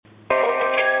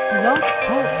Blog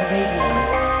Talk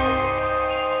Radio.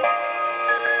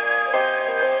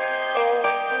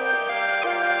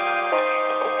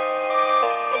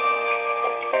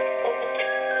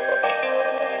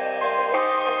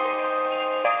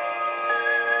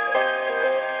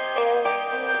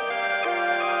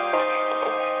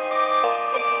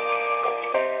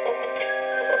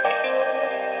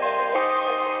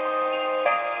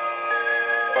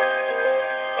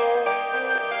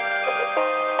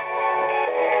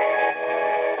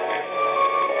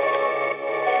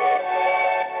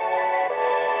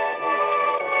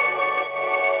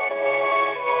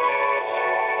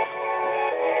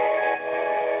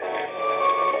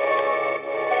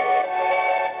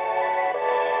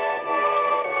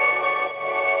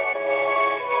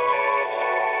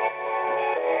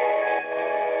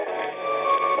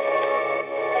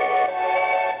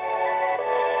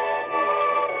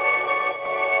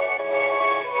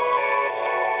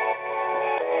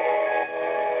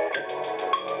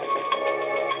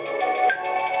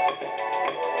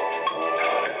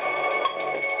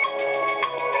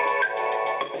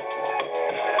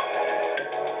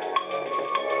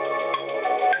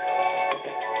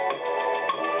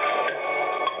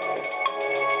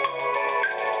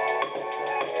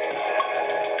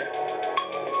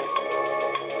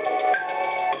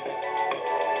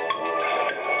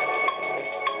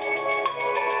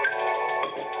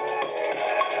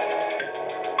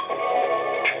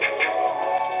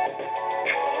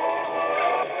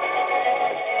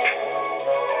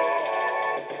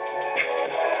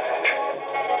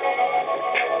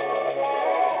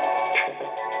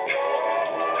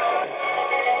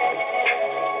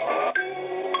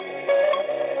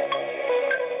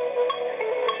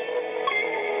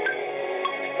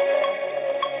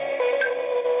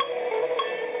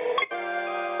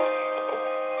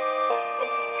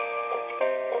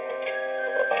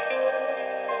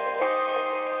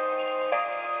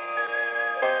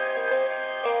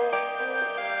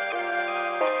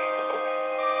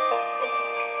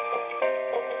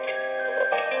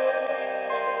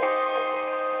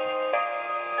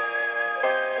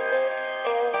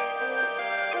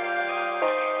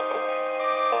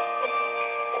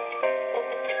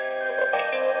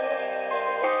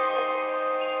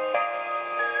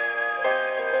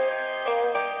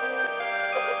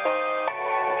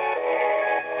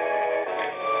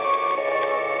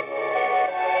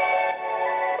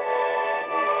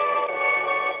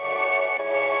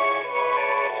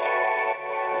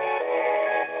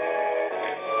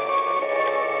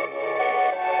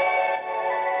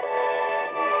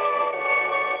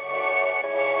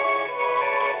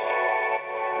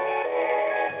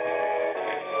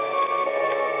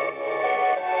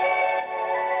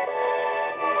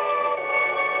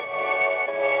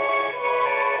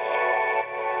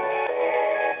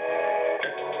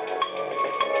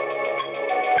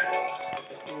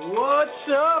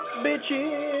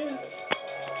 Bitches.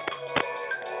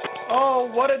 Oh,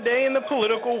 what a day in the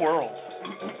political world.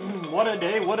 What a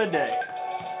day, what a day.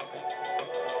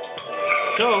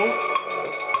 So,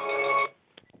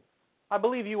 I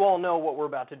believe you all know what we're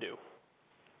about to do.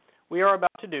 We are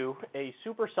about to do a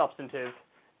super substantive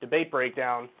debate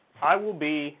breakdown. I will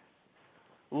be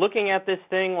looking at this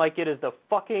thing like it is the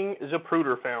fucking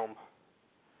Zapruder film.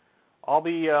 I'll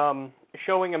be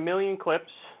showing a million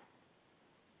clips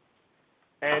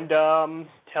and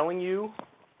telling you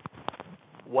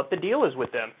what the deal is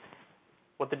with them.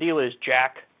 What the deal is,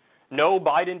 Jack. No,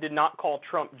 Biden did not call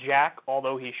Trump Jack,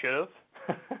 although he should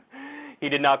have. He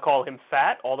did not call him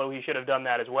fat, although he should have done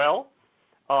that as well.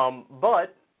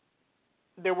 But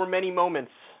there were many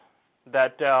moments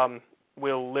that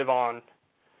will live on.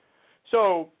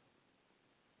 So,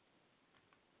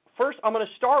 first I'm going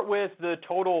to start with the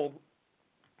total,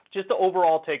 just the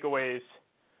overall takeaways.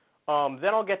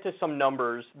 Then I'll get to some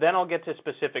numbers. Then I'll get to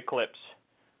specific clips.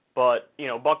 But,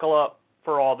 buckle up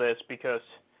for all this because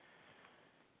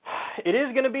it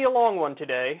is going to be a long one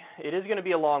today. It is going to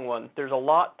be a long one. There's a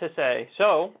lot to say.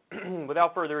 So,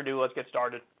 without further ado, let's get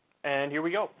started. And here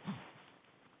we go.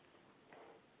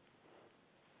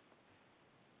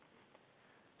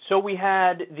 So we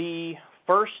had the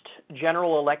first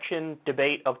general election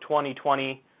debate of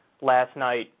 2020 last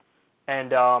night.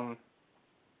 And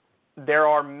there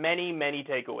are many, many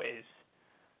takeaways.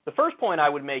 The first point I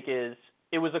would make is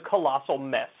it was a colossal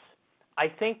mess. I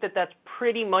think that that's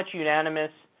pretty much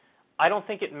unanimous. I don't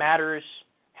think it matters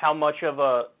how much of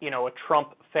a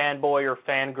Trump fanboy or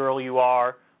fangirl you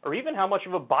are, or even how much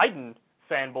of a Biden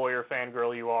fanboy or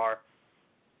fangirl you are.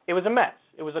 It was a mess.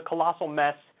 It was a colossal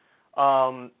mess.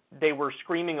 They were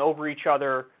screaming over each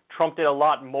other. Trump did a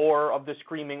lot more of the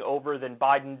screaming over than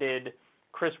Biden did.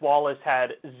 Chris Wallace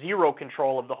had zero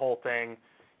control of the whole thing.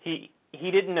 He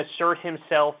didn't assert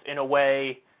himself in a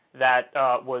way that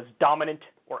was dominant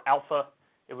or alpha.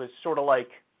 It was sort of like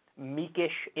meekish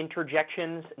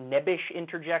interjections, nebbish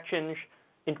interjections.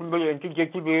 I don't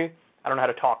know how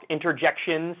to talk.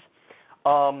 Interjections.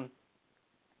 So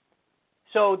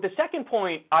the second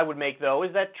point I would make, though,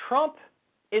 is that Trump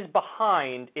is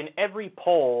behind in every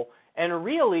poll, and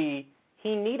really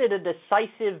he needed a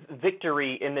decisive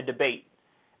victory in the debate.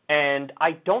 And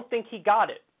I don't think he got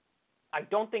it. I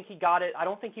don't think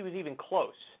he was even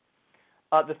close.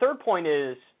 The third point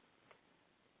is,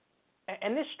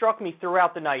 and this struck me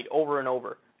throughout the night over and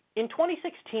over, in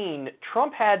 2016,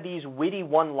 Trump had these witty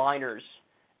one-liners,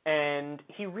 and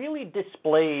he really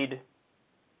displayed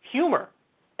humor.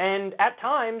 And at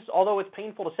times, although it's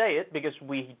painful to say it because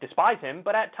we despise him,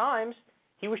 but at times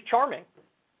he was charming.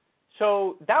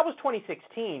 So that was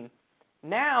 2016.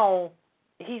 Now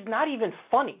he's not even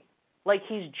funny. Like,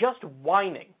 he's just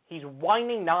whining. He's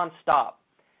whining nonstop.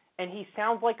 And he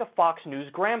sounds like a Fox News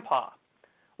grandpa.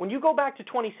 When you go back to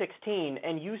 2016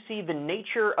 and you see the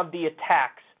nature of the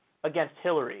attacks against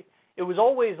Hillary, it was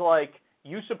always like,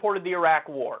 you supported the Iraq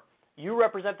War. You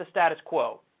represent the status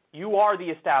quo. You are the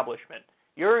establishment.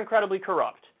 You're incredibly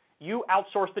corrupt. You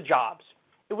outsource the jobs.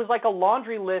 It was like a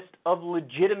laundry list of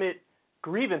legitimate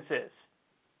grievances.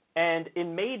 And it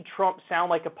made Trump sound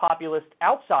like a populist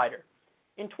outsider.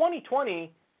 In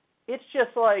 2020, it's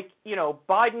just like, you know,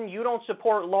 Biden, you don't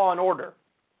support law and order.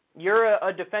 You're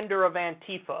a defender of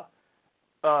Antifa.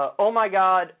 Oh my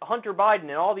God, Hunter Biden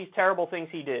and all these terrible things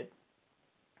he did.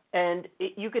 And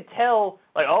you could tell,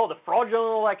 like, oh, the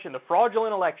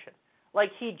fraudulent election. Like,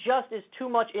 he just is too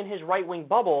much in his right-wing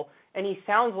bubble, and he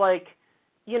sounds like,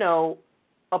 you know,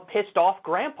 a pissed-off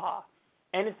grandpa.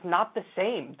 And it's not the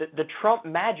same. The Trump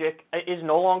magic is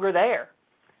no longer there.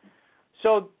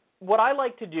 So what I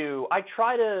like to do, I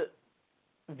try to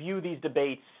view these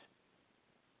debates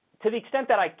to the extent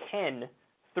that I can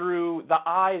through the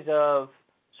eyes of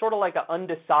sort of like an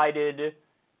undecided,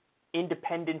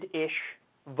 independent-ish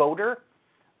voter.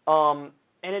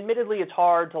 And admittedly, it's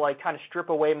hard to like kind of strip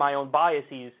away my own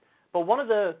biases. But one of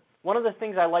the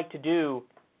things I like to do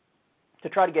to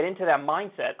try to get into that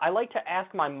mindset, I like to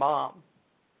ask my mom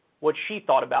what she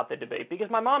thought about the debate, because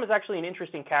my mom is actually an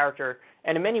interesting character,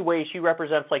 and in many ways she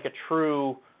represents like a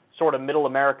true sort of middle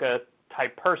America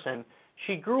type person.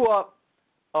 She grew up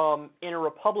in a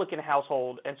Republican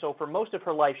household, and so for most of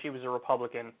her life she was a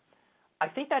Republican. I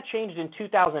think that changed in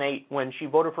 2008 when she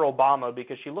voted for Obama,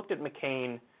 because she looked at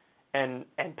McCain and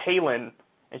Palin,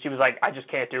 and she was like, I just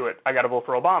can't do it. I got to vote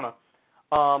for Obama.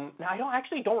 Now, I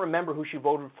don't remember who she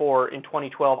voted for in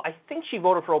 2012. I think she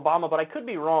voted for Obama, but I could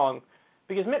be wrong,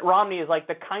 because Mitt Romney is like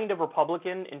the kind of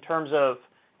Republican in terms of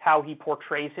how he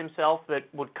portrays himself that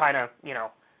would kind of, you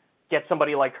know, get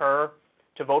somebody like her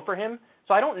to vote for him.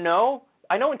 So I don't know.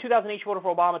 I know in 2008 she voted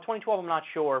for Obama. 2012, I'm not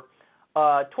sure.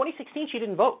 2016, she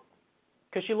didn't vote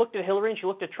because she looked at Hillary and she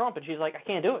looked at Trump, and she's like, I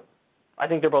can't do it. I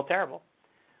think they're both terrible.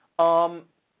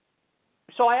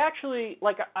 So I actually,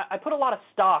 like, I put a lot of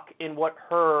stock in what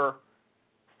her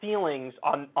feelings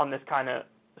on this kind of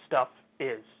stuff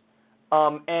is.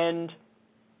 And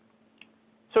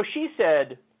so she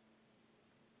said,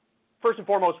 first and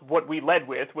foremost, what we led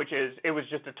with, which is it was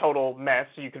just a total mess.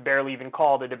 You could barely even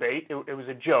call it a debate. It was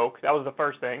a joke. That was the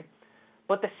first thing.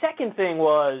 But the second thing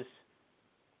was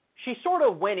she sort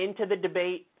of went into the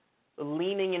debate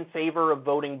leaning in favor of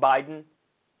voting Biden,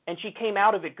 and she came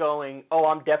out of it going, oh,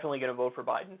 I'm definitely going to vote for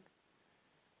Biden.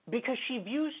 Because she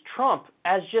views Trump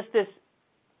as just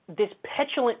this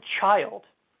petulant child.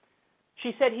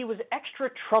 She said he was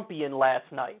extra Trumpian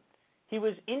last night. He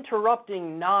was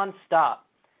interrupting nonstop.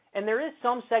 And there is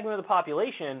some segment of the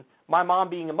population, my mom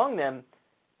being among them,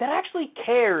 that actually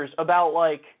cares about,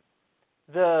 like,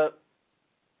 the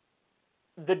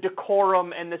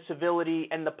decorum and the civility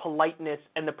and the politeness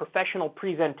and the professional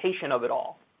presentation of it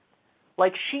all.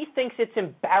 Like, she thinks it's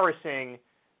embarrassing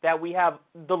that we have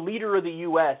the leader of the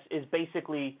U.S. is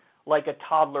basically like a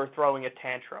toddler throwing a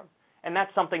tantrum. And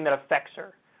that's something that affects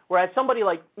her. Whereas somebody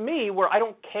like me, where I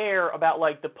don't care about,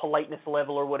 like, the politeness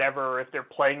level or whatever, or if they're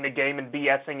playing the game and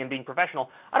BSing and being professional,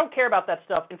 I don't care about that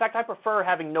stuff. In fact, I prefer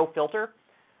having no filter.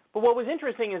 But what was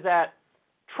interesting is that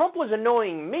Trump was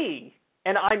annoying me,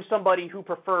 and I'm somebody who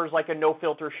prefers, like, a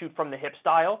no-filter shoot-from-the-hip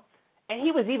style. And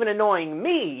he was even annoying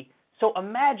me. So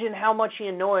imagine how much he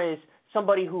annoys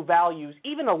somebody who values,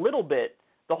 even a little bit,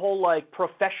 the whole, like,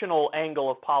 professional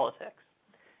angle of politics.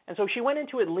 And so she went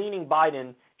into it leaning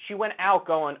Biden. She went out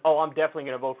going, oh, I'm definitely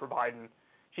going to vote for Biden.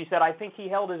 She said, I think he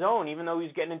held his own, even though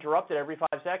he's getting interrupted every 5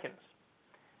 seconds.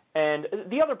 And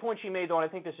the other point she made, though, and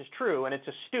I think this is true, and it's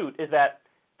astute, is that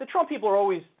the Trump people are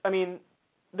always going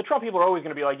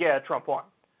to be like, yeah, Trump won.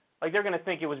 Like, they're going to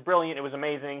think it was brilliant, it was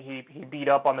amazing, he beat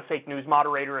up on the fake news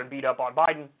moderator and beat up on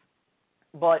Biden.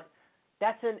 But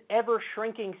that's an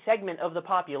ever-shrinking segment of the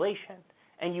population,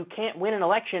 and you can't win an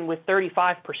election with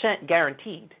 35%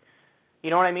 guaranteed. You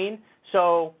know what I mean?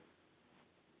 So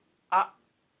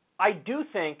I do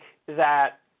think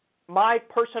that my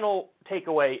personal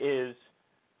takeaway is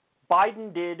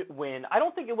Biden did win. I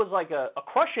don't think it was like a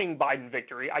crushing Biden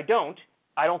victory. I don't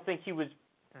think he was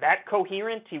that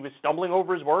coherent. He was stumbling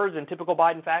over his words in typical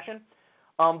Biden fashion.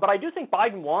 But I do think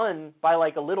Biden won by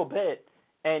like a little bit.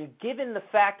 And given the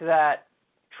fact that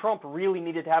Trump really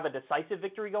needed to have a decisive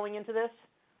victory going into this,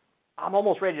 I'm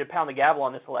almost ready to pound the gavel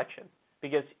on this election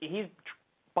because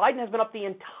Biden has been up the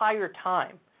entire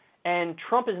time. And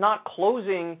Trump is not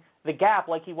closing the gap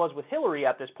like he was with Hillary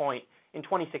at this point in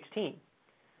 2016.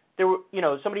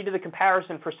 Somebody did the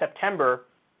comparison for September.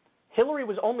 Hillary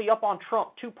was only up on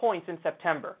Trump 2 points in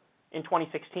September in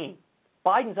 2016.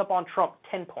 Biden's up on Trump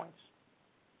 10 points.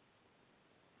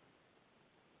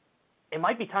 It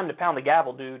might be time to pound the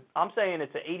gavel, dude. I'm saying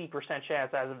it's an 80%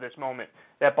 chance as of this moment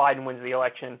that Biden wins the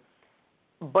election.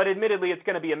 But admittedly, it's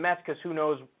going to be a mess because who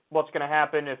knows what's going to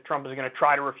happen if Trump is going to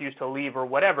try to refuse to leave or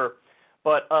whatever.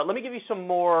 But let me give you some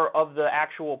more of the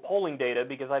actual polling data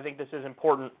because I think this is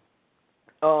important.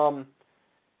 So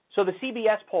the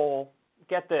CBS poll,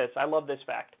 get this, I love this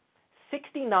fact,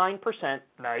 69%,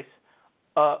 nice,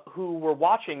 who were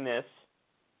watching this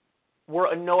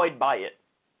were annoyed by it.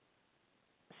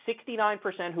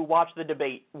 69% who watched the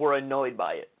debate were annoyed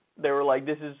by it. They were like,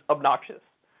 this is obnoxious.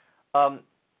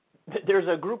 There's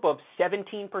a group of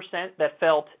 17% that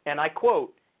felt, and I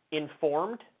quote,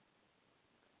 informed.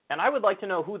 And I would like to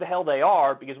know who the hell they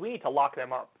are because we need to lock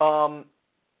them up.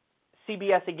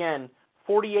 CBS again,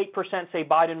 48% say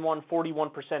Biden won,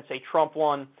 41% say Trump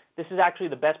won. This is actually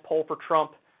the best poll for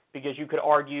Trump because you could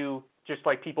argue just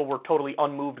like people were totally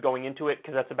unmoved going into it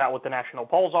because that's about what the national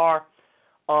polls are.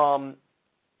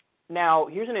 Now,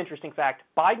 here's an interesting fact.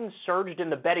 Biden surged in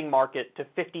the betting market to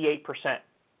 58%.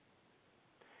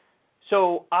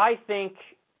 So I think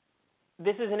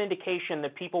this is an indication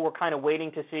that people were kind of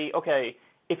waiting to see, okay,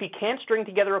 if he can't string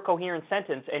together a coherent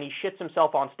sentence and he shits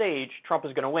himself on stage, Trump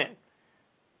is going to win.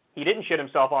 He didn't shit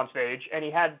himself on stage, and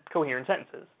he had coherent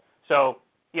sentences. So,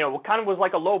 it kind of was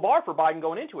like a low bar for Biden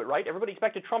going into it, right? Everybody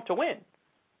expected Trump to win.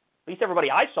 At least everybody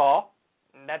I saw,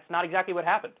 that's not exactly what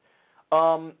happened.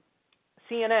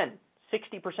 CNN,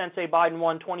 60% say Biden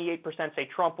won, 28% say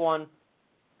Trump won.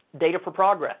 Data for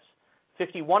Progress,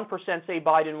 51% say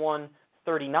Biden won,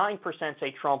 39%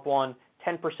 say Trump won,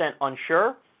 10%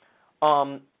 unsure.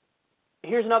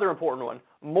 Here's another important one.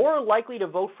 More likely to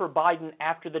vote for Biden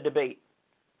after the debate,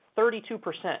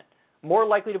 32%. More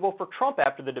likely to vote for Trump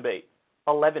after the debate,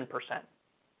 11%.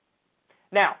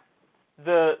 Now,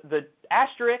 the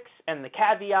asterisk and the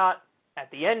caveat at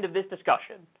the end of this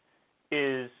discussion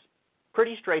is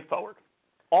pretty straightforward.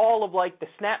 All of the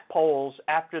snap polls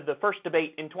after the first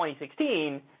debate in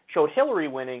 2016 showed Hillary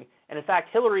winning, and in fact,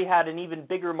 Hillary had an even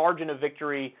bigger margin of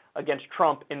victory against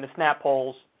Trump in the snap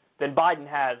polls than Biden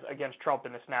has against Trump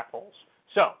in the snap polls.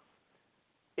 So,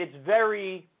 it's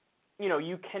very,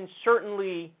 you can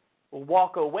certainly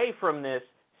walk away from this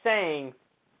saying,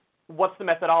 what's the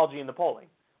methodology in the polling?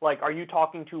 Are you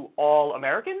talking to all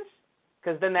Americans?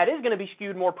 Because then that is going to be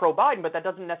skewed more pro-Biden, but that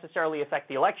doesn't necessarily affect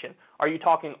the election. Are you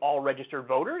talking all registered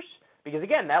voters? Because,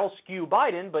 again, that'll skew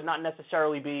Biden, but not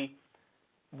necessarily be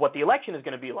what the election is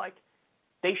going to be like.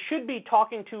 They should be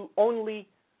talking to only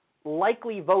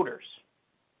likely voters.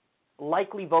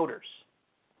 Likely voters.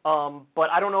 But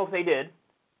I don't know if they did.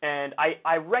 And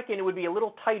I reckon it would be a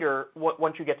little tighter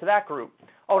once you get to that group.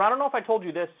 Oh, and I don't know if I told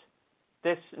you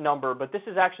this number, but this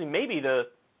is actually maybe the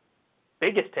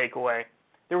biggest takeaway.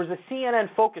 There was a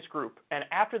CNN focus group, and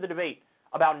after the debate,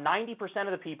 about 90%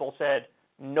 of the people said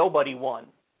nobody won.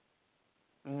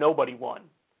 Nobody won.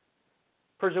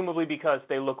 Presumably because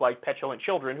they look like petulant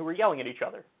children who were yelling at each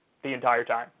other the entire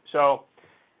time. So,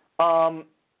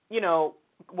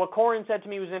 what Corin said to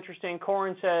me was interesting.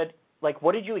 Corin said,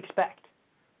 what did you expect?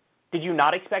 Did you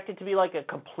not expect it to be a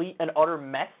complete and utter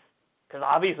mess? Because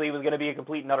obviously it was going to be a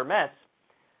complete and utter mess.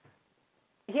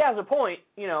 He has a point.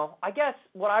 I guess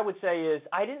what I would say is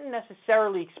I didn't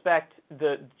necessarily expect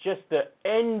the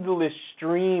endless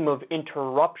stream of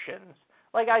interruptions.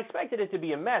 I expected it to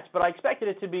be a mess, but I expected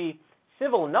it to be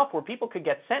civil enough where people could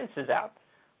get sentences out.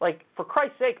 For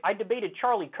Christ's sake, I debated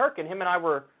Charlie Kirk, and him and I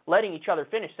were letting each other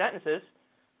finish sentences,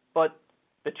 but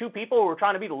the two people who were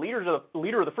trying to be the leader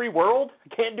of the free world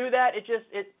can't do that.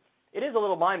 It is a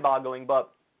little mind-boggling,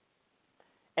 but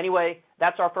Anyway,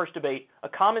 that's our first debate. A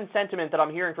common sentiment that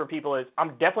I'm hearing from people is,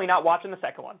 I'm definitely not watching the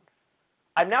second one.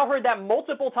 I've now heard that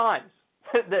multiple times,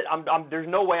 that there's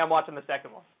no way I'm watching the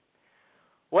second one.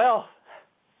 Well,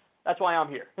 that's why I'm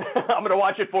here. I'm going to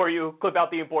watch it for you, clip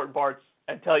out the important parts,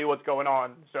 and tell you what's going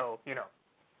on. So,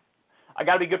 I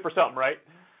got to be good for something, right?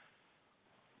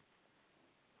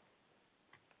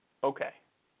 Okay.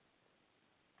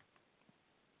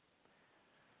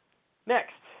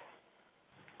 Next.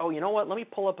 Oh, you know what? Let me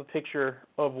pull up a picture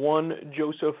of one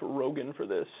Joseph Rogan for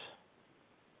this.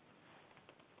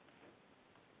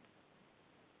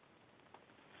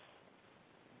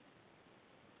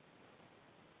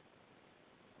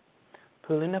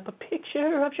 Pulling up a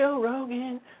picture of Joe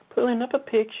Rogan. Pulling up a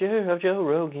picture of Joe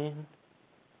Rogan.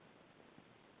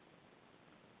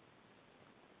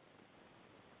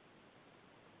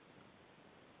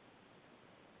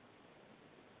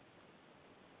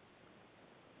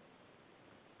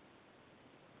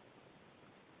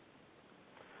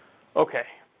 Okay.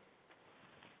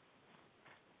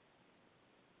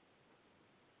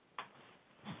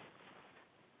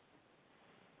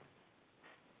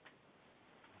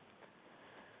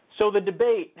 So the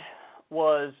debate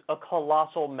was a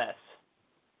colossal mess.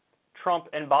 Trump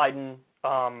and Biden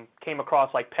came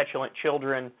across like petulant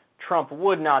children. Trump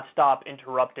would not stop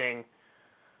interrupting.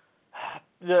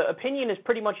 The opinion is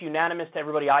pretty much unanimous to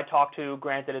everybody I talked to.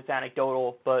 Granted, it's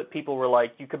anecdotal, but people were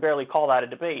like, you could barely call that a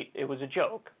debate. It was a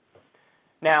joke.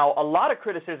 Now, a lot of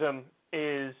criticism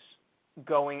is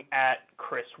going at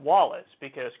Chris Wallace,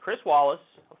 because Chris Wallace,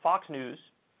 of Fox News,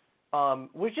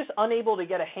 was just unable to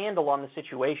get a handle on the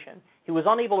situation. He was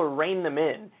unable to rein them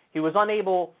in. He was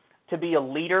unable to be a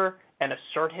leader and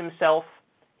assert himself.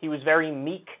 He was very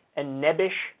meek and nebbish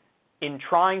in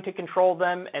trying to control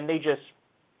them, and they just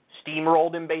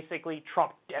steamrolled him, basically.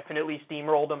 Trump definitely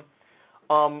steamrolled him.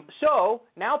 So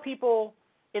now people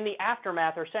in the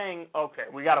aftermath are saying, okay,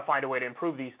 we got to find a way to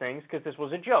improve these things because this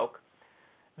was a joke.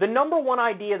 The number one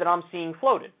idea that I'm seeing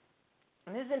floated,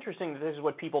 and this is interesting that this is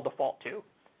what people default to,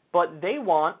 but they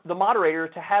want the moderator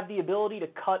to have the ability to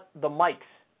cut the mics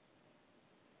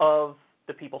of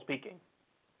the people speaking.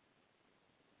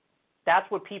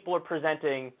 That's what people are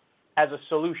presenting as a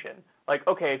solution. Like,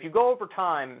 okay, if you go over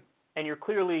time and you're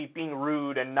clearly being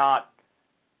rude and not,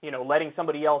 letting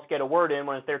somebody else get a word in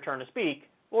when it's their turn to speak,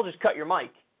 we'll just cut your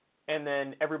mic, and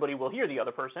then everybody will hear the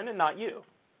other person and not you.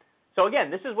 So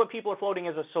again, this is what people are floating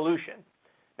as a solution.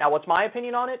 Now, what's my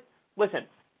opinion on it? Listen,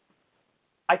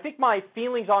 I think my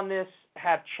feelings on this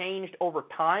have changed over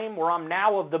time, where I'm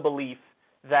now of the belief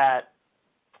that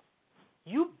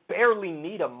you barely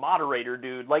need a moderator,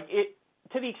 dude. Like,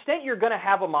 to the extent you're going to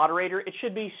have a moderator, it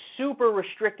should be super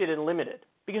restricted and limited,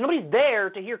 because nobody's there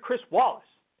to hear Chris Wallace.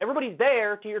 Everybody's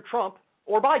there to hear Trump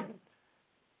or Biden.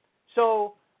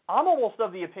 So I'm almost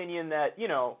of the opinion that,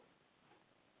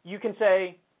 you can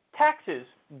say, taxes,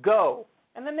 go.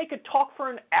 And then they could talk for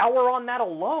an hour on that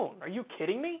alone. Are you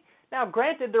kidding me? Now,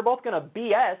 granted, they're both going to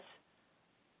BS,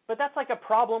 but that's like a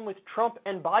problem with Trump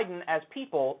and Biden as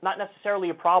people, not necessarily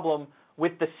a problem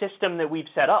with the system that we've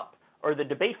set up or the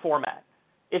debate format.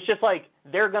 It's just like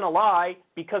they're going to lie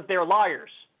because they're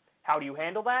liars. How do you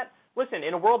handle that? Listen,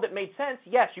 in a world that made sense,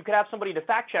 yes, you could have somebody to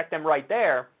fact-check them right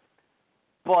there,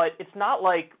 but it's not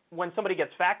like when somebody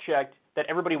gets fact-checked that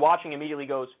everybody watching immediately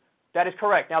goes, that is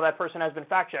correct. Now that person has been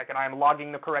fact-checked, and I am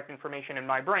logging the correct information in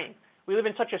my brain. We live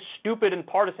in such a stupid and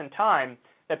partisan time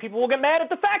that people will get mad at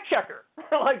the fact-checker.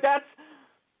 Like,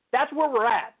 that's where we're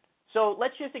at. So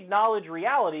let's just acknowledge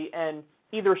reality and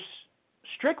either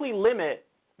strictly limit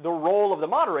the role of the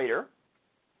moderator,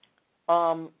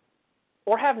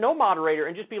 or have no moderator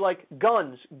and just be like,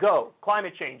 guns, go.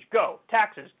 Climate change, go.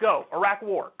 Taxes, go. Iraq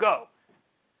war, go.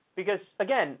 Because,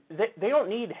 again, they don't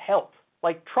need help.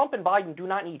 Like, Trump and Biden do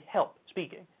not need help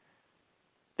speaking.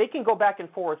 They can go back and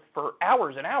forth for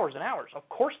hours and hours and hours. Of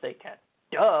course they can.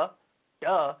 Duh.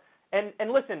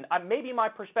 And listen, maybe my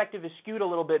perspective is skewed a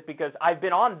little bit because I've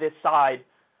been on this side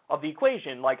of the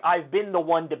equation. Like, I've been the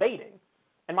one debating.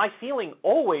 And my feeling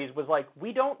always was like,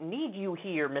 we don't need you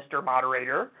here, Mr.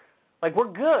 Moderator. Like,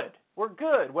 we're good. We're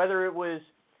good. Whether it was,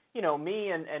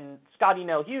 me and Scotty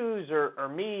Nell Hughes or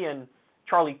me and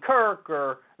Charlie Kirk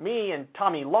or me and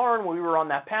Tommy Lauren when we were on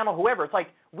that panel, whoever. It's like,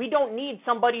 we don't need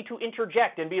somebody to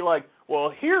interject and be like,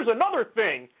 well, here's another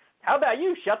thing. How about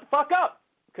you shut the fuck up?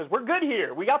 Because we're good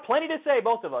here. We got plenty to say,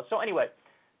 both of us. So anyway,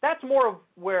 that's more of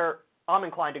where I'm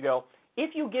inclined to go.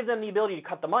 If you give them the ability to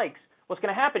cut the mics, what's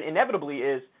going to happen inevitably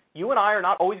is you and I are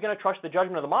not always going to trust the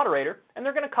judgment of the moderator, and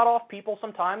they're going to cut off people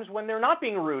sometimes when they're not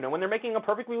being rude and when they're making a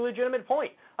perfectly legitimate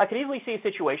point. I could easily see a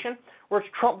situation where it's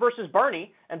Trump versus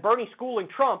Bernie, and Bernie schooling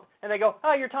Trump, and they go,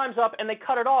 oh, your time's up, and they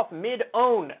cut it off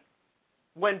mid-own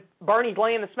when Bernie's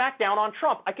laying the smackdown on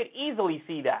Trump. I could easily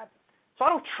see that. So I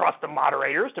don't trust the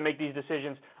moderators to make these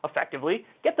decisions effectively.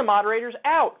 Get the moderators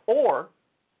out. Or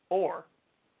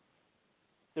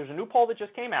there's a new poll that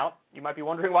just came out. You might be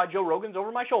wondering why Joe Rogan's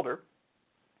over my shoulder.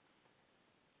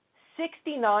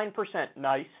 69%,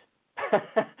 nice,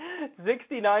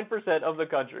 69% of the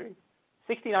country,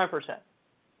 69%,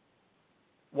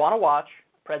 want to watch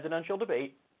a presidential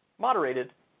debate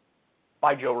moderated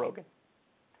by Joe Rogan.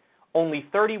 Only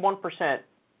 31%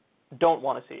 don't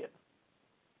want to see it.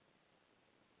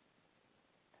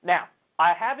 Now,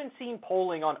 I haven't seen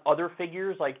polling on other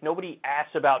figures, like nobody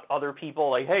asks about other people,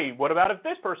 like, hey, what about if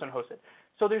this person hosted?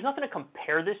 So there's nothing to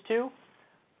compare this to.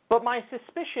 But my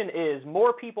suspicion is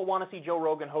more people want to see Joe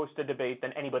Rogan host a debate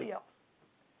than anybody else.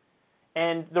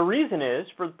 And the reason is,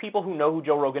 for people who know who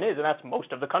Joe Rogan is, and that's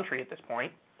most of the country at this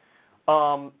point,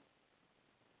 the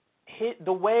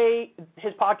way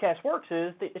his podcast works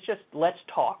is that it's just, let's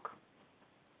talk.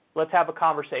 Let's have a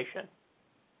conversation.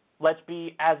 Let's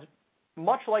be as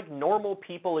much like normal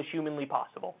people as humanly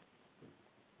possible.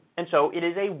 And so it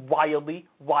is a wildly,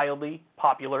 wildly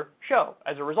popular show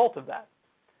as a result of that.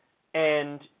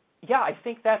 And yeah, I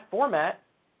think that format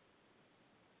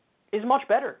is much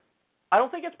better. I don't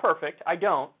think it's perfect. I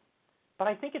don't. But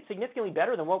I think it's significantly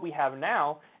better than what we have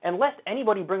now. And lest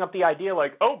anybody bring up the idea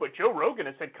like, oh, but Joe Rogan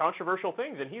has said controversial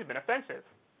things and he's been offensive.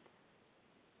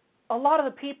 A lot of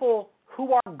the people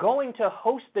who are going to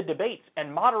host the debates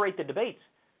and moderate the debates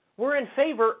were in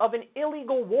favor of an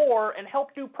illegal war and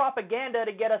helped do propaganda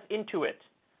to get us into it.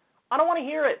 I don't want to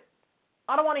hear it.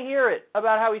 I don't want to hear it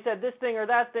about how he said this thing or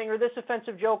that thing or this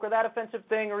offensive joke or that offensive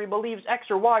thing or he believes X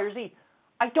or Y or Z.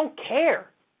 I don't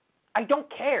care. I don't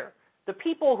care. The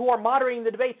people who are moderating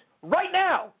the debates right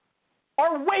now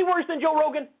are way worse than Joe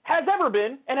Rogan has ever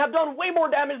been and have done way more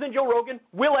damage than Joe Rogan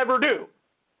will ever do.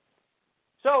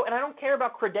 So, and I don't care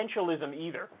about credentialism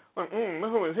either.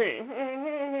 Who is he?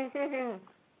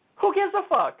 Who gives a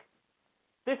fuck?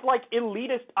 This like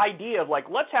elitist idea of like,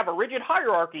 let's have a rigid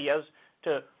hierarchy as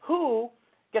to who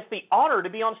gets the honor to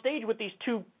be on stage with these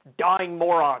two dying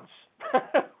morons.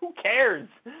 Who cares?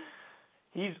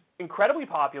 He's incredibly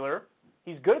popular.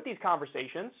 He's good at these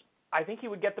conversations. I think he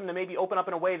would get them to maybe open up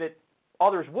in a way that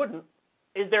others wouldn't.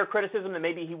 Is there a criticism that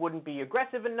maybe he wouldn't be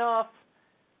aggressive enough?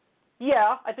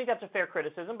 Yeah, I think that's a fair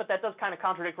criticism, but that does kind of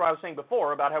contradict what I was saying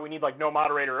before about how we need like no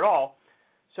moderator at all.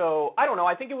 So I don't know.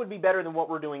 I think it would be better than what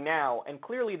we're doing now, and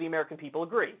clearly the American people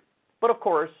agree. But of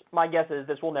course, my guess is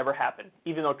this will never happen.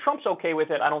 Even though Trump's okay with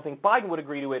it, I don't think Biden would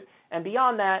agree to it. And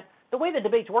beyond that, the way the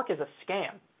debates work is a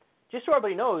scam. Just so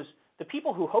everybody knows, the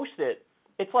people who host it,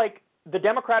 it's like the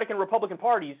Democratic and Republican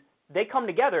parties, they come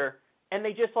together and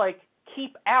they just like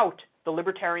keep out the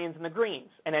Libertarians and the Greens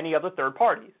and any other third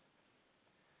parties.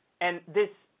 And this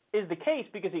is the case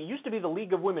because it used to be the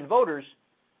League of Women Voters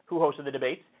who hosted the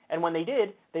debates, and when they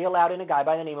did, they allowed in a guy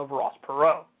by the name of Ross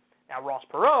Perot. Now, Ross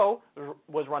Perot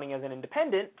was running as an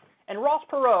independent, and Ross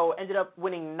Perot ended up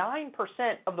winning 9%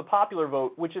 of the popular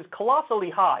vote, which is colossally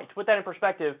high. To put that in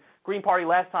perspective, Green Party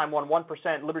last time won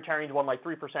 1%, Libertarians won like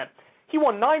 3%. He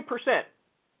won 9%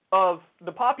 of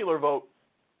the popular vote,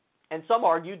 and some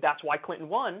argued that's why Clinton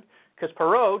won, because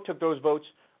Perot took those votes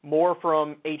more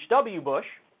from H.W. Bush.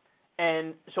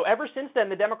 And so ever since then,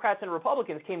 the Democrats and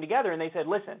Republicans came together and they said,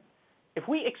 listen, if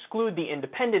we exclude the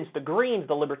independents, the Greens,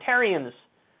 the Libertarians,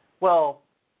 well,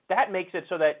 that makes it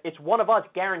so that it's one of us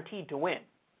guaranteed to win.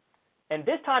 And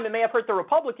this time it may have hurt the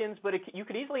Republicans, but you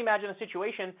could easily imagine a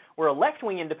situation where a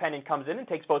left-wing independent comes in and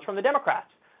takes votes from the Democrats.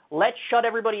 Let's shut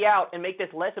everybody out and make this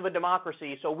less of a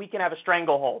democracy so we can have a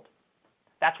stranglehold.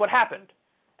 That's what happened.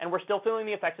 And we're still feeling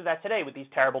the effects of that today with these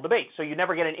terrible debates. So you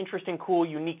never get an interesting, cool,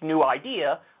 unique, new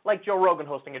idea like Joe Rogan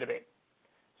hosting a debate.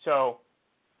 So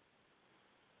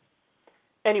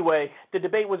anyway, the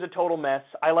debate was a total mess.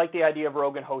 I like the idea of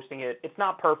Rogan hosting it. It's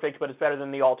not perfect, but it's better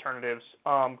than the alternatives.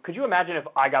 Could you imagine if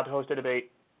I got to host a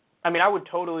debate? I mean, I would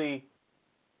totally,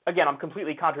 again, I'm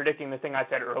completely contradicting the thing I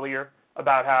said earlier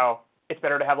about how it's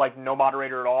better to have like no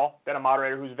moderator at all than a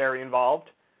moderator who's very involved.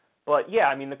 But yeah,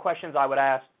 I mean, the questions I would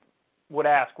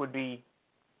ask would be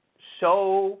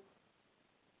so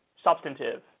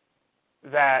substantive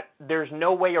that there's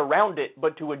no way around it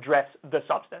but to address the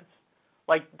substance.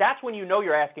 Like, that's when you know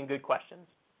you're asking good questions,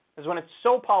 is when it's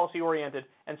so policy-oriented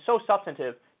and so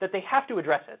substantive that they have to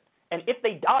address it. And if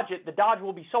they dodge it, the dodge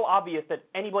will be so obvious that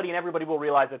anybody and everybody will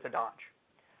realize it's a dodge.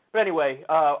 But anyway,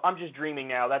 I'm just dreaming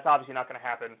now. That's obviously not going to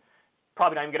happen.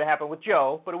 Probably not even going to happen with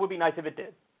Joe, but it would be nice if it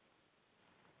did.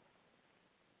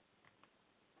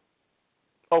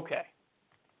 Okay.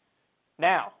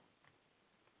 Now,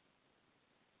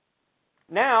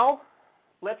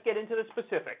 let's get into the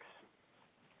specifics.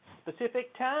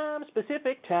 Specific time,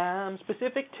 specific time,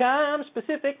 specific time,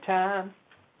 specific time.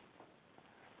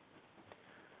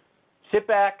 Sit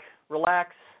back,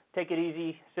 relax, take it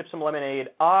easy, sip some lemonade.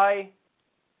 I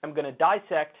am going to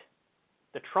dissect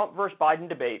the Trump versus Biden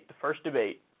debate, the first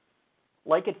debate,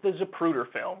 like it's the Zapruder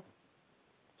film.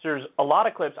 So there's a lot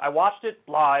of clips. I watched it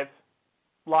live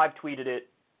tweeted it,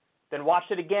 then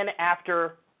watched it again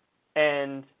after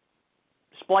and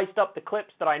spliced up the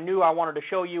clips that I knew I wanted to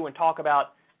show you and talk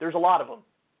about. There's a lot of them.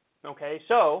 Okay,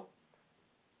 so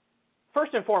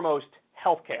first and foremost,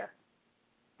 healthcare.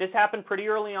 This happened pretty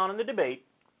early on in the debate,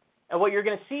 and what you're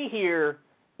going to see here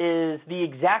is the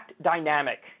exact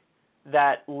dynamic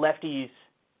that lefties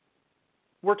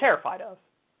were terrified of.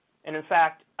 And in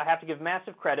fact, I have to give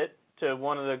massive credit to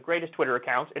one of the greatest Twitter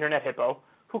accounts, Internet Hippo,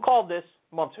 who called this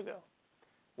months ago,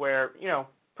 where,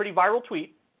 pretty viral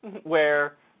tweet,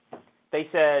 where they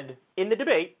said, in the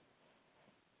debate,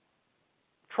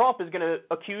 Trump is going to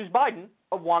accuse Biden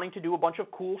of wanting to do a bunch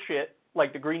of cool shit,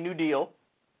 like the Green New Deal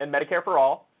and Medicare for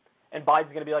All, and Biden's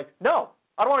going to be like, no,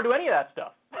 I don't want to do any of that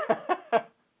stuff.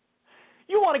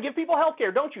 You want to give people health care,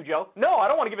 don't you, Joe? No, I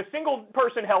don't want to give a single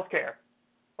person health care.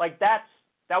 Like, that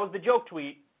was the joke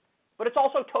tweet, but it's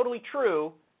also totally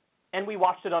true, and we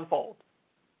watched it unfold.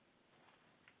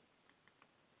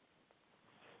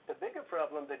 The bigger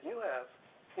problem that you have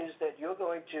is that you're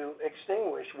going to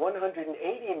extinguish 180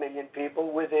 million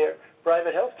people with their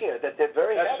private health care that they're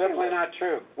very That's happy simply with. not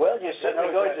true. Well, you're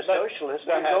certainly going to socialists.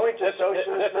 You're going to socialist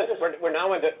medicine. We're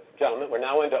now into, gentlemen, we're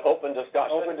now into open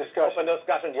discussion. Open discussion. Open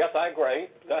discussion. Yes, I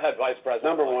agree. Go ahead, Vice President.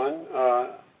 Number one,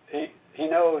 he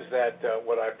knows that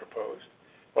what I proposed.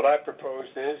 What I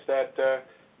proposed is that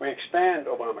we expand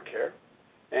Obamacare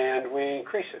and we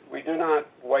increase it. We do not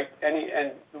wipe any,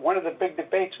 and one of the big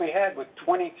debates we had with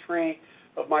 23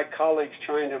 of my colleagues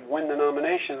trying to win the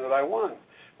nomination that I won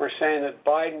were saying that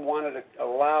Biden wanted to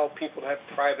allow people to have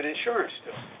private insurance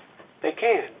still. They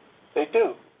can. They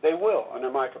do. They will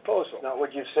under my proposal. Not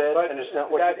what you've said, But and it's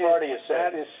not what your party has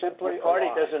said. That is simply Your party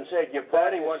a lie. doesn't say it. Your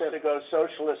party wants to go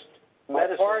socialist My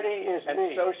medicine party is and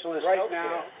me. socialist Right healthcare.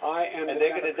 now, I am And the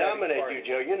they're going to Democratic dominate Party. you,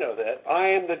 Joe. You know that. I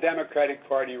am the Democratic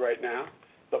Party right now.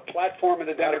 The platform of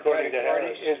the Not according Democratic to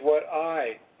Party Harris. is what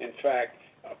I, in fact,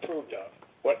 approved of.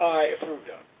 What I approved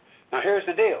of. Now, here's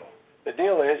the deal. The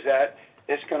deal is that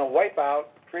it's going to wipe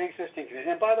out pre-existing conditions.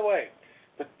 And by the way,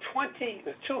 the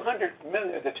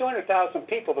 200,000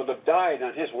 people that have died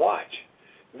on his watch,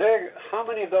 how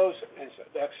many of those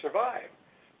have survived?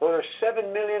 Well, there's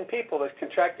 7 million people that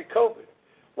contracted COVID.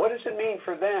 What does it mean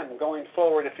for them going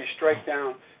forward if you strike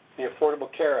down the Affordable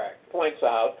Care Act? Points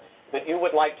out that you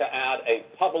would like to add a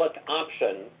public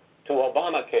option to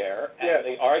Obamacare, and Yes.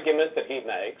 the argument that he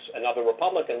makes and other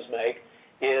Republicans make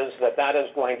is that that is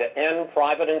going to end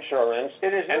private insurance.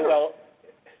 It is and not. will,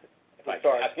 if I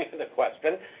can ask you the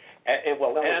question, it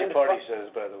will That's what end. your party says,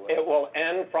 by the way. It will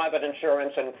end private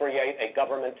insurance and create a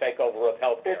government takeover of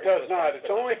health care. It does not. It's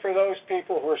only for those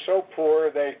people who are so poor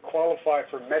they qualify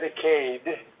for Medicaid.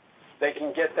 They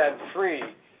can get that free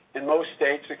in most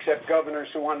states, except governors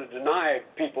who want to deny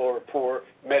people who are poor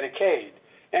Medicaid.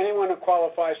 Anyone who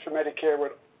qualifies for Medicare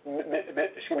would,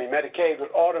 Medicaid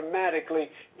would automatically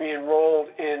be enrolled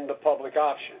in the public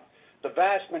option. The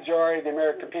vast majority of the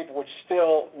American people would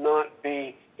still not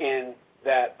be in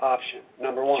that option.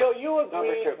 Number one. Joe, you Number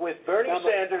agreed two. with Bernie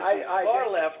Sanders, I far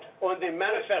did. left, on the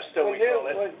manifesto, Well, we call you-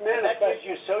 it. well, And that gives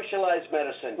you socialized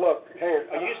medicine. Look, here,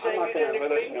 Are you I'm saying not you going didn't to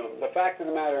agree? listen to him. The fact of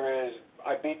the matter is,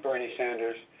 I beat Bernie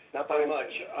Sanders. Not by much.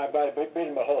 I beat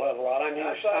him a whole hell of a lot. I'm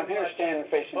here standing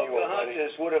facing you, old buddy.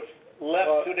 Pocahontas would have left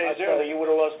Well, 2 days I tell early. you, You would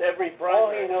have lost every All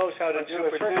primary. he knows how to on do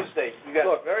is Super Tuesday. You got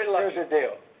look, very lucky. here's the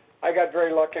deal. I got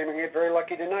very lucky. I'm going to get very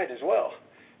lucky tonight as well.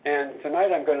 And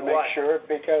tonight I'm going to make Why? sure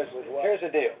because With what? here's the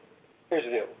deal. Here's the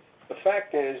deal. The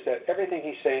fact is that everything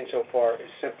he's saying so far is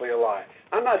simply a lie.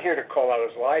 I'm not here to call out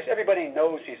his lies. Everybody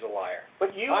knows he's a liar.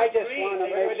 But you I just agreed. want to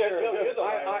Wait, make wait, sure. Joe, you're the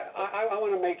liar. I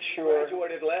want to make You sure.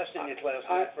 graduated last in your class,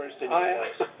 not first in your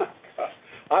class.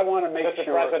 I want to make Mr.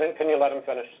 sure. President, can you let him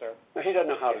finish, sir? He doesn't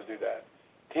know how to do that.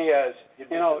 He has,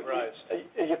 You'd be you know, surprised.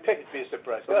 you pick You'd be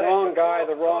surprised. the wrong guy,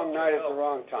 the wrong night at the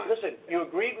wrong time. Listen, you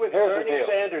agreed with Here's the Bernie deal.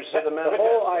 Sanders to the The manifesto.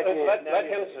 whole idea. Let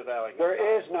him. There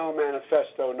is no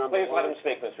manifesto, number Please let one. him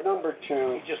speak, Mr. Number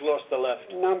two. You just lost the left.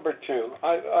 Number two.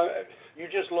 You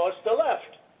just lost the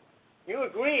left. You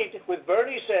agreed with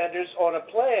Bernie Sanders on a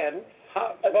plan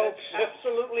Folks,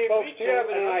 absolutely folks, agree do you have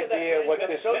any idea what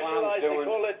this clown's doing?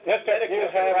 Mr. Do you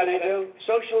have any idea?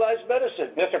 Socialized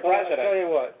medicine. Mr. Well, I'll President. tell you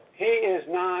what, he is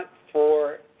not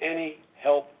for any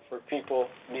help for people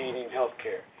needing health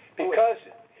care. Because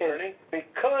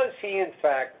he, in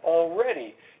fact,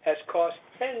 already has cost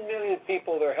 10 million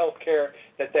people their health care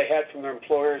that they had from their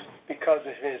employers because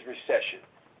of his recession.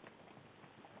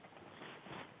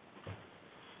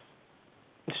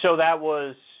 So that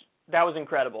was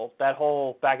incredible. That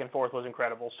whole back and forth was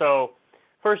incredible. So,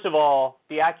 first of all,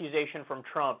 the accusation from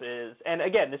Trump is, and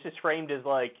again, this is framed as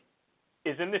like,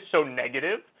 isn't this so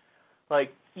negative?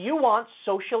 Like, you want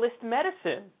socialist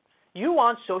medicine. You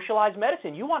want socialized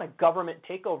medicine. You want a government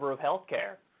takeover of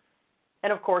healthcare.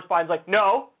 And of course, Biden's like,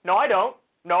 no, I don't.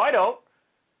 No, I don't.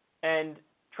 And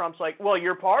Trump's like, well,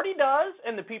 your party does,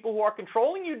 and the people who are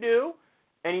controlling you do.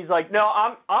 And he's like, no,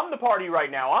 I'm the party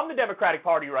right now. I'm the Democratic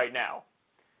Party right now.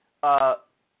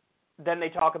 Then they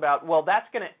talk about, well, that's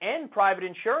going to end private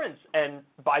insurance. And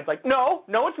Biden's like, no,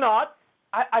 it's not.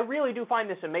 I really do find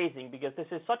this amazing because this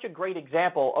is such a great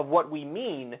example of what we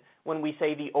mean when we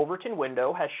say the Overton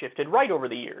window has shifted right over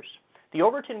the years. The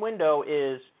Overton window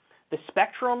is the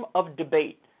spectrum of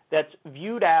debate that's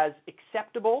viewed as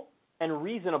acceptable and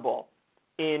reasonable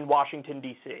in Washington,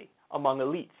 D.C. among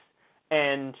elites.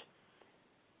 And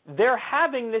they're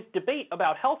having this debate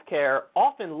about health care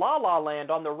off in la-la land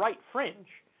on the right fringe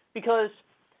because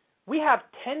we have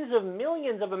tens of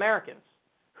millions of Americans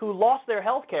who lost their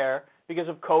health care because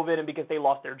of COVID and because they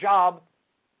lost their job.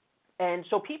 And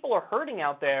so people are hurting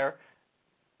out there.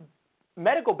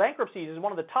 Medical bankruptcies is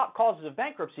one of the top causes of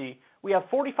bankruptcy. We have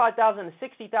 45,000 to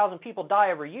 60,000 people die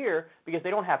every year because they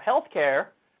don't have health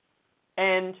care.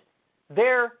 And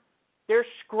they're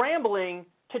scrambling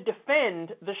to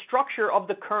defend the structure of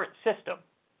the current system.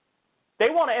 They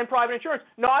want to end private insurance.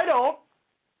 No, I don't.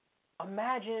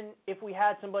 Imagine if we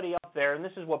had somebody up there, and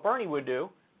this is what Bernie would do.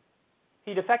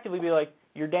 He'd effectively be like,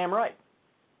 you're damn right.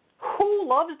 Who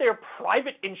loves their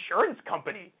private insurance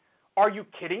company? Are you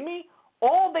kidding me?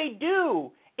 All they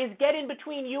do is get in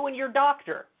between you and your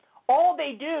doctor. All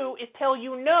they do is tell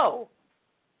you no.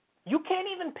 You can't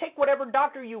even pick whatever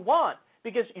doctor you want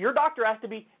because your doctor has to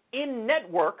be in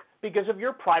network because of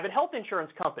your private health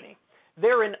insurance company.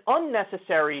 They're an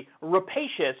unnecessary,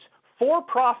 rapacious,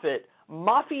 for-profit,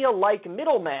 mafia-like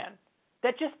middleman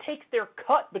that just takes their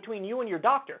cut between you and your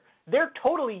doctor. They're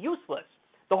totally useless.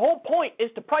 The whole point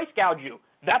is to price gouge you.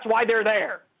 That's why they're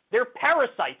there. They're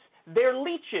parasites. They're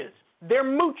leeches. They're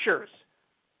moochers.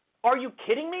 Are you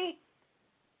kidding me?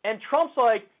 And Trump's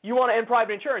like, you want to end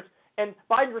private insurance. And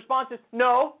Biden's response is,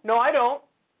 no, I don't.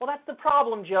 Well, that's the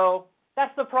problem, Joe.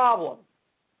 That's the problem.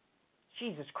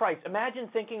 Jesus Christ. Imagine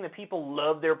thinking that people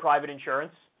love their private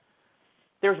insurance.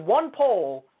 There's one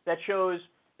poll that shows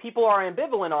people are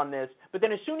ambivalent on this, but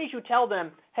then as soon as you tell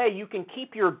them, hey, you can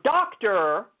keep your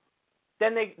doctor,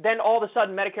 then all of a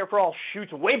sudden Medicare for All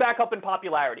shoots way back up in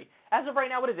popularity. As of right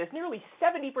now, what is this? Nearly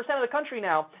 70% of the country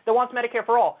now that wants Medicare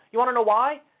for All. You want to know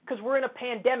why? Because we're in a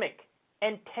pandemic,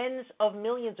 and tens of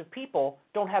millions of people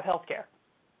don't have health care.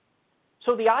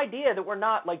 So the idea that we're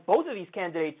not, like both of these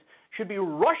candidates, should be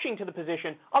rushing to the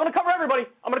position, I'm going to cover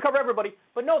everybody.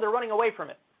 But no, they're running away from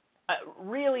it.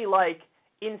 Really,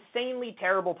 insanely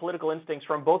terrible political instincts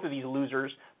from both of these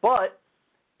losers, but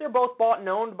they're both bought and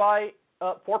owned by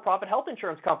for-profit health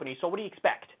insurance companies. So what do you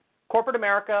expect? Corporate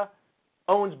America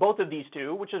owns both of these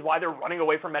two, which is why they're running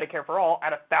away from Medicare for All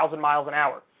at 1,000 miles an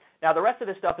hour. Now, the rest of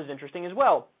this stuff is interesting as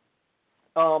well.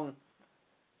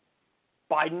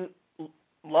 Biden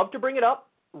loved to bring it up,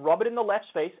 rub it in the left's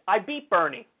face. I beat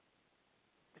Bernie.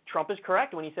 Trump is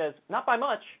correct when he says, not by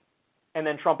much. And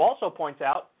then Trump also points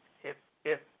out,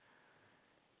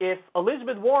 if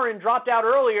Elizabeth Warren dropped out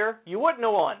earlier, you wouldn't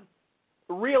have won.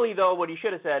 Really, though, what he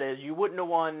should have said is you wouldn't have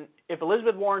won if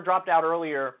Elizabeth Warren dropped out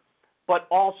earlier, but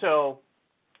also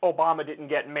Obama didn't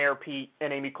get Mayor Pete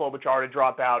and Amy Klobuchar to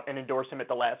drop out and endorse him at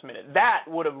the last minute. That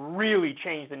would have really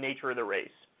changed the nature of the race.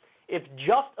 If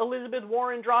just Elizabeth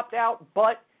Warren dropped out,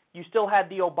 but you still had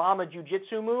the Obama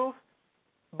jiu-jitsu move,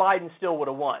 Biden still would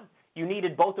have won. You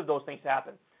needed both of those things to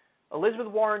happen. Elizabeth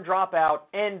Warren drop out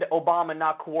and Obama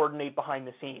not coordinate behind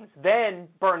the scenes. Then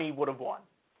Bernie would have won.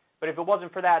 But if it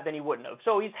wasn't for that, then he wouldn't have.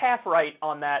 So he's half right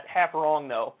on that, half wrong,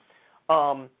 though.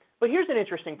 But here's an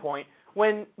interesting point.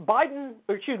 When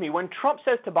Trump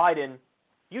says to Biden,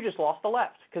 you just lost the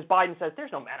left, because Biden says,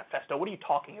 there's no manifesto. What are you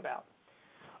talking about?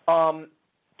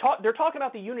 They're talking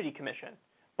about the Unity Commission.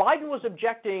 Biden was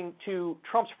objecting to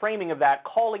Trump's framing of that,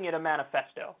 calling it a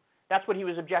manifesto. That's what he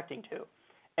was objecting to.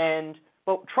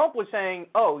 But Trump was saying,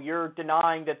 oh, you're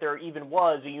denying that there even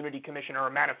was a Unity Commission or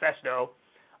a manifesto.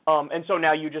 And so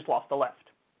now you just lost the left.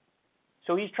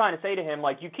 So he's trying to say to him,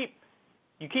 like, you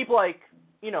keep like,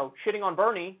 shitting on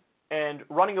Bernie and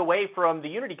running away from the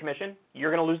Unity Commission,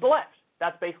 you're going to lose the left.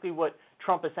 That's basically what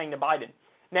Trump is saying to Biden.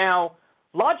 Now,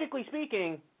 logically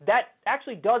speaking, that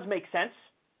actually does make sense,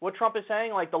 what Trump is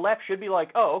saying. Like, the left should be like,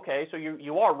 oh, okay, so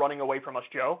you are running away from us,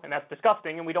 Joe, and that's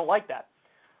disgusting, and we don't like that.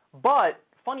 But,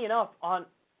 funny enough, on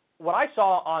what I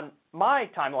saw on my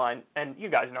timeline, and you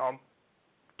guys know I'm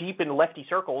deep in lefty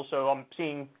circles, so I'm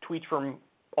seeing tweets from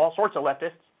all sorts of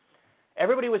leftists,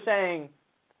 everybody was saying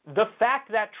the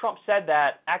fact that Trump said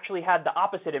that actually had the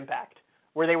opposite impact,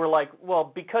 where they were like,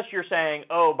 well, because you're saying,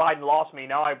 oh, Biden lost me,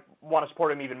 now I want to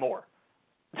support him even more.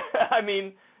 I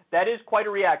mean, that is quite a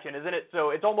reaction, isn't it? So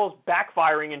it's almost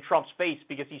backfiring in Trump's face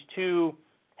because he's too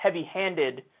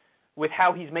heavy-handed with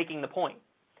how he's making the point.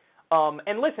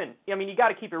 And listen, I mean, you got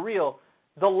to keep it real.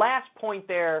 The last point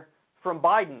there from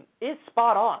Biden is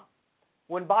spot on.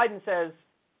 When Biden says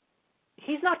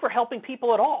he's not for helping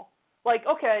people at all. Like,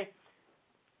 okay,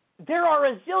 there are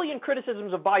a zillion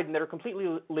criticisms of Biden that are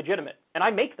completely legitimate, and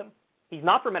I make them. He's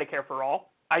not for Medicare for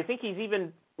all. I think he's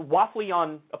even waffly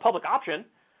on a public option.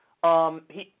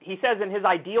 He says in his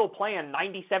ideal plan,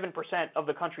 97% of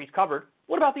the country's covered.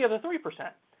 What about the other 3%?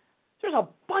 There's a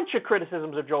bunch of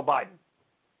criticisms of Joe Biden.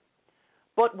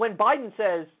 But when Biden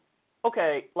says,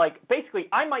 okay, like, basically,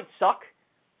 I might suck,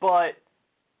 but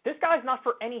this guy's not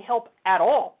for any help at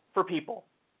all for people.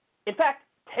 In fact,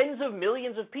 tens of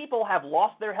millions of people have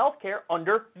lost their health care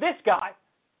under this guy.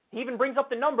 He even brings up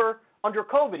the number under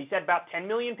COVID. He said about 10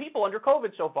 million people under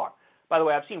COVID so far. By the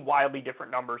way, I've seen wildly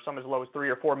different numbers, some as low as 3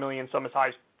 or 4 million, some as high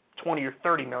as 20 or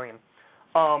 30 million.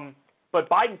 But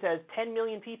Biden says 10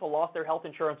 million people lost their health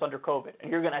insurance under COVID,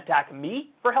 and you're going to attack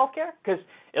me for health care? Because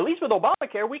at least with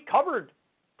Obamacare, we covered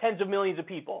tens of millions of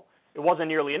people. It wasn't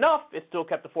nearly enough. It still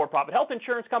kept the for-profit health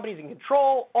insurance companies in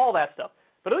control, all that stuff.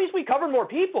 But at least we covered more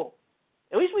people.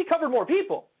 At least we covered more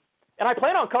people. And I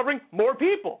plan on covering more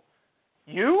people.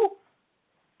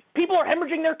 People are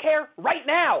hemorrhaging their care right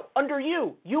now under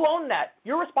you. You own that.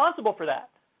 You're responsible for that.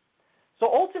 So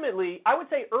ultimately, I would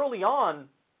say early on,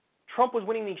 Trump was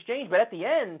winning the exchange, but at the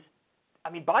end, I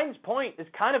mean, Biden's point is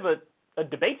kind of a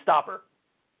debate stopper.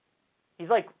 He's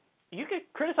like, you can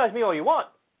criticize me all you want.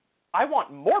 I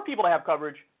want more people to have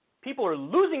coverage. People are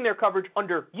losing their coverage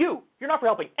under you. You're not for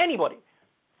helping anybody.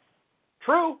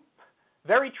 True.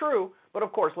 Very true. But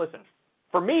of course, listen,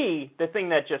 for me, the thing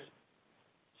that just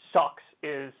sucks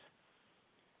is,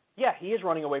 yeah, he is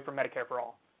running away from Medicare for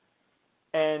all.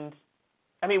 And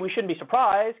I mean, we shouldn't be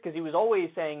surprised because he was always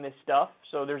saying this stuff.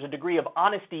 So there's a degree of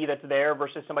honesty that's there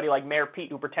versus somebody like Mayor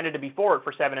Pete who pretended to be for it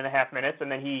for 7.5 minutes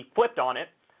and then he flipped on it.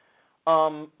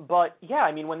 But yeah,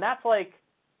 I mean, when that's like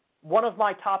one of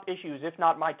my top issues, if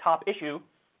not my top issue,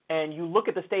 and you look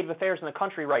at the state of affairs in the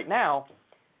country right now,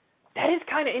 that is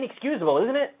kind of inexcusable,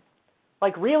 isn't it?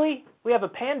 Like, really? We have a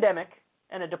pandemic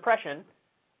and a depression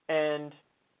and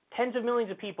tens of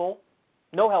millions of people,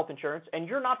 no health insurance, and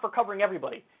you're not for covering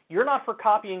everybody. You're not for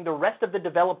copying the rest of the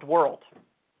developed world.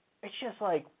 It's just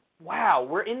like, wow,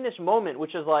 we're in this moment,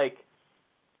 which is like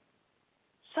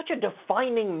such a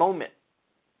defining moment.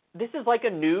 This is like a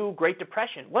new Great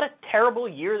Depression. What a terrible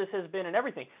year this has been and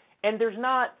everything. And these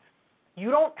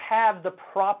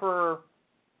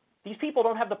people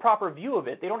don't have the proper view of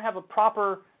it. They don't have a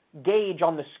proper gauge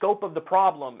on the scope of the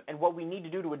problem and what we need to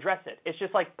do to address it. It's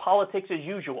just like politics as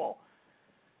usual.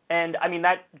 And, I mean,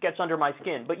 that gets under my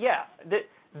skin. But, yeah,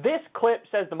 this clip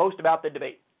says the most about the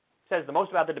debate.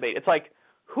 It's like,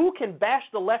 who can bash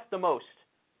the left the most?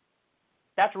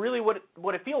 That's really what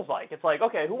it feels like. It's like,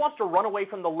 okay, who wants to run away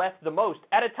from the left the most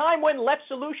at a time when left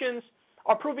solutions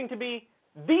are proving to be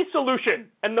the solution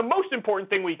and the most important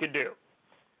thing we could do?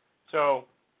 So,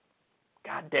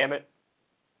 God damn it.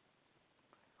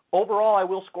 Overall, I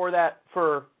will score that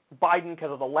for Biden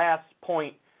because of the last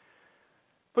point.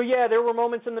 But yeah, there were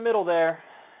moments in the middle there,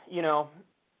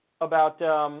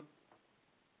 about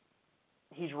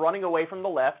he's running away from the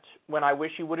left when I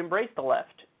wish he would embrace the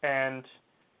left. And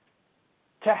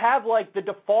to have, like, the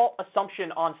default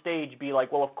assumption on stage be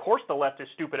like, well, of course the left is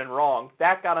stupid and wrong,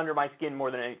 that got under my skin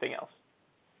more than anything else.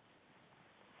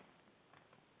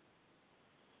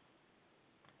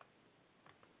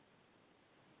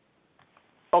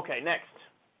 Okay, next.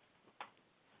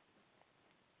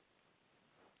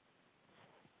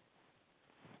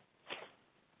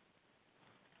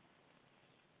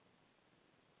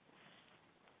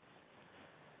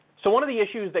 So one of the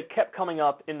issues that kept coming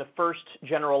up in the first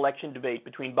general election debate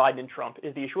between Biden and Trump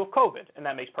is the issue of COVID, and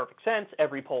that makes perfect sense.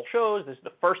 Every poll shows this is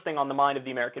the first thing on the mind of the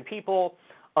American people.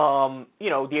 The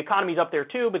economy's up there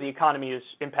too, but the economy is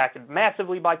impacted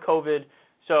massively by COVID.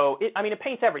 So, it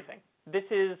paints everything. This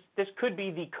could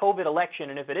be the COVID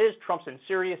election, and if it is, Trump's in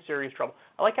serious, serious trouble.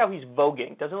 I like how he's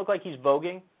voguing. Doesn't it look like he's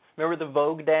voguing? Remember the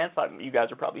Vogue dance? You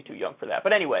guys are probably too young for that.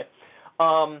 But anyway,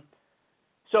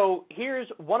 so here's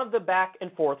one of the back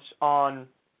and forths on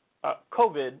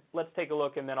COVID. Let's take a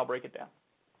look, and then I'll break it down.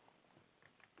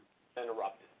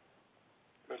 Interrupted.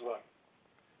 Good luck.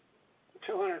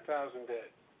 200,000 dead.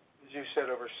 As you said,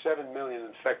 over 7 million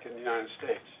infected in the United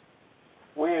States.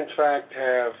 We, in fact,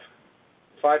 have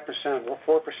 4% of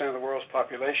the world's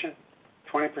population,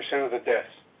 20% of the deaths.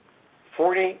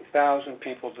 40,000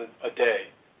 people a day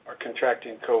are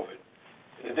contracting COVID.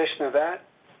 In addition to that,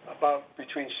 about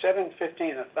between 750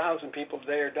 and 1,000 people a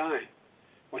day are dying.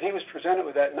 When he was presented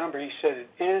with that number, he said,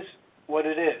 it is what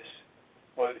it is.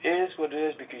 Well, it is what it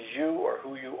is because you are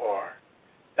who you are.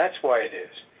 That's why it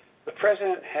is. The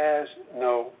president has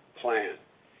no plan.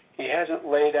 He hasn't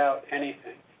laid out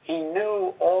anything. He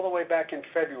knew all the way back in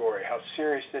February how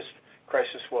serious this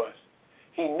crisis was.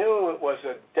 He knew it was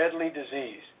a deadly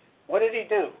disease. What did he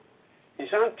do?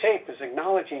 He's on tape as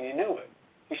acknowledging he knew it.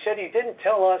 He said he didn't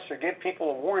tell us or give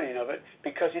people a warning of it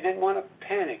because he didn't want to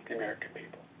panic the American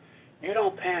people. You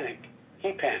don't panic.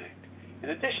 He panicked.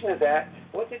 In addition to that,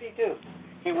 what did he do?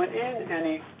 He went in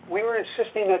and we were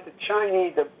insisting that the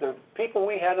Chinese, the people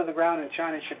we had on the ground in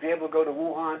China should be able to go to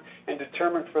Wuhan and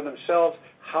determine for themselves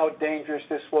how dangerous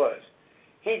this was.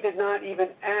 He did not even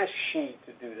ask Xi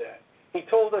to do that. He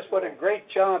told us what a great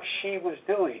job Xi was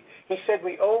doing. He said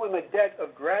we owe him a debt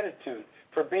of gratitude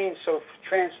for being so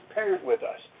transparent with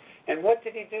us. And what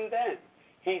did he do then?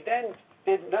 He then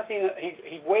did nothing.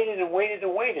 He waited and waited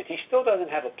and waited. He still doesn't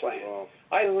have a plan. Well,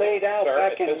 I laid out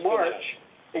back in March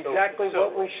exactly So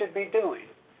what we should be doing.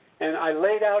 And I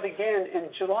laid out again in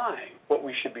July what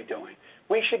we should be doing.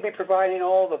 We should be providing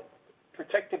all the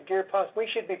protective gear possible. We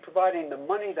should be providing the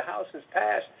money the House has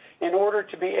passed in order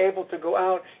to be able to go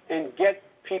out and get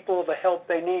people the help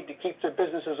they need to keep their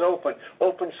businesses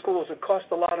open schools that cost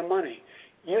a lot of money.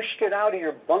 You should get out of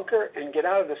your bunker and get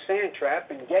out of the sand trap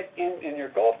and get in your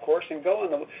golf course and go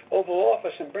in the Oval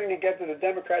Office and bring together the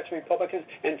Democrats and Republicans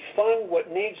and fund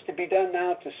what needs to be done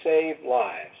now to save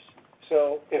lives.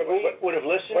 So if we would have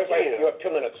listened to you have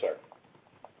 2 minutes, sir.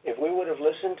 If we would have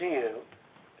listened to you,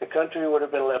 the country would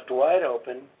have been left wide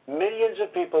open. Millions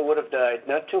of people would have died,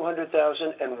 not 200,000,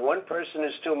 and one person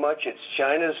is too much. It's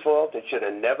China's fault. It should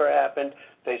have never happened.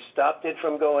 They stopped it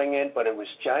from going in, but it was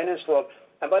China's fault.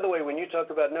 And by the way, when you talk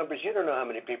about numbers, you don't know how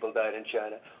many people died in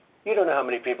China. You don't know how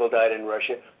many people died in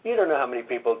Russia. You don't know how many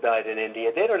people died in India.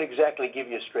 They don't exactly give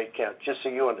you a straight count, just so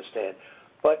you understand.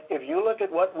 But if you look at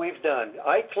what we've done,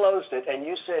 I closed it, and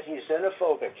you said he's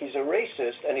xenophobic. He's a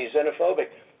racist, and he's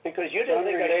xenophobic because you didn't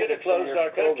think I should have closed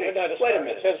our country. Wait a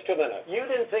minute. Just 2 minutes. You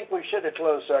didn't think we should have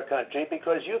closed our country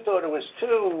because you thought it was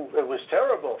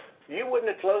terrible. You wouldn't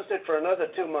have closed it for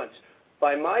another 2 months.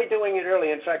 By my doing it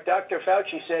early, in fact, Dr.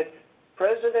 Fauci said,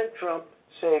 President Trump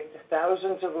saved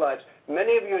thousands of lives.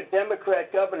 Many of your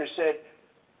Democrat governors said,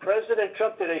 President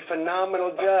Trump did a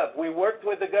phenomenal job. We worked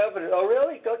with the governor. Oh,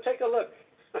 really? Go take a look.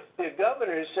 The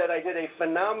governors said I did a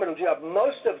phenomenal job.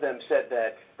 Most of them said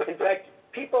that. In fact,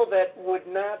 people that would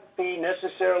not be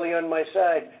necessarily on my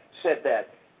side said that.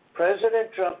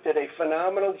 President Trump did a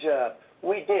phenomenal job.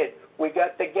 We did. We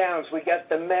got the gowns. We got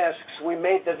the masks. We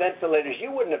made the ventilators.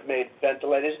 You wouldn't have made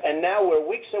ventilators. And now we're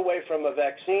weeks away from a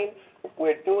vaccine.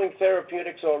 We're doing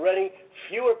therapeutics already.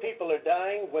 Fewer people are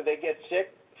dying when they get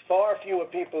sick. Far fewer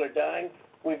people are dying.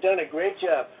 We've done a great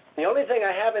job. The only thing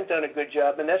I haven't done a good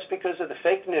job, and that's because of the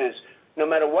fake news. No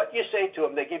matter what you say to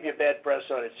them, they give you bad press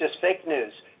on it. It's just fake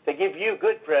news. They give you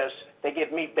good press. They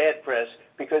give me bad press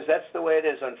because that's the way it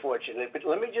is, unfortunately. But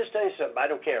let me just tell you something. I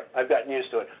don't care. I've gotten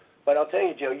used to it. But I'll tell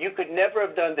you, Joe, you could never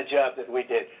have done the job that we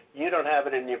did. You don't have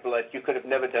it in your blood. You could have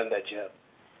never done that job.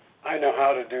 I know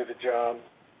how to do the job.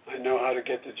 I know how to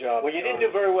get the job Well, you done.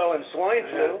 didn't do very well in swine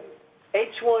flu.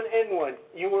 H1N1,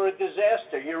 you were a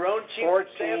disaster. Your own chief of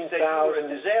staff said you were a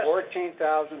disaster.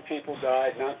 14,000 people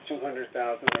died, not 200,000.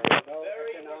 There was no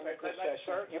Very economic good. recession.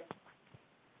 Sir,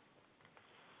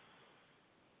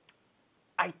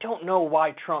 I don't know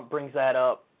why Trump brings that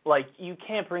up. Like, you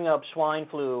can't bring up swine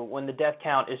flu when the death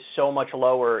count is so much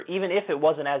lower. Even if it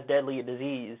wasn't as deadly a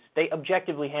disease, they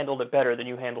objectively handled it better than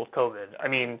you handled COVID. I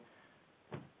mean,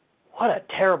 what a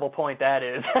terrible point that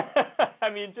is. I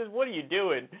mean, just what are you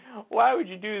doing? Why would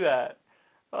you do that?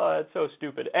 Oh, that's so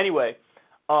stupid. Anyway,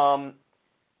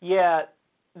 yeah,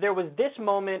 there was this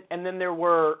moment, and then there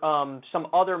were some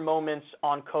other moments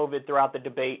on COVID throughout the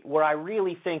debate where I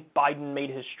really think Biden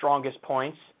made his strongest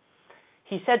points.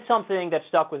 He said something that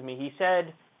stuck with me. He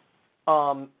said,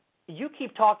 you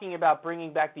keep talking about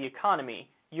bringing back the economy.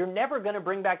 you're never going to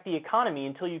bring back the economy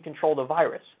until you control the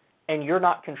virus, and you're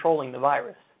not controlling the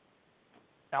virus.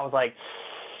 And I was like,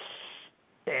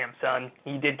 damn, son,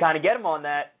 he did kind of get him on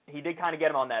that.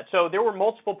 So there were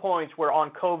multiple points where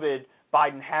on COVID,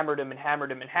 Biden hammered him,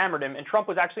 and Trump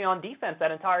was actually on defense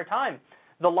that entire time.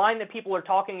 The line that people are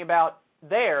talking about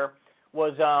there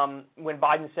was when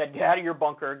Biden said, get out of your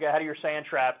bunker, get out of your sand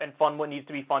trap, and fund what needs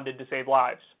to be funded to save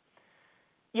lives.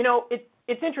 You know,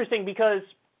 it's interesting because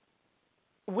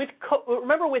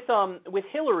remember with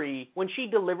Hillary, when she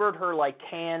delivered her like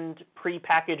canned,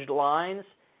 prepackaged lines,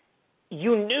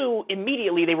 you knew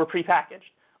immediately they were prepackaged.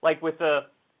 Like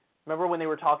remember when they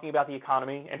were talking about the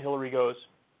economy and Hillary goes,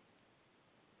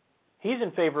 he's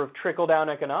in favor of trickle-down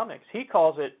economics. He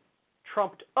calls it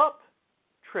trumped-up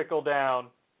trickle-down.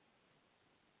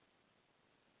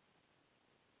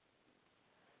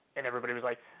 And everybody was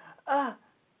like,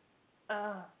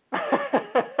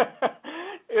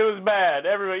 It was bad.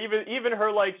 Everybody, even her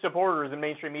like supporters in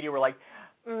mainstream media were like,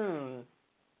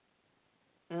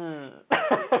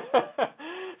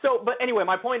 So, but anyway,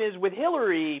 my point is with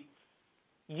Hillary,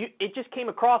 it just came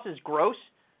across as gross.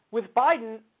 With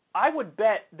Biden, I would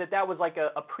bet that was like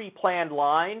a pre-planned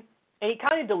line, and he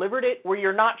kind of delivered it where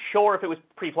you're not sure if it was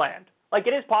pre-planned. Like,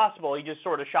 it is possible he just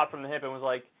sort of shot from the hip and was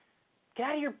like, get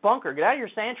out of your bunker, get out of your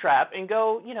sand trap, and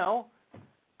go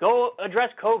address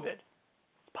COVID.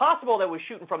 It's possible that was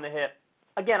shooting from the hip.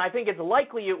 Again, I think it's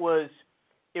likely it was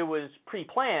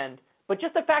pre-planned, but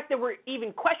just the fact that we're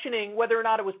even questioning whether or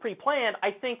not it was pre-planned,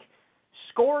 I think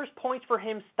scores points for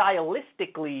him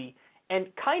stylistically and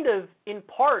kind of in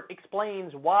part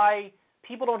explains why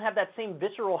people don't have that same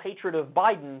visceral hatred of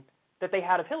Biden that they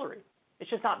had of Hillary. It's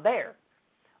just not there.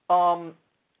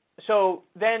 So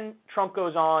then Trump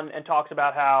goes on and talks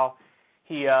about how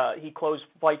he closed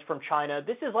flights from China.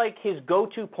 This is like his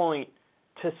go-to point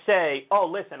to say, oh,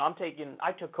 listen,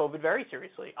 I took COVID very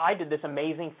seriously. I did this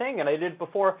amazing thing, and I did it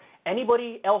before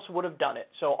anybody else would have done it.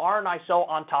 So aren't I so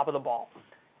on top of the ball?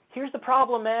 Here's the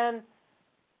problem, man.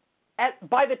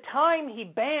 By the time he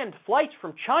banned flights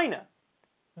from China,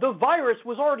 the virus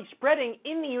was already spreading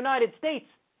in the United States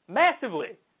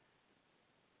massively.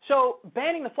 So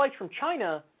banning the flights from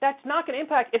China, that's not going to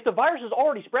impact. If the virus is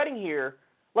already spreading here,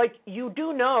 like, you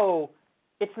do know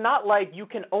it's not like you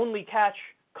can only catch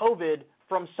COVID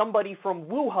from somebody from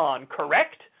Wuhan,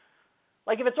 correct?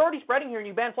 Like, if it's already spreading here and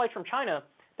you ban flights from China,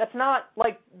 that's not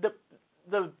like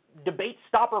the debate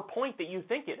stopper point that you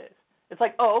think it is. It's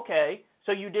like, oh, okay,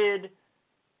 so you did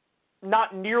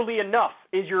not nearly enough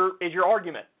is your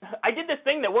argument. I did this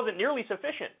thing that wasn't nearly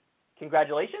sufficient.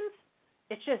 Congratulations?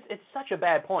 It's such a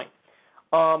bad point.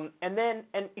 And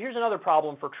here's another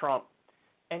problem for Trump.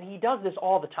 And he does this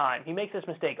all the time. He makes this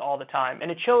mistake all the time.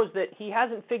 And it shows that he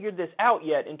hasn't figured this out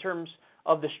yet in terms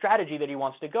of the strategy that he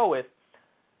wants to go with.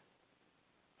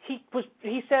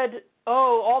 He said,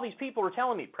 oh, all these people were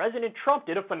telling me President Trump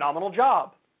did a phenomenal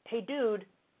job. Hey, dude,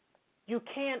 you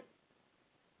can't.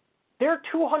 There are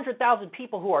 200,000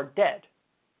 people who are dead.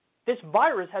 This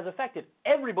virus has affected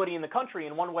everybody in the country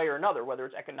in one way or another, whether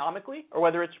it's economically or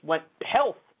whether it's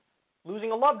health,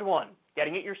 losing a loved one,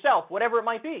 getting it yourself, whatever it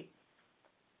might be.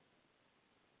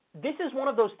 This is one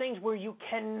of those things where you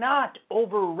cannot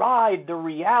override the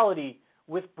reality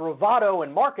with bravado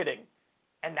and marketing,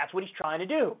 and that's what he's trying to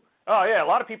do. Oh, yeah, a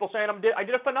lot of people saying I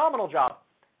did a phenomenal job.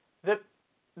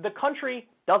 The country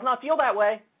does not feel that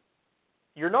way.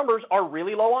 Your numbers are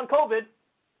really low on COVID.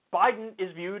 Biden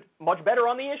is viewed much better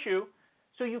on the issue.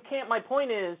 So you can't, my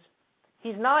point is,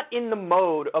 he's not in the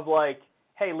mode of like,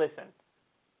 hey, listen,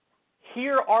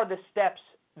 here are the steps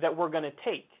that we're going to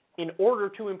take in order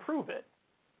to improve it.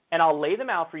 And I'll lay them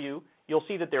out for you. You'll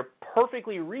see that they're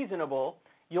perfectly reasonable.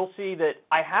 You'll see that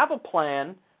I have a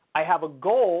plan. I have a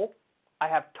goal. I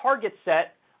have targets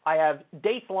set. I have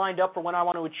dates lined up for when I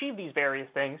want to achieve these various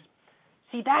things.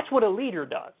 See, that's what a leader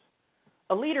does.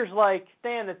 A leader's like,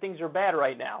 Stan, that things are bad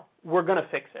right now. We're going to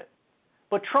fix it.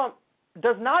 But Trump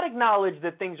does not acknowledge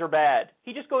that things are bad.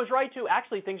 He just goes right to,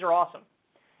 actually, things are awesome.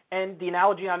 And the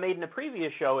analogy I made in a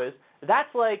previous show is,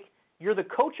 that's like you're the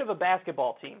coach of a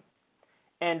basketball team.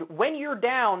 And when you're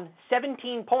down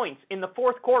 17 points in the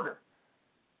fourth quarter,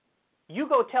 you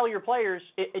go tell your players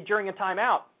during a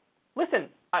timeout, listen,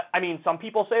 I mean, some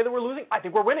people say that we're losing. I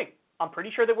think we're winning. I'm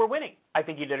pretty sure that we're winning. I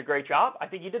think you did a great job. I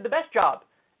think you did the best job.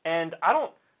 And I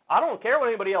don't care what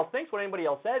anybody else thinks, what anybody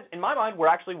else says. In my mind, we're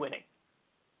actually winning.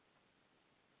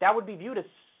 That would be viewed as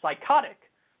psychotic.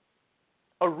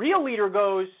 A real leader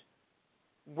goes,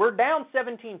 we're down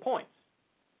 17 points.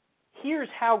 Here's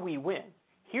how we win.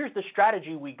 Here's the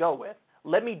strategy we go with.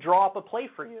 Let me draw up a play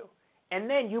for you. And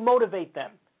then you motivate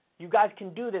them. You guys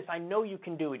can do this. I know you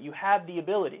can do it. You have the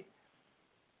ability.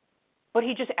 But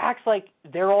he just acts like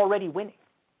they're already winning.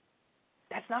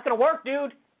 That's not going to work,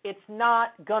 dude. It's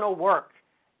not going to work.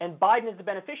 And Biden is the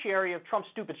beneficiary of Trump's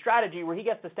stupid strategy where he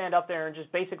gets to stand up there and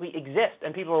just basically exist.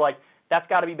 And people are like, that's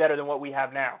got to be better than what we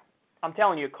have now. I'm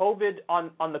telling you, COVID,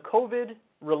 on the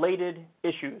COVID-related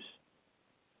issues,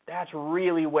 that's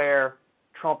really where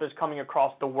Trump is coming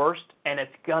across the worst, and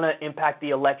it's going to impact the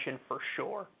election for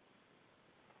sure.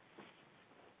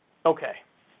 Okay.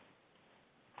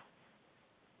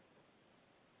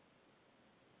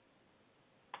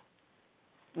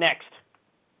 Next.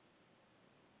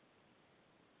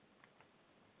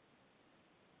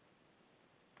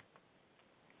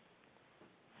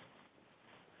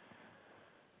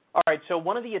 All right, so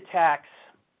one of the attacks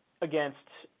against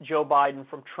Joe Biden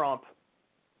from Trump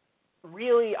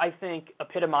really, I think,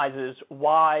 epitomizes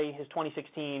why his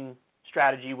 2016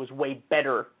 strategy was way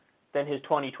better than his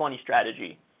 2020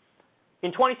 strategy.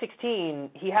 In 2016,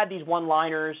 he had these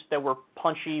one-liners that were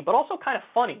punchy, but also kind of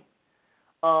funny.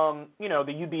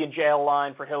 The "you'd be in jail"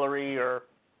 line for Hillary, or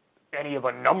any of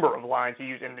a number of lines he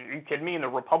used. And are you kidding me? In the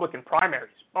Republican primaries.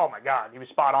 Oh, my God, he was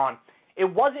spot on. It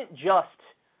wasn't just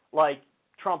like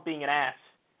Trump being an ass.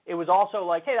 It was also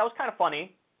like, hey, that was kind of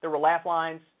funny. There were laugh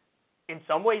lines. In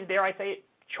some ways, dare I say it,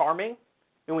 charming.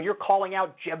 And when you're calling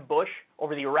out Jeb Bush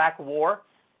over the Iraq War,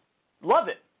 love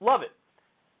it, love it.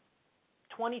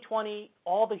 2020,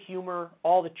 all the humor,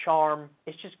 all the charm,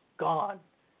 it's just gone.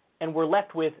 And we're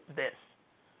left with this.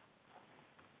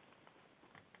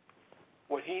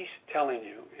 What he's telling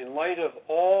you, in light of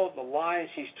all the lies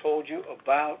he's told you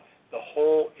about the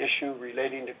whole issue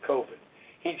relating to COVID,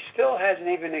 he still hasn't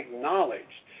even acknowledged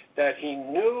that he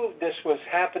knew this was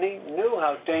happening, knew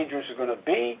how dangerous it was going to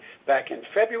be back in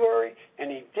February,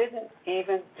 and he didn't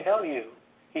even tell you.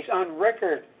 He's on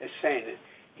record as saying it.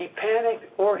 He panicked,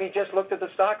 or he just looked at the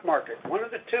stock market. One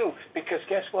of the two, because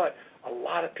guess what? A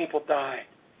lot of people died,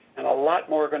 and a lot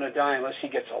more are going to die unless he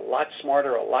gets a lot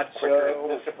smarter, a lot quicker. So,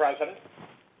 Mr. President?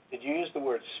 Did you use the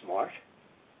word smart?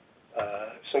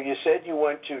 So you said you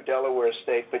went to Delaware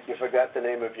State, but you forgot the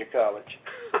name of your college.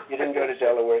 You didn't go to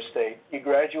Delaware State. You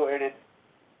graduated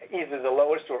either the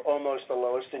lowest or almost the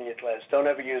lowest in your class. Don't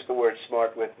ever use the word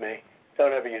smart with me.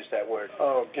 Don't ever use that word.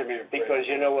 Oh, give me a break. Because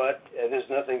you know what? There's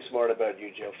nothing smart about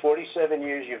you, Joe. 47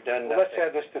 years you've done nothing. Let's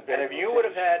have this debate. And if you would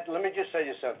have had, let me just tell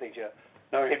you something, Joe.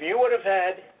 No, If you would have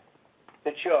had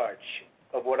the charge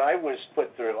of what I was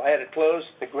put through, I had to close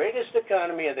the greatest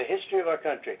economy in the history of our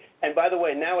country. And by the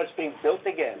way, now it's being built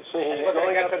again. And We're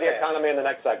going to going get up to the fast. economy in the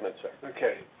next segment, sir.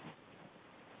 okay.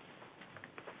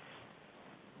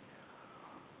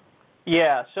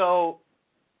 Yeah, so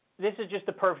this is just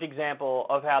a perfect example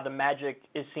of how the magic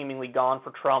is seemingly gone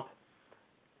for Trump.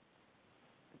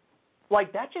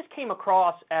 Like, that just came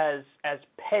across as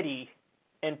petty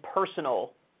and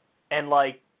personal, and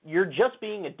like, you're just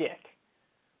being a dick.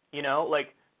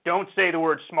 Like, don't say the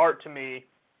word smart to me.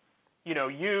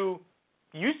 You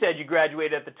said you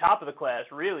graduated at the top of the class.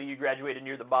 Really, you graduated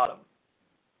near the bottom.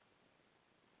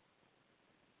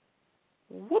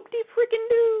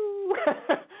 Whoop-de-freaking-doo.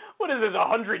 What is this,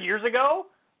 100 years ago?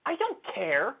 I don't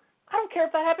care. I don't care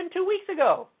if that happened 2 weeks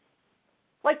ago.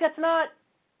 Like, that's not...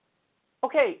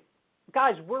 Okay,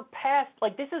 guys, we're past...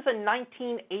 Like, this is a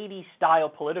 1980s-style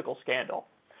political scandal.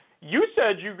 You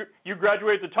said you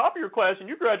graduated at the top of your class and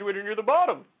you graduated near the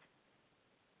bottom.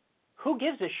 Who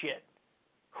gives a shit?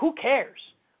 Who cares?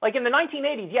 Like, in the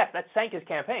 1980s, yes, that sank his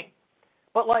campaign.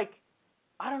 But, like,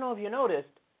 I don't know if you noticed,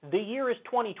 the year is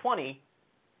 2020.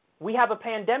 We have a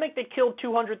pandemic that killed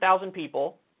 200,000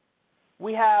 people.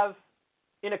 We have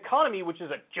an economy which is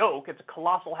a joke. It's a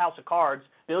colossal house of cards.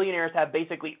 Billionaires have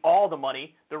basically all the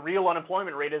money. The real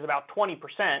unemployment rate is about 20%.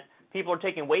 People are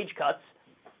taking wage cuts.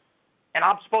 And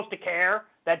I'm supposed to care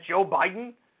that Joe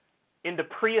Biden, in the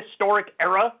prehistoric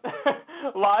era,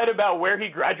 lied about where he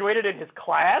graduated in his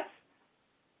class?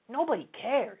 Nobody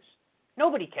cares.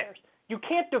 Nobody cares. You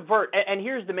can't divert, and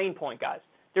here's the main point, guys.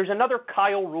 There's another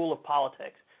Kyle rule of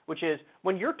politics, which is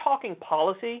when you're talking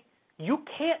policy, you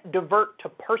can't divert to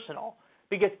personal,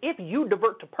 because if you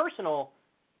divert to personal,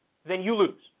 then you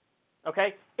lose,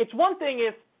 okay? It's one thing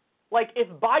if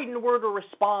Biden were to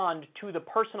respond to the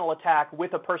personal attack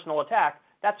with a personal attack,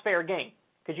 that's fair game,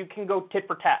 because you can go tit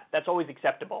for tat. That's always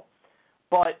acceptable.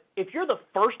 But if you're the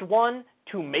first one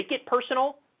to make it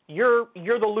personal, you're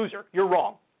the loser. You're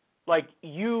wrong. Like,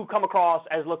 you come across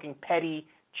as looking petty,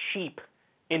 cheap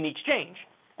in the exchange.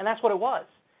 And that's what it was.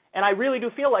 And I really do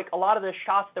feel like a lot of the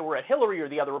shots that were at Hillary or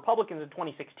the other Republicans in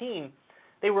 2016,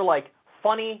 they were, like,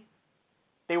 funny.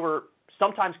 They were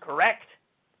sometimes correct.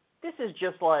 This is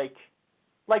just like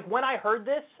when I heard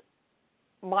this,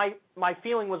 my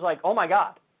feeling was like, oh my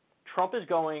God, Trump is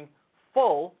going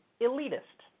full elitist.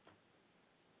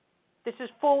 This is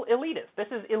full elitist. This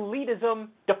is elitism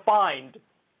defined.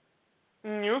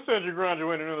 You said you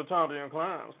graduated in the top of your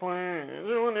class. Please,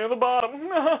 you were near the bottom.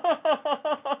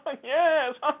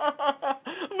 Yes,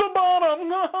 the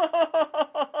bottom.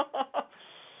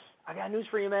 I got news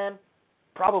for you, man.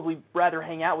 Probably rather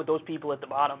hang out with those people at the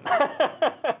bottom.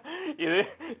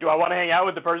 Do I want to hang out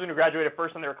with the person who graduated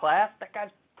first in their class? That guy's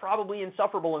probably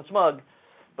insufferable and smug.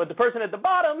 But the person at the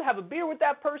bottom, have a beer with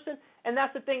that person, and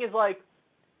that's the thing is like,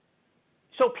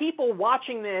 so people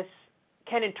watching this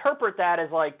can interpret that as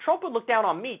like, Trump would look down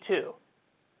on me too.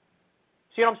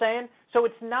 See what I'm saying? So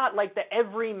it's not like the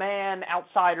everyman,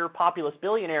 outsider, populist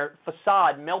billionaire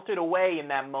facade melted away in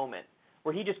that moment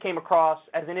where he just came across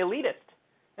as an elitist.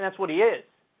 And that's what he is.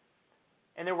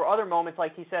 And there were other moments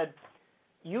like he said,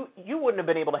 you wouldn't have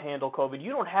been able to handle COVID.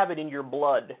 You don't have it in your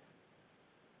blood.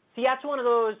 See, that's one of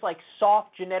those like soft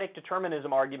genetic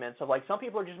determinism arguments of like some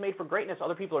people are just made for greatness,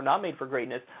 other people are not made for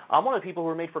greatness. I'm one of the people who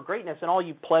are made for greatness, and all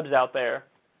you plebs out there,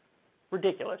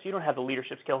 ridiculous. You don't have the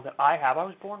leadership skills that I have. I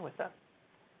was born with them.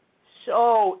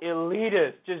 So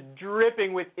elitist, just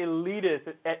dripping with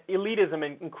elitism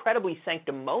and incredibly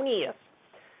sanctimonious.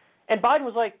 And Biden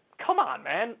was like, come on,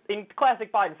 man, in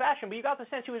classic Biden fashion, but you got the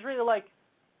sense he was really like,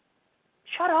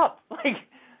 shut up. Like,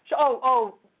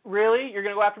 oh, really? You're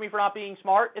going to go after me for not being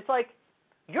smart? It's like,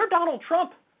 you're Donald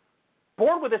Trump,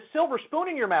 born with a silver spoon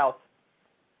in your mouth,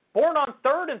 born on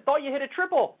third and thought you hit a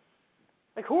triple.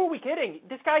 Like, who are we kidding?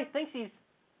 This guy thinks he's,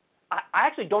 I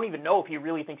actually don't even know if he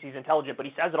really thinks he's intelligent, but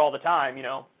he says it all the time, you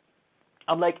know.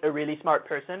 I'm like a really smart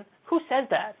person. Who says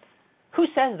that? Who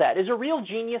says that? Is a real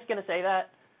genius going to say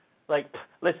that? Like,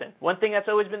 listen, one thing that's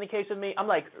always been the case with me, I'm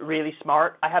like really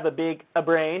smart. I have a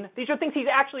brain. These are things he's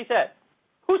actually said.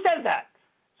 Who says that?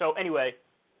 So anyway,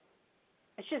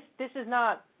 it's just, this is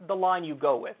not the line you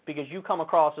go with because you come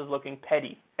across as looking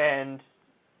petty. And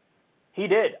he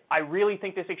did. I really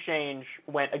think this exchange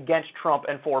went against Trump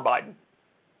and for Biden.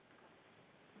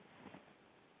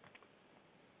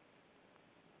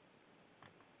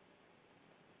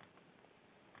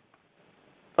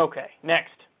 Okay,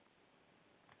 next.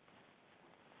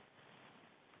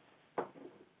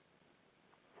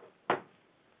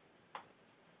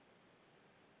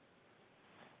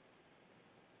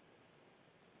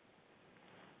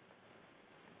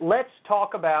 Let's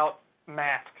talk about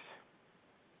masks.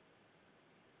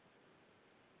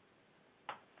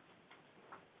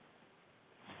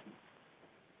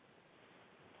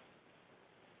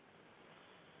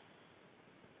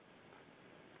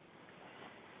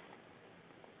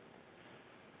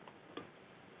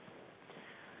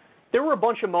 There were a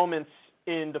bunch of moments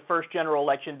in the first general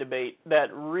election debate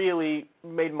that really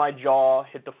made my jaw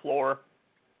hit the floor.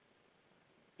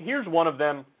 Here's one of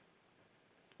them.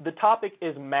 The topic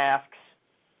is masks,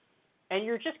 and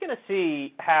you're just going to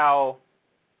see how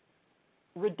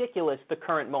ridiculous the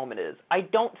current moment is. I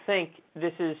don't think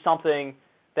this is something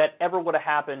that ever would have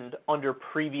happened under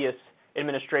previous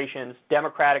administrations,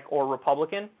 Democratic or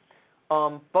Republican.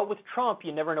 But with Trump,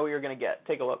 you never know what you're going to get.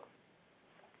 Take a look.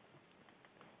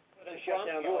 Trump,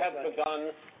 you have begun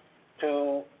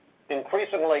to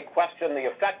increasingly question the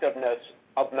effectiveness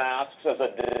of masks as a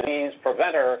disease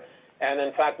preventer. And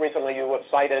in fact, recently you have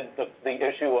cited the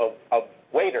issue of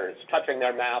waiters touching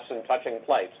their masks and touching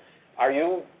plates. Are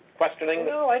you questioning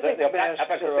I think the masks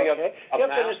efficacy are okay. of You have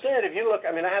masks? to understand, if you look,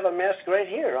 I mean, I have a mask right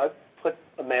here. I put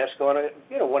a mask on,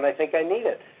 when I think I need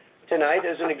it. Tonight,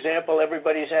 as an example,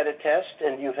 everybody's had a test,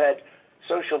 and you've had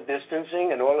social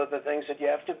distancing and all of the things that you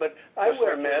have to, but I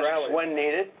wear masks when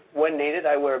needed. When needed,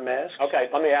 I wear masks.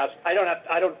 Okay, let me ask. I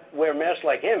don't wear masks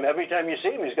like him. Every time you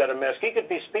see him, he's got a mask. He could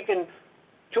be speaking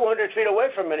 200 feet away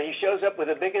from it. He shows up with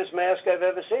the biggest mask I've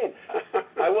ever seen.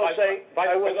 I will say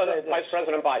Vice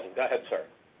President Biden. Go ahead, sir.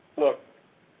 Look,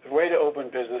 the way to open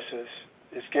businesses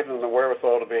is give them the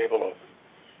wherewithal to be able to open.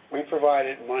 We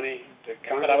provided money to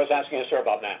Congress. But I was asking you, sir,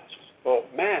 about masks. Well,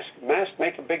 masks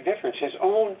make a big difference. His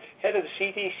own head of the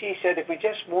CDC said if we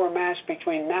just wore masks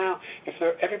between now,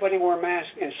 everybody wore masks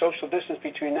and social distance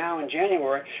between now and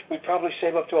January, we'd probably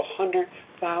save up to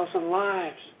 100,000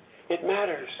 lives. It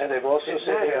matters. And they've also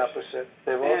said the opposite.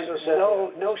 They've also said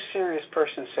no serious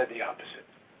person said the opposite.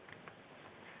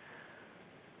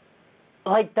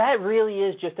 Like, that really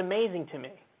is just amazing to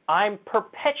me. I'm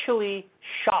perpetually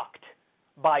shocked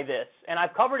by this, and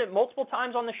I've covered it multiple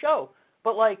times on the show.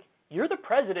 But, like, you're the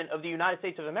president of the United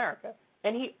States of America,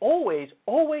 and he always,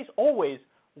 always, always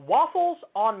waffles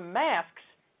on masks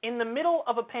in the middle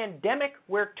of a pandemic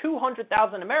where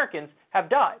 200,000 Americans have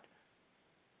died.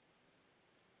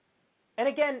 And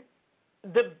again,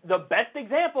 the best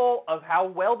example of how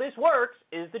well this works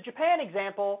is the Japan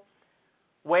example,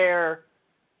 where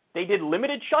they did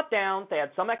limited shutdowns. They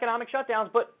had some economic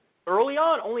shutdowns, but early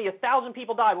on, only 1,000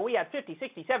 people died. When we had 50,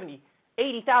 60, 70,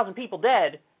 80,000 people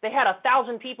dead, they had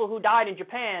 1,000 people who died in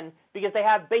Japan because they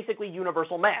have basically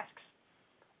universal masks.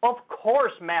 Of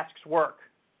course masks work.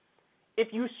 If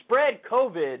you spread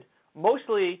COVID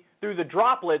mostly through the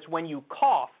droplets when you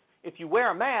cough, if you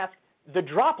wear a mask, the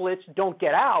droplets don't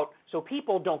get out, so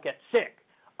people don't get sick.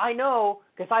 I know,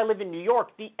 because I live in New York,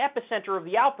 the epicenter of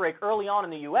the outbreak early on in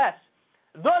the U.S.,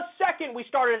 the second we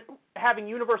started having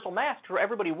universal masks where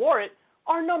everybody wore it,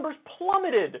 our numbers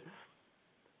plummeted.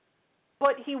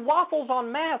 But he waffles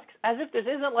on masks as if this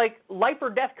isn't like life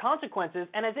or death consequences,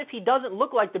 and as if he doesn't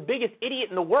look like the biggest idiot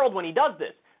in the world when he does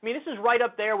this. I mean, this is right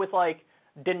up there with like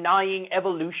denying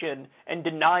evolution and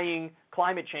denying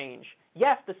climate change.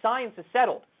 Yes, the science is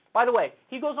settled. By the way,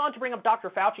 he goes on to bring up Dr.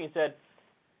 Fauci and said,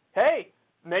 hey,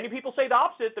 many people say the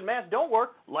opposite, that masks don't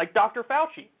work, like Dr.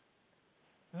 Fauci.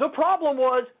 The problem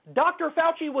was Dr.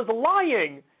 Fauci was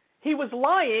lying. He was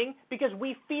lying because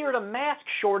we feared a mask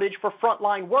shortage for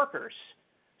frontline workers.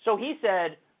 So he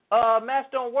said, masks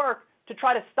don't work, to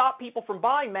try to stop people from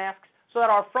buying masks so that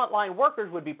our frontline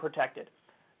workers would be protected.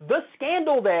 The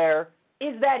scandal there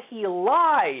is that he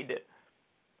lied.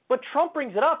 But Trump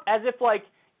brings it up as if, like,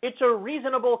 it's a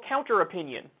reasonable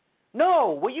counter-opinion.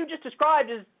 No, what you just described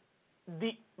is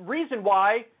the reason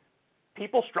why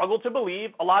people struggle to believe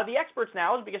a lot of the experts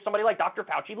now is because somebody like Dr.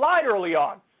 Fauci lied early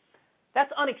on.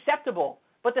 That's unacceptable.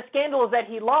 But the scandal is that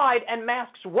he lied and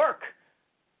masks work.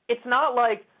 It's not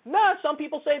like, nah, some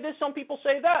people say this, some people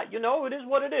say that. You know, it is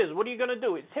what it is. What are you going to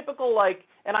do? It's typical, like,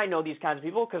 and I know these kinds of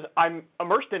people because I'm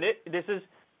immersed in it. This is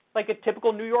like a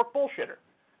typical New York bullshitter.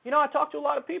 You know, I talk to a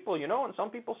lot of people, you know, and some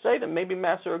people say that maybe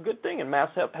masks are a good thing and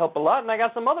masks help a lot. And I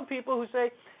got some other people who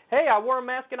say, hey, I wore a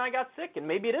mask and I got sick, and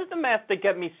maybe it is the mask that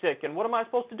kept me sick, and what am I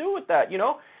supposed to do with that, you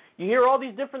know? You hear all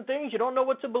these different things, you don't know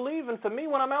what to believe, and for me,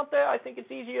 when I'm out there, I think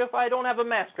it's easier if I don't have a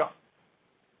mask on.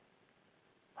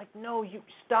 Like, no, you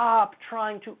stop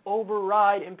trying to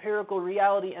override empirical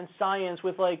reality and science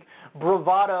with, like,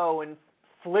 bravado and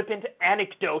flippant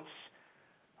anecdotes.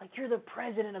 Like, you're the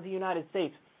president of the United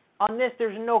States. On this,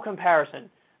 there's no comparison.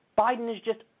 Biden is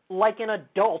just like an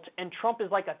adult, and Trump is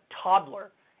like a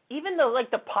toddler. Even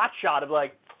the pot shot of,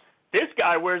 like, this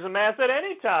guy wears a mask at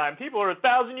any time. People are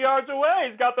 1,000 yards away.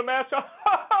 He's got the mask on.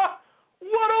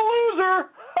 What a loser.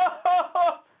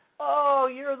 Oh,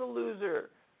 you're the loser.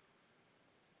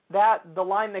 The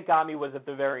line that got me was at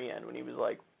the very end when he was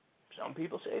like, some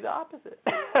people say the opposite.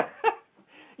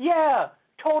 Yeah,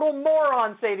 total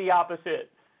morons say the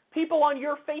opposite. People on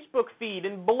your Facebook feed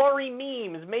and blurry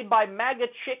memes made by MAGA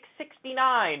Chick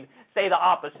 69 say the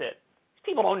opposite. These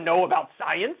people don't know about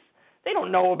science. They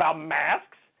don't know about masks.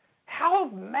 How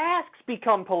have masks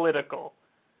become political?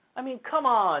 I mean, come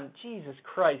on. Jesus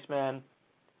Christ, man.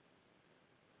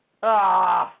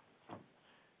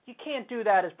 You can't do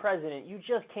that as president. You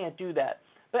just can't do that.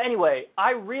 But anyway,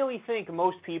 I really think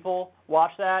most people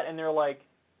watch that and they're like,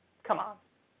 come on.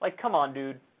 Like, come on,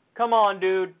 dude. Come on,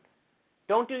 dude.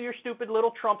 Don't do your stupid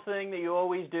little Trump thing that you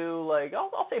always do. Like,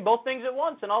 I'll say both things at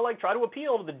once, and I'll, like, try to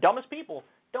appeal to the dumbest people.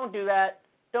 Don't do that.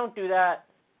 Don't do that.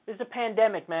 This is a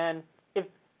pandemic, man.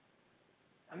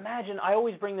 Imagine, I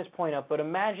always bring this point up, but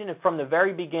imagine if from the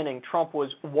very beginning Trump was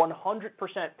 100%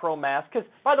 pro-mask. Because,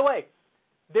 by the way,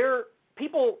 a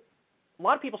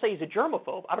lot of people say he's a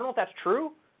germaphobe. I don't know if that's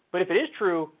true, but if it is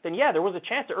true, then yeah, there was a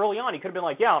chance that early on he could have been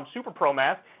like, yeah, I'm super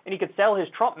pro-mask, and he could sell his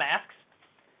Trump masks,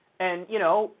 and, you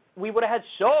know, we would have had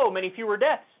so many fewer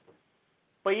deaths.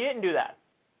 But he didn't do that.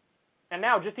 And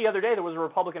now, just the other day, there was a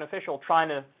Republican official trying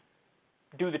to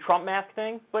do the Trump mask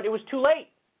thing, but it was too late.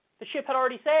 The ship had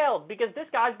already sailed because this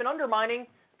guy's been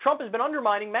Trump has been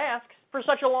undermining masks for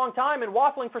such a long time and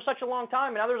waffling for such a long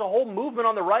time, and now there's a whole movement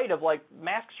on the right of, like,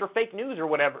 masks are fake news or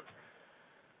whatever.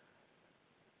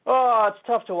 Oh, it's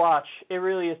tough to watch. It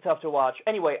really is tough to watch.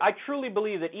 Anyway, I truly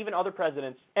believe that even other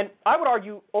presidents, and I would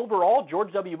argue overall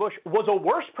George W. Bush was a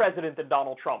worse president than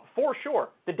Donald Trump, for sure.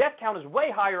 The death count is way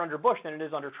higher under Bush than it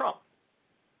is under Trump.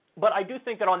 But I do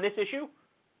think that on this issue,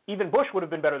 even Bush would have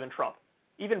been better than Trump.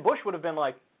 Even Bush would have been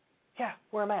like, yeah,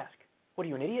 wear a mask. What are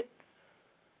you, an idiot?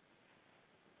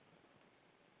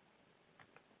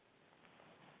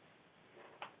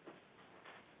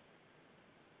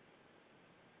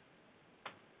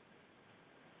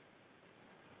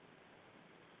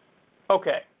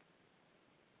 Okay.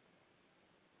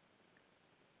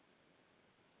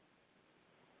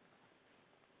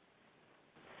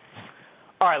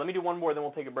 All right, let me do one more, then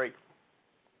we'll take a break.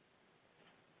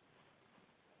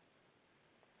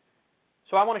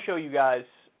 So I want to show you guys,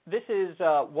 this is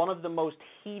one of the most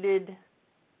heated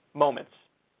moments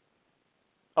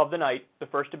of the night, the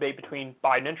first debate between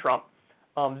Biden and Trump.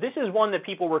 This is one that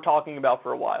people were talking about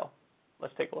for a while.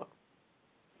 Let's take a look.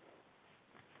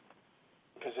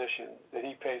 Position that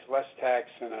he pays less tax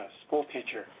than a school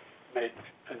teacher makes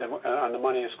on the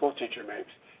money a school teacher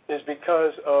makes is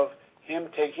because of him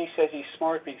he says he's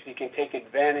smart because he can take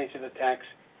advantage of the tax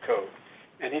code.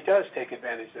 And he does take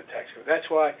advantage of the tax code. That's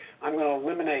why I'm going to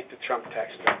eliminate the Trump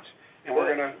tax cuts. And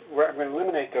I'm going to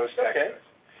eliminate those tax cuts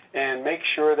and make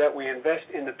sure that we invest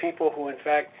in the people who, in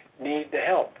fact, need the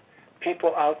help.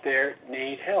 People out there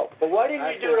need help. But why didn't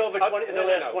you do it in the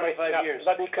last 25 years?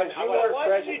 Because you weren't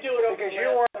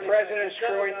president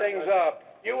screwing things up.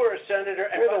 You were a senator.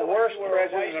 And you're the worst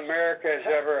president America has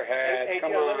ever had. Hey,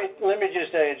 Come Joe, on. Let me just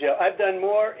say, Joe, I've done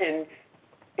more in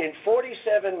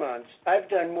 47 months. I've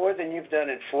done more than you've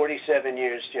done in 47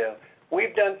 years, Joe.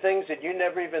 We've done things that you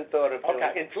never even thought of doing,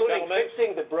 including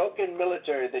fixing the broken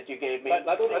military that you gave me,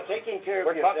 including taking care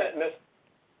of your vets.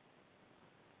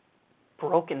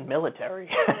 Broken military.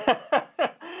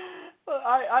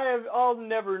 I'll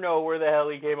never know where the hell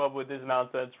he came up with this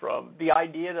nonsense from. The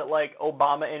idea that like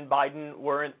Obama and Biden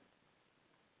weren't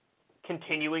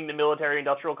continuing the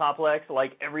military-industrial complex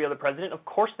like every other president, of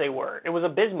course they were. It was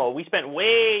abysmal. We spent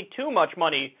way too much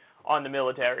money on the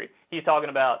military. He's talking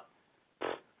about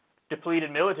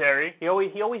depleted military. He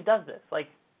always does this. Like,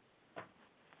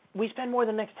 we spend more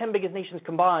than the next 10 biggest nations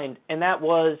combined, and that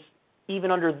was even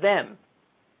under them.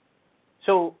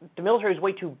 So the military is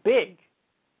way too big.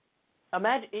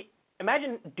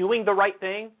 Imagine doing the right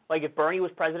thing. Like if Bernie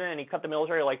was president and he cut the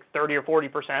military like 30 or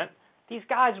 40%, these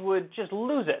guys would just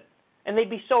lose it. And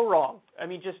they'd be so wrong. I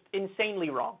mean, just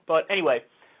insanely wrong. But anyway,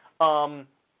 so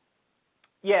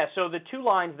the two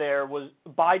lines there was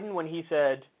Biden when he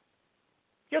said,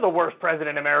 "You're the worst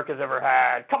president America's ever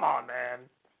had. Come on, man."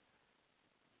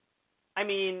 I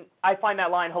mean, I find that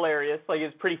line hilarious. Like,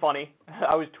 it's pretty funny.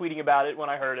 I was tweeting about it when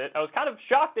I heard it. I was kind of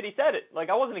shocked that he said it.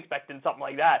 Like, I wasn't expecting something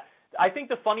like that. I think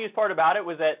the funniest part about it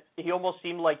was that he almost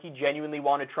seemed like he genuinely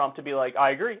wanted Trump to be like,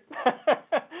 "I agree."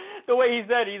 The way he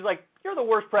said, he's like, "You're the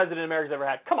worst president America's ever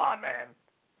had. Come on, man.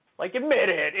 Like, admit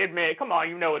it. Come on,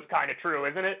 you know it's kind of true,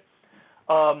 isn't it?"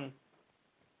 I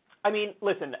mean,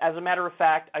 listen, as a matter of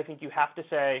fact, I think you have to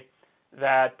say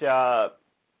that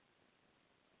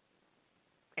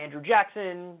Andrew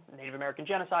Jackson, Native American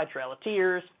genocide, Trail of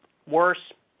Tears,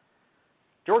 worse.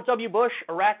 George W. Bush,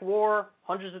 Iraq War,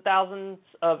 hundreds of thousands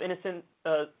of innocent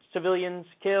civilians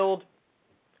killed,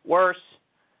 worse.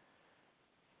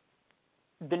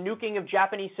 The nuking of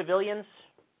Japanese civilians,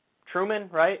 Truman,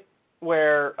 right,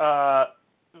 where at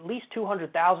least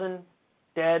 200,000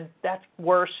 dead, that's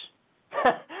worse.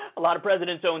 A lot of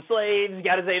presidents own slaves, you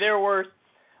got to say they're worse.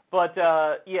 But,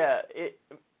 there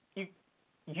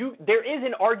is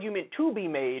an argument to be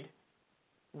made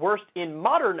worst in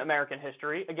modern American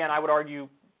history. Again, I would argue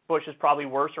Bush is probably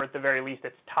worse, or at the very least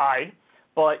it's tied.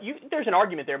 But there's an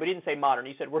argument there, but he didn't say modern.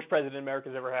 He said worst president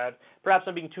America's ever had. Perhaps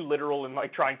I'm being too literal in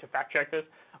like trying to fact check this.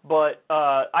 But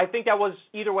I think that was,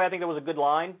 either way, I think that was a good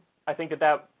line. I think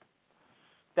that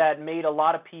made a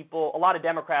lot of people, a lot of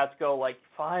Democrats go like,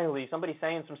 finally, somebody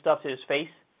saying some stuff to his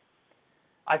face.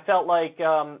 I felt like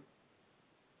the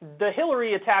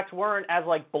Hillary attacks weren't as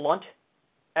like blunt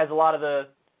as a lot of the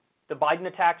Biden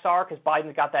attacks are, because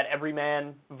Biden's got that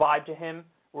everyman vibe to him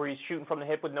where he's shooting from the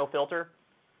hip with no filter.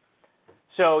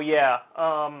 So, yeah,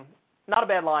 not a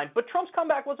bad line. But Trump's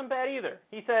comeback wasn't bad either.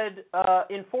 He said,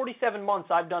 in 47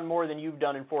 months, I've done more than you've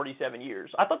done in 47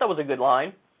 years. I thought that was a good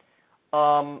line.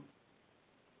 I'm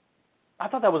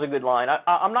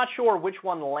not sure which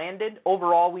one landed.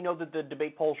 Overall, we know that the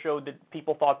debate poll showed that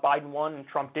people thought Biden won and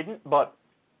Trump didn't. But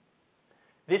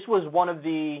this was one of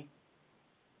the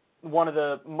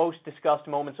most discussed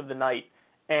moments of the night.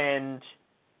 And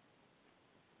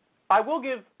I will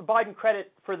give Biden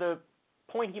credit for the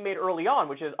point he made early on,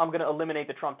 which is, I'm going to eliminate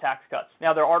the Trump tax cuts.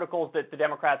 Now, there are articles that the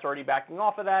Democrats are already backing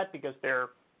off of that because they're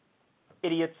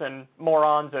idiots and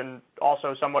morons and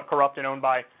also somewhat corrupt and owned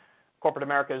by corporate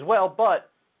America as well. But,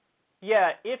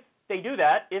 yeah, if they do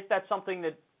that, if that's something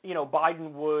that,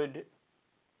 Biden would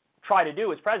try to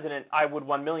do as president, I would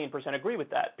 1,000,000% agree with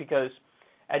that because,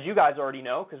 as you guys already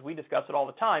know, because we discuss it all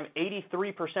the time,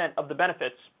 83% of the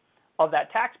benefits of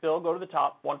that tax bill go to the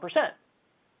top 1%.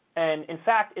 And, in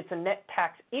fact, it's a net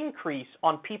tax increase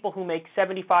on people who make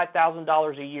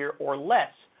 $75,000 a year or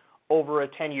less over a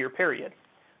 10-year period.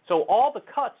 So all the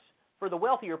cuts for the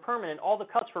wealthy are permanent. All the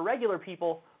cuts for regular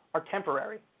people are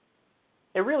temporary.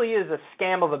 It really is a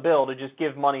scam of a bill to just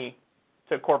give money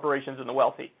to corporations and the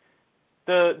wealthy.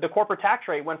 The corporate tax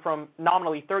rate went from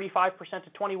nominally 35% to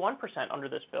 21% under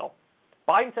this bill.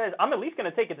 Biden says, I'm at least going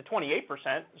to take it to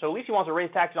 28%, so at least he wants to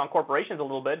raise taxes on corporations a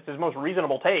little bit. It's his most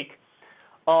reasonable take.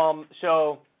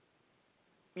 So,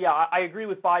 yeah, I agree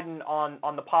with Biden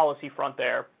on the policy front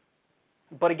there.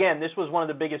 But again, this was one of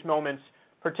the biggest moments,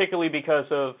 particularly because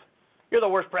of, you're the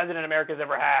worst president America's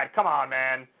ever had. Come on,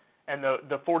 man. And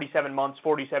the 47 months,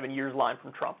 47 years line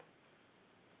from Trump.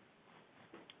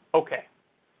 Okay.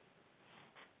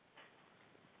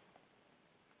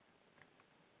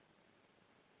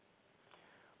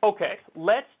 Okay,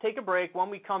 let's take a break. When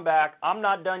we come back, I'm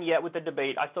not done yet with the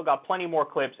debate. I still got plenty more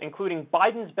clips, including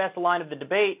Biden's best line of the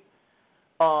debate,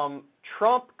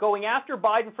 Trump going after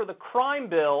Biden for the crime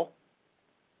bill,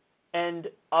 and,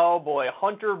 oh boy,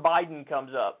 Hunter Biden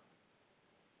comes up.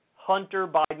 Hunter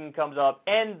Biden comes up.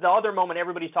 And the other moment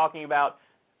everybody's talking about,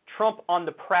 Trump on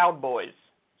the Proud Boys.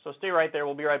 So stay right there.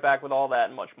 We'll be right back with all that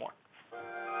and much more.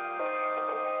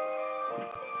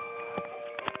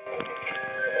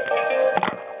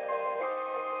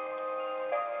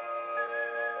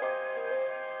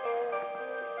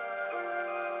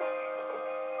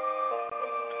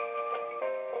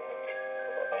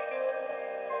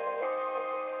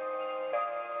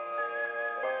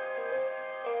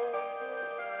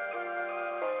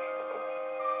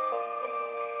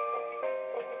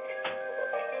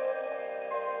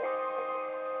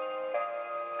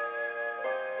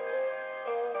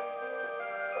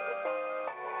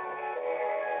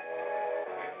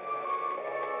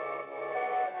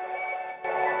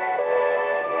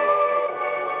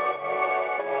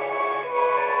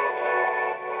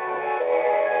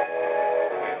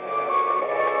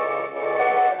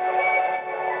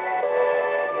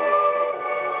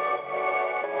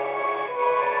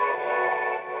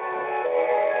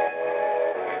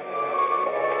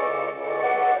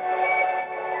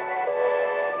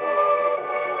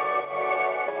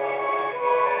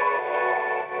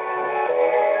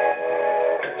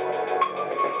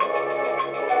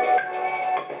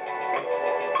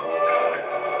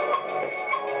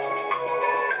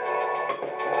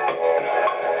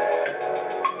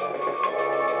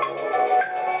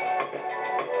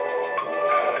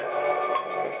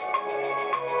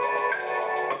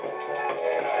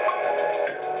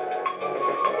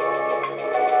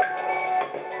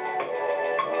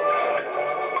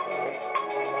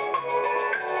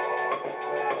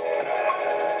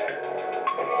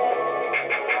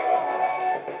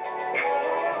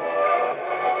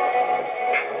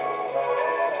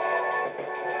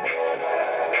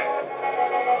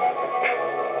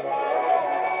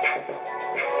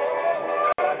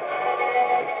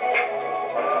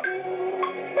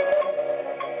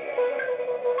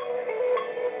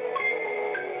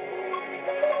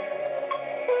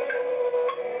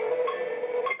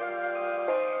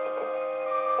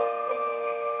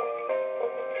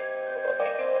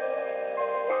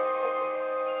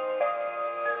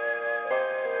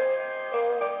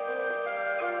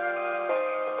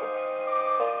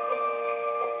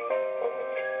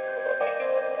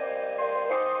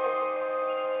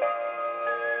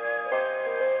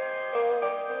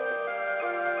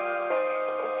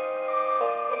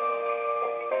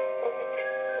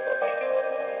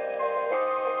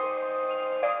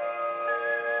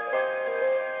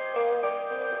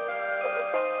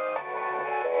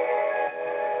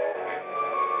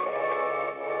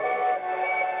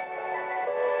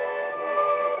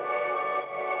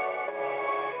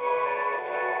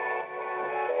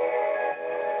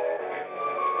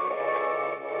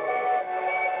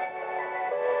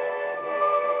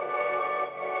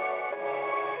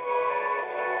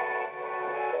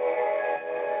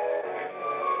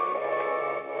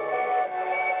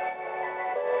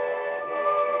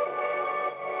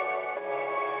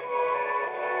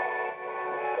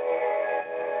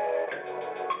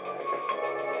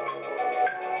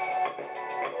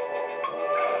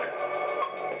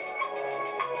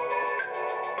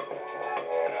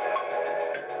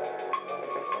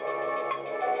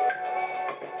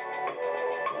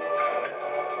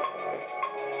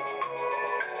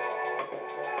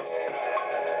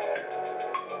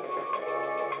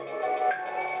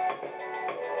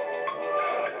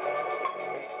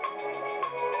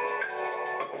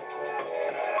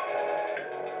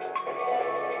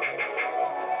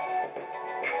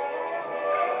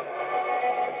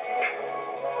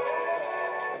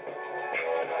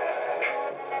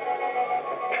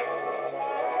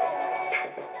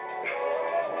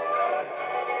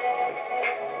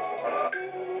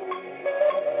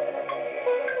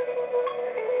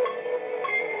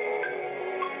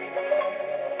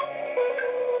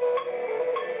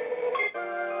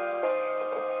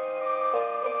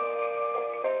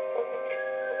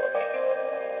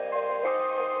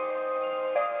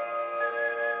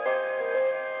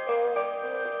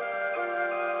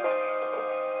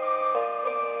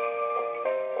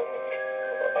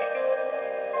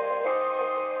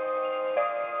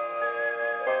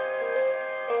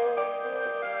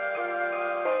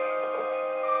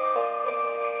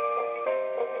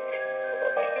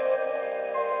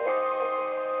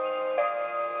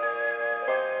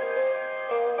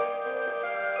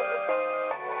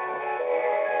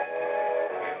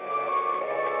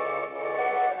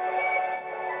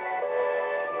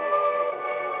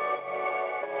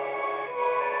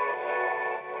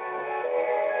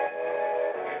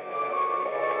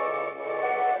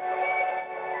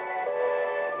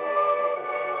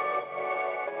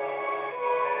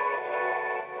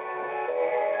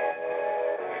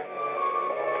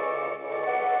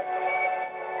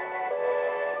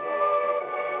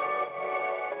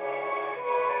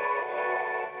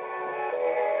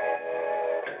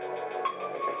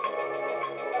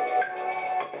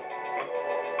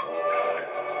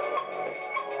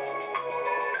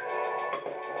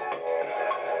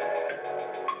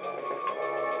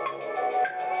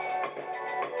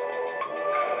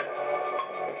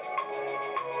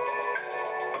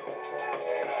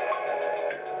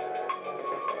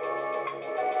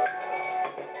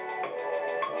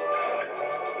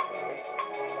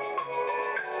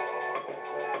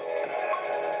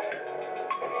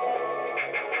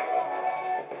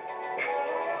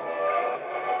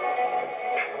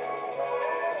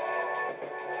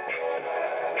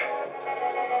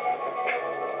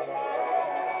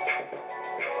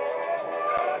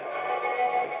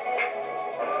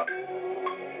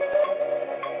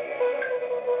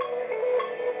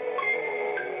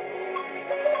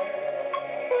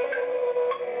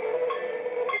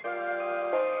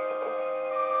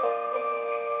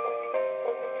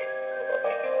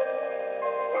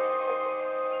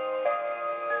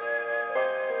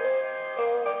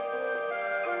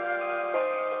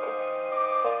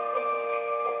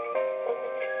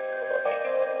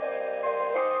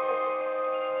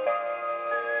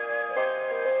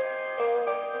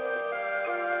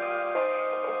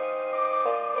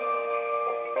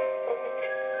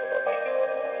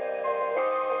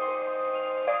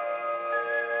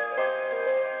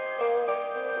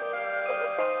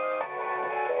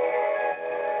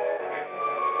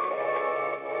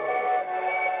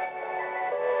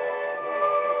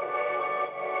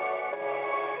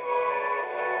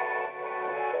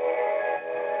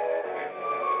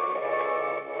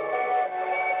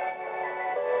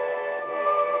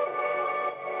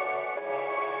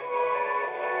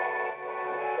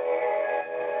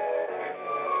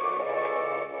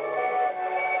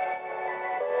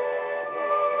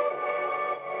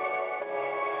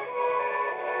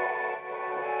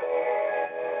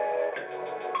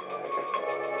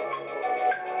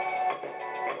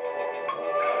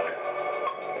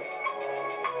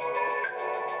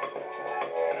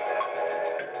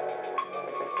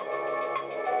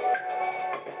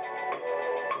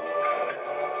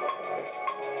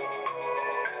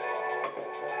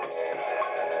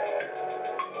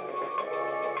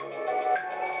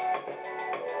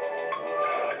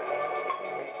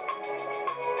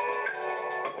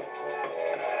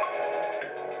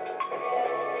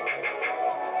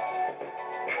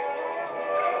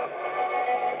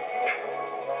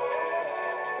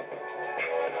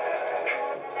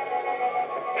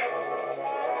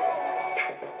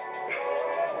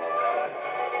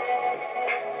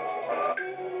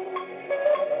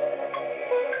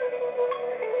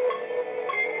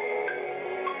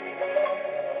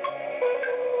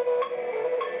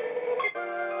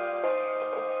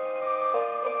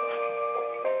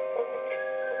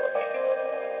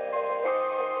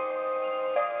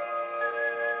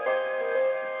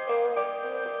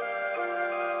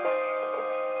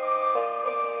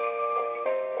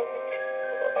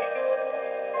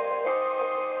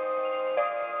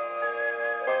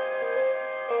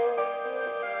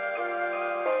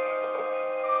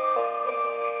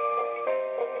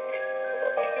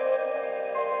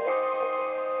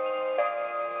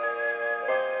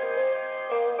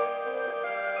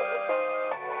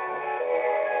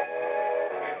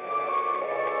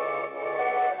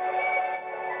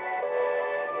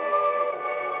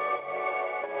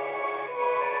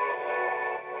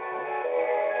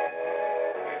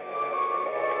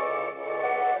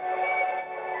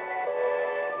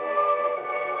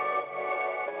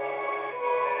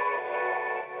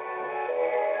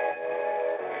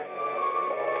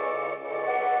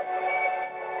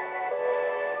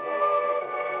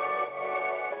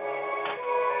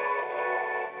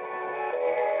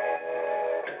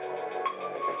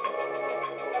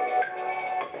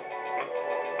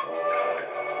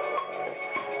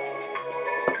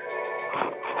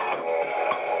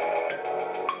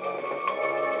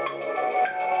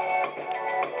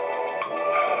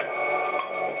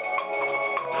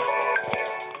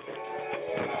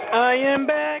 I am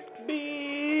back,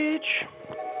 beach.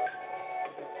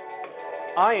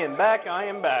 I am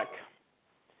back.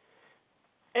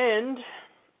 And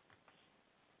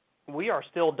we are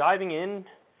still diving in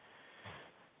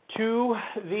to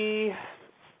the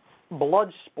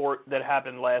blood sport that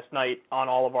happened last night on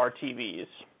all of our TVs.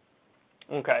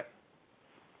 Okay.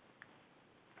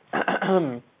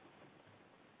 I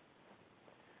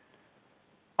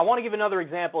want to give another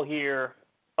example here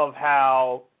of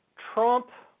how Trump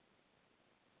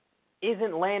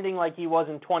isn't landing like he was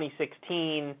in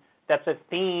 2016. That's a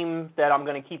theme that I'm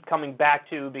going to keep coming back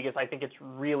to because I think it's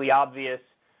really obvious.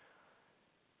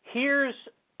 Here's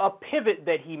a pivot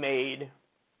that he made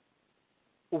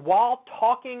while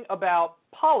talking about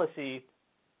policy.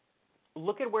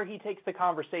 Look at where he takes the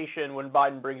conversation when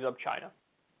Biden brings up China.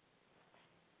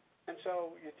 And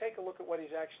so you take a look at what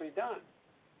he's actually done.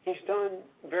 He's done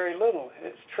very little.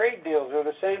 His trade deals are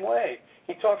the same way.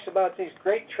 He talks about these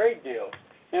great trade deals.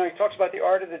 You know, he talks about the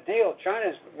art of the deal.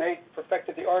 China's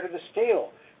perfected the art of the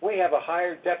steal. We have a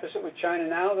higher deficit with China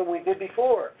now than we did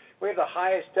before. We have the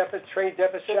highest trade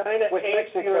deficit China with ate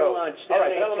Mexico. your lunch. All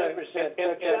right, gentlemen.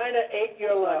 China ate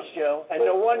your lunch, Joe. And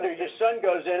no wonder your son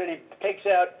goes in and he takes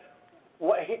out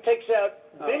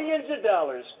billions of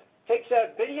dollars. Takes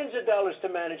out billions of dollars to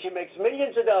manage. He makes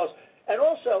millions of dollars. And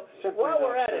also, while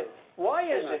we're at it, why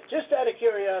is it, just out of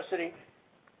curiosity,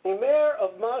 the mayor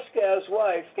of Moscow's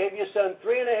wife gave your son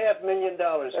 $3.5 million.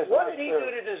 What did he do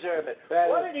to deserve it?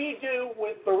 What did he do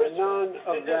with Burisma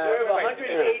to deserve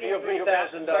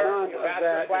 $183,000? None of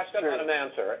that question and an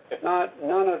answer.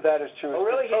 None of that is true. Oh,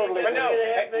 really? Totally, No,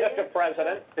 Mr.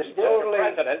 President,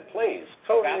 please.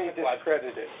 Totally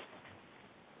discredited.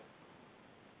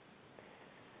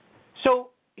 So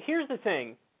here's the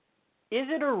thing. Is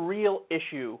it a real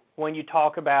issue when you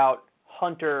talk about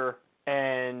Hunter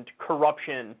and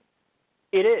corruption?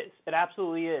 It is. It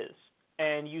absolutely is.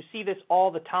 And you see this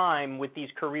all the time with these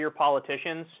career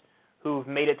politicians who've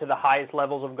made it to the highest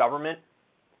levels of government.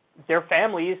 Their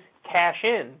families cash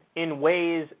in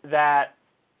ways that,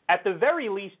 at the very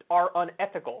least, are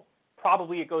unethical.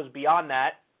 Probably it goes beyond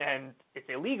that, and it's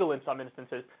illegal in some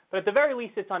instances, but at the very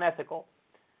least, it's unethical.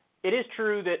 It is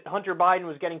true that Hunter Biden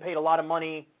was getting paid a lot of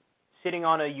money sitting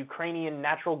on a Ukrainian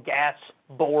natural gas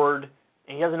board,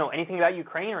 and he doesn't know anything about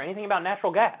Ukraine or anything about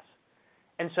natural gas.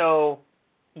 And so,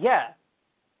 yeah,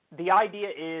 the idea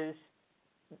is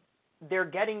they're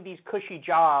getting these cushy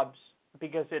jobs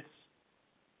because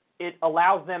it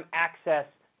allows them access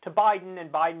to Biden,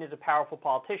 and Biden is a powerful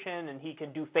politician, and he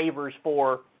can do favors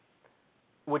for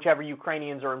whichever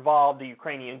Ukrainians are involved, the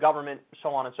Ukrainian government, so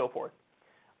on and so forth.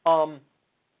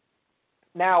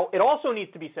 Now, it also needs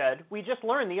to be said, we just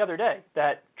learned the other day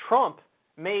that Trump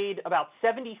made about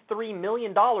 $73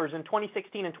 million in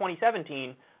 2016 and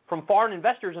 2017 from foreign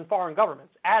investors and foreign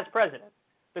governments as president.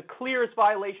 The clearest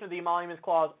violation of the Emoluments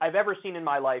Clause I've ever seen in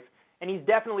my life, and he's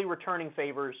definitely returning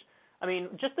favors. I mean,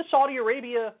 just the Saudi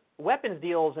Arabia weapons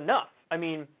deal is enough. I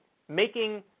mean,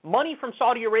 making money from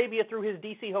Saudi Arabia through his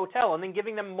D.C. hotel and then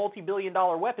giving them a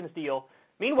multi-billion-dollar weapons deal.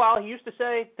 Meanwhile, he used to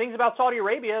say things about Saudi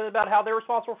Arabia about how they're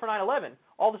responsible for 9/11.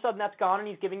 All of a sudden, that's gone, and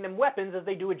he's giving them weapons as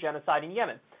they do a genocide in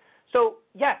Yemen. So,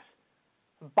 yes,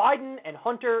 Biden and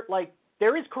Hunter,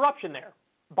 there is corruption there.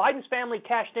 Biden's family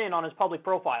cashed in on his public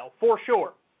profile, for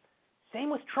sure.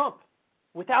 Same with Trump.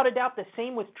 Without a doubt, the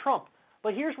same with Trump.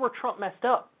 But here's where Trump messed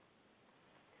up.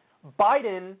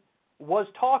 Biden was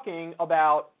talking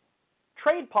about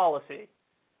trade policy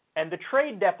and the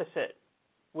trade deficit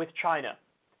with China.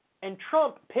 And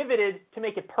Trump pivoted to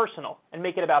make it personal and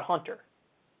make it about Hunter.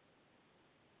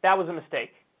 That was a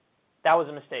mistake.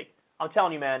 I'm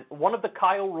telling you, man, one of the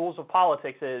Kyle rules of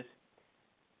politics is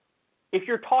if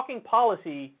you're talking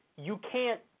policy, you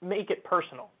can't make it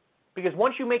personal. Because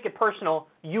once you make it personal,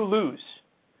 you lose.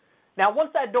 Now, once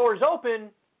that door is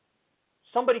open,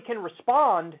 somebody can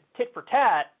respond tit for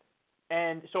tat.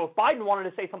 And so if Biden wanted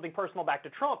to say something personal back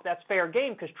to Trump, that's fair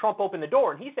game because Trump opened the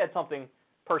door and he said something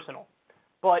personal.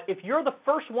 But if you're the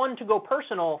first one to go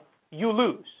personal, you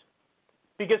lose.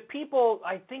 Because people,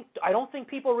 I don't think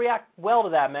people react well to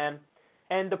that, man.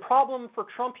 And the problem for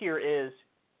Trump here is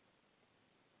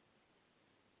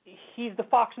he's the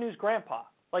Fox News grandpa.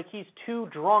 He's too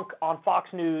drunk on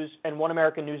Fox News and One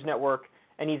American News Network,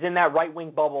 and he's in that right-wing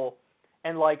bubble.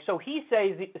 And, so he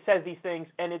says these things,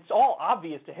 and it's all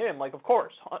obvious to him. Of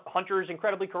course, Hunter is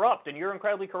incredibly corrupt, and you're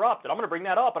incredibly corrupt, and I'm going to bring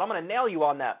that up, and I'm going to nail you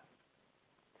on that.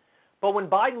 But when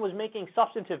Biden was making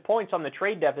substantive points on the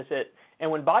trade deficit, and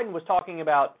when Biden was talking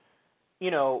about,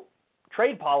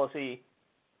 trade policy,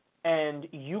 and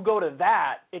you go to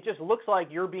that, it just looks like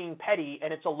you're being petty,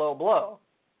 and it's a low blow,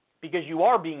 because you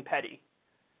are being petty.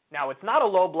 Now, it's not a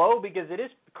low blow because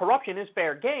corruption is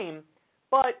fair game,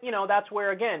 but, that's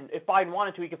where, again, if Biden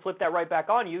wanted to, he could flip that right back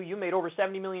on you. You made over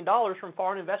 $70 million from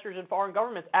foreign investors and foreign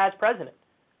governments as president.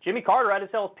 Jimmy Carter had to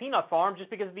sell his peanut farm just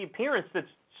because of the appearance that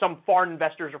some foreign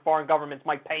investors or foreign governments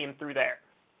might pay him through there.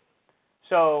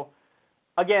 So,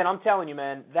 again, I'm telling you,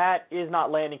 man, that is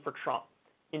not landing for Trump.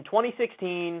 In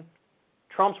 2016,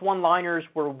 Trump's one-liners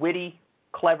were witty,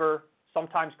 clever,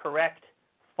 sometimes correct,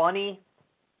 funny,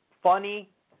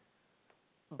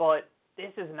 but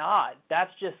this is not.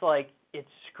 That's just like, it's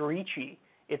screechy,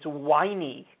 it's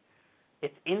whiny,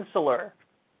 it's insular.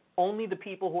 Only the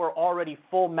people who are already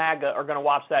full MAGA are going to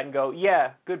watch that and go,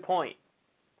 yeah, good point.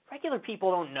 Regular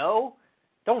people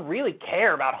don't really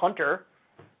care about Hunter.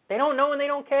 They don't know and they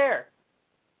don't care.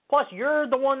 Plus, you're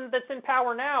the one that's in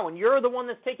power now, and you're the one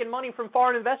that's taking money from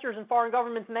foreign investors and foreign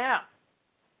governments now.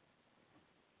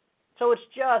 So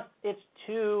it's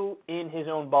too in his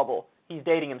own bubble. He's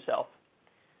dating himself.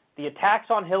 The attacks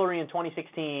on Hillary in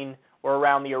 2016 were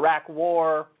around the Iraq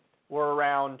War, were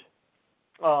around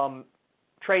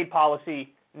trade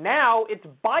policy. Now it's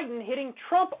Biden hitting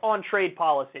Trump on trade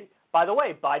policy. By the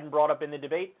way, Biden brought up in the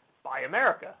debate, Buy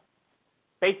America.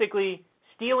 Basically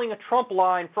stealing a Trump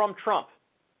line from Trump.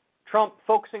 Trump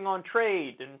focusing on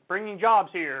trade and bringing jobs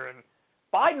here. And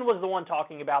Biden was the one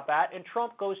talking about that, and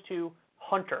Trump goes to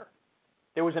Hunter.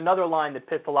 There was another line that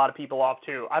pissed a lot of people off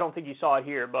too. I don't think you saw it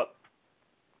here, but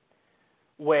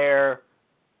where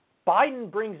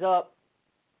Biden brings up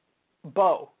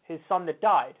Beau, his son that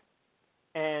died,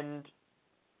 and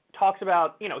talks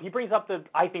about, he brings up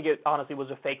I think it honestly was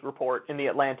a fake report in the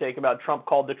Atlantic about Trump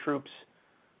called the troops,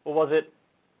 what was it,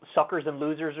 suckers and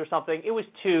losers or something. It was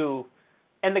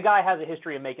and the guy has a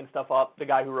history of making stuff up, the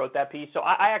guy who wrote that piece. So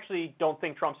I actually don't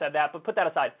think Trump said that, but put that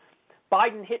aside.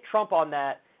 Biden hit Trump on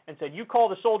that and said, you call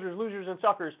the soldiers losers and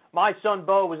suckers. My son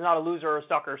Beau was not a loser or a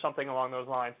sucker, or something along those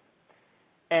lines.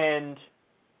 And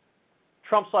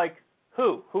Trump's like,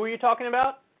 who? Who are you talking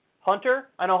about? Hunter?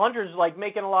 I know Hunter's like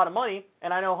making a lot of money,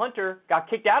 and I know Hunter got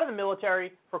kicked out of the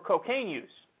military for cocaine use.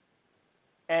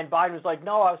 And Biden was like,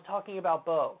 no, I was talking about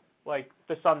Beau, like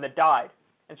the son that died.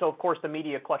 And so, of course, the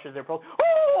media clutches their pearls.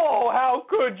 Oh, how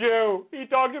could you? He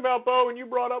talked about Beau and you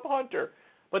brought up Hunter.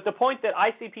 But the point that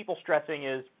I see people stressing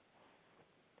is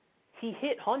he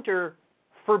hit Hunter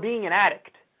for being an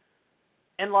addict.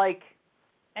 And like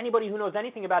anybody who knows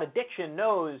anything about addiction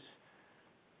knows,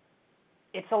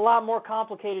 it's a lot more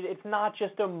complicated. It's not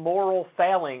just a moral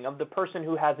failing of the person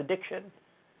who has addiction.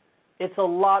 It's a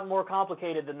lot more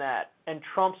complicated than that. And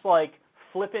Trump's like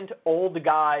flippant old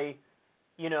guy,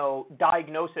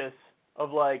 diagnosis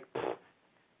of like,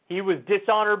 he was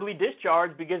dishonorably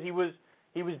discharged because he was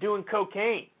doing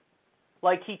cocaine.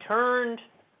 Like he turned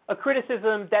a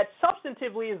criticism that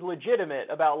substantively is legitimate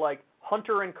about like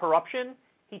Hunter and corruption,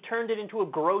 he turned it into a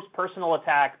gross personal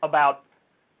attack about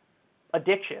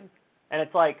addiction. And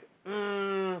it's like,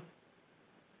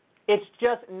 it's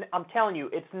just, I'm telling you,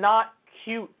 it's not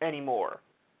cute anymore.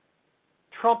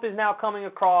 Trump is now coming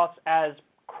across as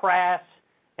crass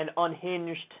and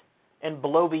unhinged and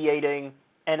bloviating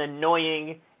and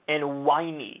annoying and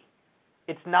whiny.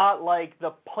 It's not like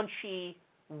the punchy,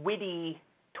 witty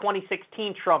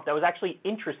 2016 Trump that was actually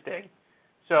interesting.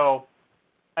 So,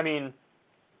 I mean,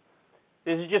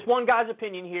 this is just one guy's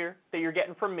opinion here that you're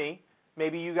getting from me.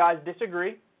 Maybe you guys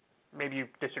disagree. Maybe you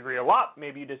disagree a lot.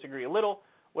 Maybe you disagree a little.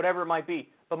 Whatever it might be.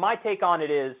 But my take on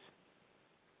it is,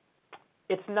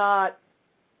 it's not,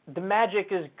 the magic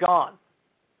is gone.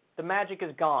 The magic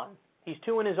is gone. He's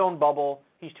too in his own bubble.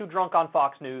 He's too drunk on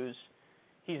Fox News.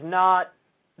 He's not,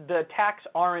 the attacks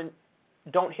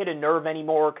don't hit a nerve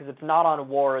anymore because it's not on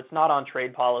war. It's not on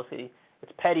trade policy.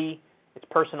 It's petty. It's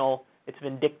personal. It's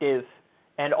vindictive.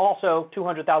 And also,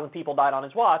 200,000 people died on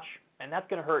his watch, and that's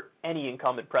going to hurt any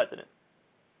incumbent president.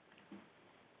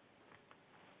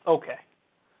 Okay.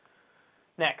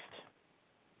 Next.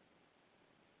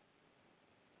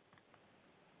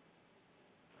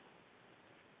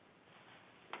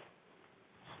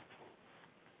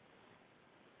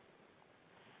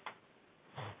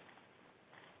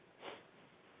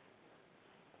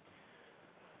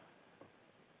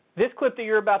 This clip that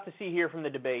you're about to see here from the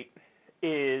debate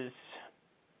is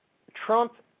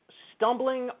Trump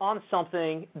stumbling on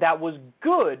something that was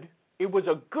good. It was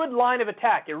a good line of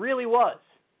attack. It really was.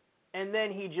 And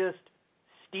then he just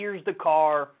steers the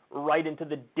car right into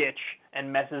the ditch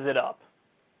and messes it up.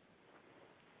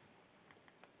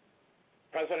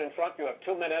 President Trump, you have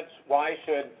 2 minutes. Why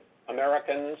should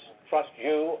Americans trust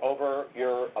you over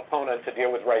your opponent to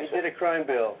deal with racism? You did a crime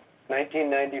bill,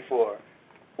 1994,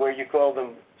 where you called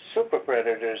them super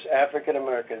predators, African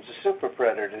Americans, the super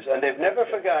predators, and they've never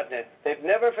forgotten it. They've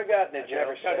never forgotten it,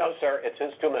 Joe. No, sir, it's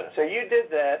his 2 minutes. So you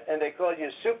did that, and they called you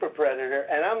a super predator,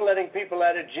 and I'm letting people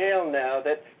out of jail now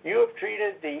that you have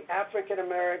treated the African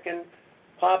American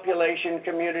population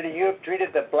community, you have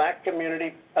treated the black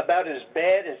community about as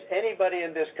bad as anybody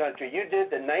in this country. You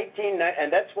did the 1990,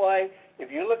 and that's why,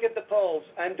 if you look at the polls,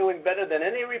 I'm doing better than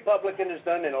any Republican has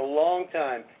done in a long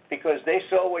time, because they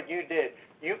saw what you did.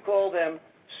 You called them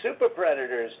super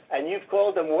predators, and you've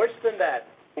called them worse than that,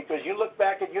 because you look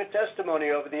back at your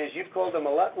testimony over the years, you've called them a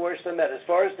lot worse than that. As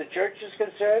far as the church is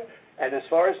concerned, and as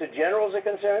far as the generals are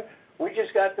concerned, we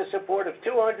just got the support of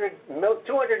 250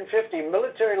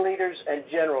 military leaders and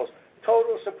generals,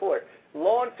 total support.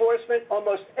 Law enforcement,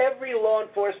 almost every law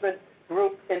enforcement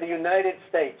group in the United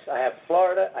States. I have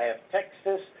Florida, I have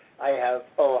Texas, I have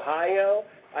Ohio,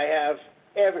 I have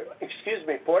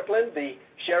Portland. The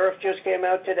sheriff just came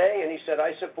out today and he said,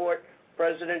 I support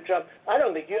President Trump. I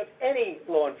don't think you have any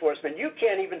law enforcement. You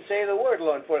can't even say the word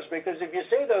law enforcement, because if you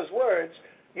say those words,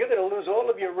 you're going to lose all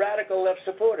of your radical left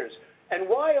supporters. And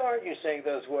why aren't you saying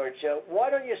those words, Joe? Why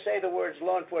don't you say the words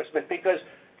law enforcement? Because,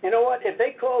 you know what, if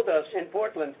they called us in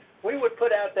Portland, we would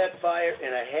put out that fire in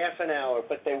a half an hour,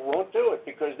 but they won't do it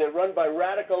because they're run by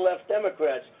radical left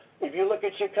Democrats. If you look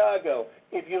at Chicago,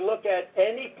 if you look at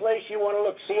any place you want to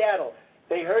look, Seattle,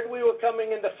 they heard we were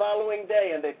coming in the following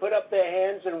day, and they put up their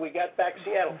hands, and we got back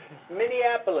Seattle.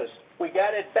 Minneapolis, we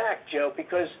got it back, Joe,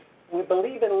 because we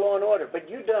believe in law and order, but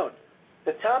you don't.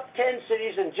 The top 10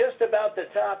 cities and just about the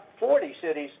top 40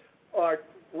 cities are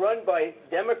run by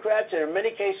Democrats and in many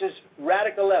cases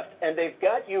radical left, and they've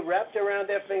got you wrapped around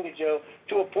their finger, Joe,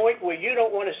 to a point where you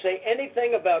don't want to say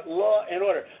anything about law and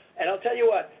order. And I'll tell you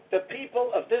what, the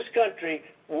people of this country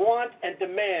want and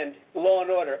demand law and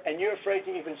order, and you're afraid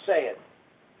to even say it.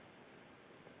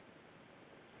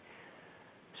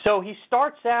 So he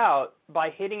starts out by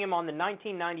hitting him on the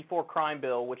 1994 crime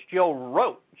bill, which Joe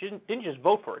wrote. Didn't just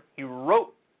vote for it. He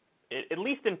wrote it, at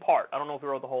least in part. I don't know if he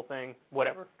wrote the whole thing.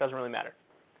 Whatever. Doesn't really matter.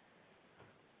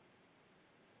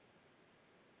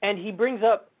 And he brings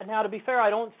up, now to be fair, I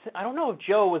don't know if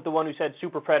Joe was the one who said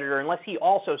super predator, unless he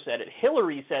also said it.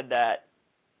 Hillary said that.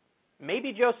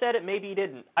 Maybe Joe said it, maybe he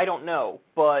didn't. I don't know.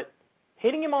 But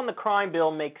hitting him on the crime bill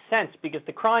makes sense, because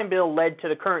the crime bill led to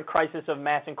the current crisis of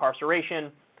mass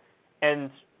incarceration,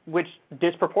 and which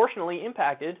disproportionately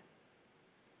impacted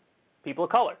people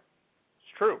of color.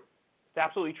 It's true. It's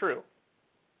absolutely true.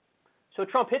 So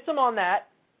Trump hits him on that.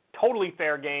 Totally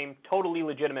fair game, totally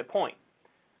legitimate point.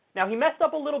 Now, he messed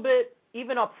up a little bit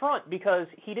even up front, because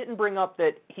he didn't bring up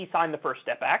that he signed the First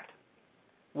Step Act,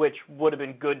 which would have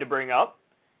been good to bring up.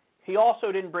 He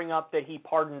also didn't bring up that he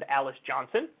pardoned Alice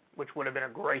Johnson, which would have been a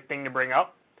great thing to bring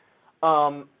up.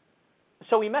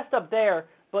 So he messed up there,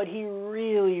 but he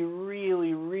really,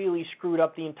 really, really screwed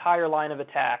up the entire line of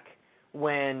attack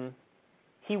when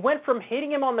he went from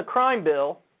hitting him on the crime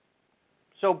bill,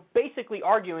 so basically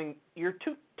arguing you're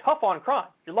too tough on crime,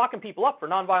 you're locking people up for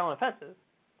nonviolent offenses,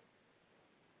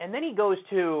 and then he goes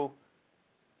to,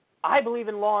 I believe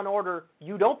in law and order,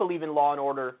 you don't believe in law and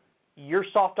order, you're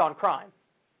soft on crime.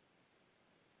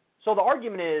 So the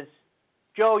argument is,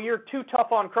 Joe, you're too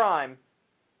tough on crime,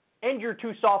 and you're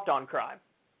too soft on crime.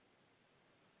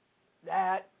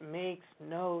 That makes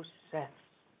no sense.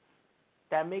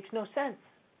 That makes no sense.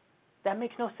 That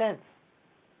makes no sense.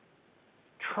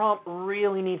 Trump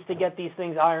really needs to get these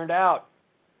things ironed out.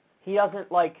 He doesn't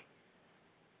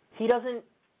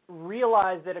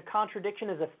realize that a contradiction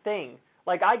is a thing.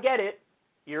 Like, I get it.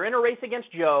 You're in a race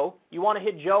against Joe. You want to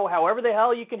hit Joe however the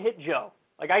hell you can hit Joe.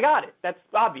 Like, I got it. That's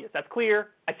obvious. That's clear.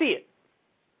 I see it.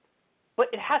 But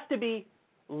it has to be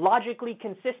logically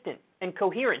consistent and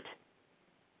coherent.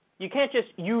 You can't just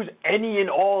use any and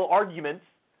all arguments,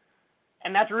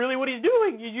 and that's really what he's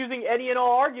doing. He's using any and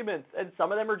all arguments, and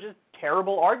some of them are just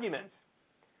terrible arguments.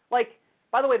 Like,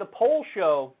 by the way, the polls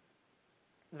show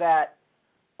that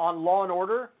on Law and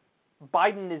Order,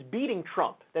 Biden is beating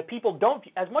Trump, that people don't,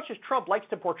 as much as Trump likes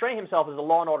to portray himself as a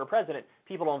law and order president,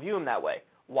 people don't view him that way.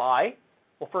 Why?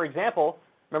 Well, for example,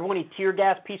 remember when he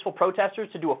tear-gassed peaceful protesters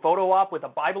to do a photo op with a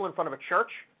Bible in front of a church?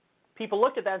 People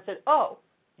looked at that and said, oh,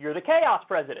 you're the chaos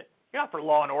president. You're not for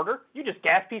law and order. You just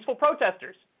gas peaceful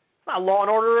protesters. It's not law and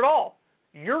order at all.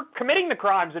 You're committing the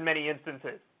crimes in many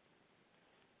instances.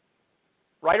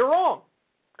 Right or wrong?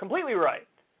 Completely right.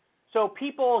 So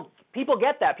people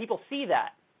get that. People see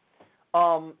that.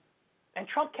 And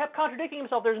Trump kept contradicting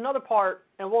himself. There's another part,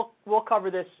 and we'll cover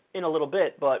this in a little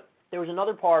bit, but there was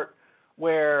another part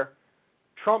where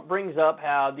Trump brings up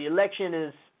how the election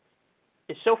is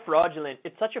so fraudulent.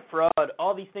 It's such a fraud.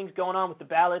 All these things going on with the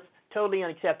ballots. totally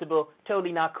unacceptable,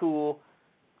 totally not cool,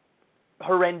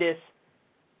 horrendous.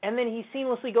 And then he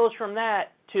seamlessly goes from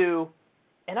that to,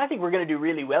 and I think we're going to do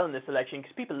really well in this election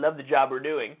because people love the job we're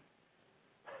doing.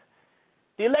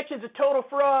 The election's a total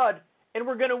fraud, and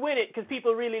we're going to win it because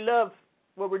people really love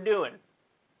what we're doing.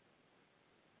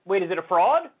 Wait, is it a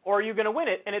fraud, or are you going to win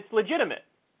it and it's legitimate?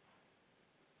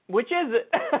 Which is it?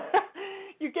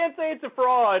 You can't say it's a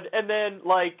fraud and then,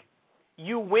 like,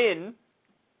 you win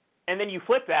and then you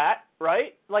flip that,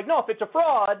 right? Like, no, if it's a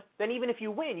fraud, then even if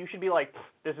you win, you should be like,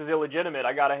 this is illegitimate.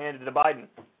 I got to hand it to Biden.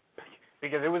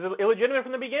 Because it was illegitimate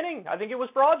from the beginning. I think it was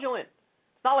fraudulent.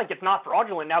 It's not like it's not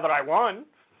fraudulent now that I won.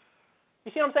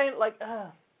 You see what I'm saying? Like,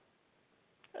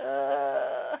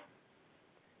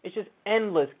 it's just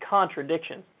endless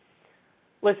contradictions.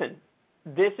 Listen,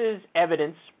 this is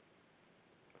evidence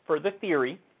for the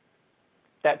theory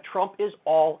that Trump is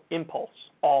all impulse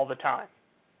all the time.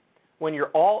 When you're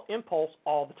all impulse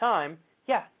all the time,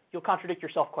 yeah, you'll contradict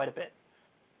yourself quite a bit.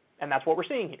 And that's what we're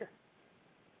seeing here.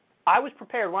 I was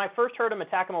prepared. When I first heard him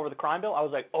attack him over the crime bill, I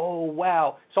was like, oh,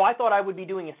 wow. So I thought I would be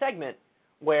doing a segment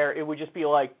where it would just be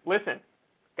like, listen,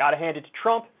 got to hand it to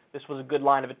Trump. This was a good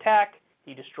line of attack.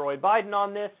 He destroyed Biden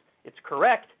on this. It's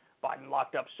correct. Biden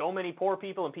locked up so many poor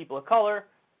people and people of color.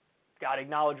 Got to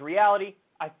acknowledge reality.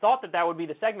 I thought that would be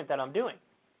the segment that I'm doing.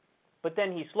 But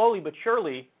then he slowly but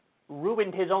surely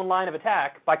ruined his own line of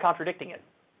attack by contradicting it.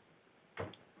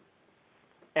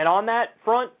 And on that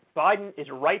front, Biden is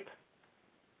ripe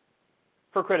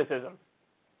for criticism.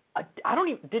 I don't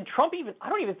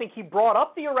even think he brought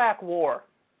up the Iraq War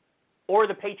or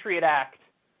the Patriot Act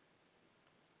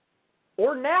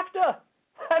or NAFTA.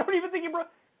 I don't even think he brought.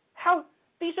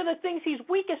 These are the things he's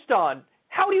weakest on.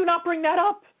 How do you not bring that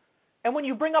up? And when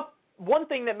you bring up one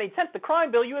thing that made sense, the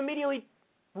crime bill, you immediately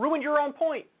ruined your own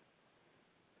point.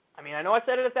 I mean, I know I've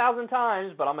said it 1,000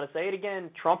 times, but I'm going to say it again.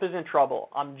 Trump is in trouble.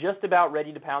 I'm just about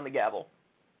ready to pound the gavel.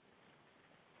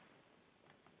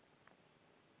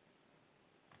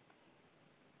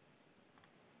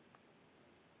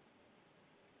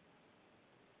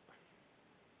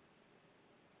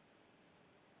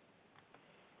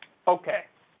 Okay.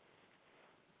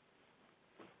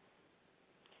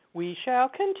 We shall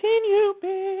continue,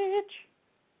 bitch.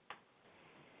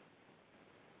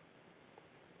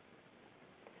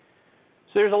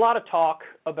 So there's a lot of talk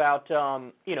about,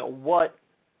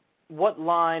 what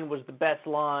line was the best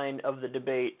line of the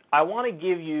debate. I want to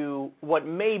give you what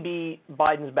may be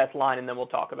Biden's best line, and then we'll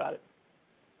talk about it.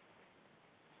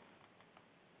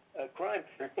 Crime.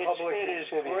 It is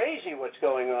crazy what's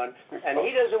going on, and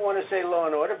he doesn't want to say law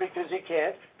and order because he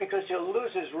can't, because he'll lose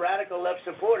his radical left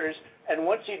supporters, and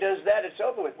once he does that, it's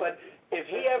over with. But if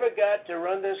he ever got to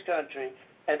run this country,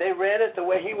 and they ran it the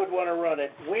way he would want to run it,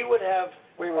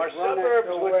 our suburbs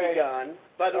would be gone.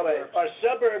 By the way, our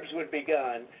suburbs would be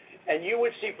gone, and you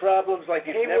would see problems like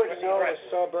you've never seen. He wouldn't know a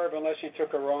suburb unless he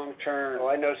took a wrong turn. Oh,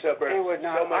 I know suburbs. He would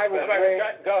not. So I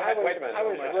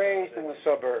was raised in the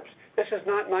suburbs. This is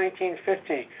not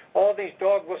 1950. All these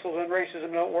dog whistles and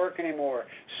racism don't work anymore.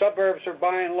 Suburbs are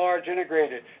by and large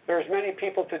integrated. There's many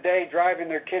people today driving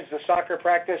their kids to soccer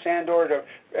practice and or to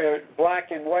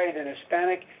black and white and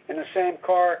Hispanic in the same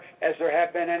car as there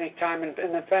have been any time in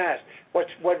the past.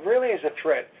 What really is a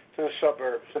threat to the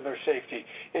suburbs and their safety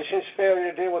is his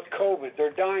failure to deal with COVID.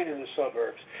 They're dying in the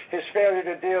suburbs. His failure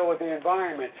to deal with the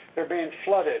environment. They're being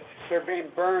flooded. They're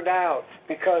being burned out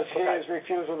because his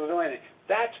refusal to do anything.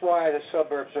 That's why the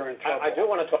suburbs are in trouble. I do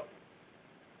want to talk.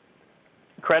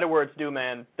 Credit where it's due,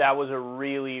 man. That was a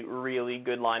really, really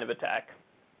good line of attack.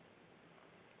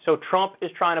 So Trump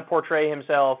is trying to portray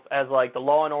himself as like the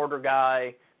law and order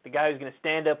guy, the guy who's going to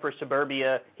stand up for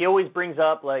suburbia. He always brings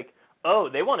up like, oh,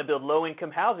 they want to build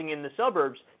low-income housing in the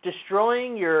suburbs,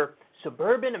 destroying your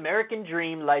suburban American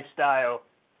dream lifestyle.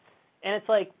 And it's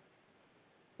like,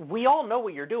 we all know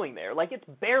what you're doing there. Like, it's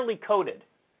barely coded.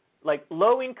 Like,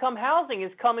 low-income housing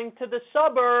is coming to the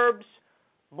suburbs.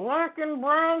 Black and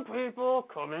brown people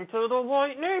coming to the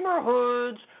white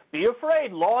neighborhoods. Be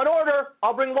afraid. Law and order.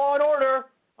 I'll bring law and order.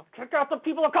 I'll kick out the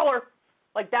people of color.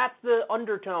 Like, that's the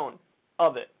undertone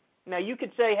of it. Now, you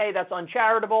could say, hey, that's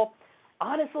uncharitable.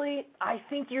 Honestly, I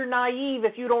think you're naive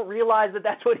if you don't realize that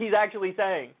that's what he's actually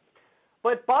saying.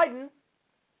 But Biden,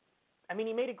 I mean,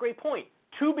 he made a great point.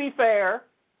 To be fair,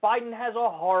 Biden has a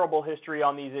horrible history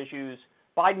on these issues.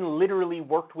 Biden literally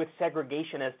worked with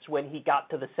segregationists when he got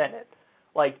to the Senate.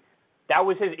 Like, that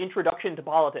was his introduction to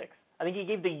politics. I think he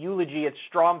gave the eulogy at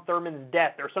Strom Thurmond's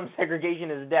death or some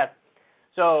segregationist death.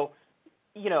 So,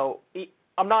 you know,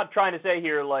 I'm not trying to say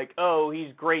here, like, oh,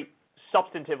 he's great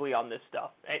substantively on this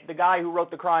stuff. The guy who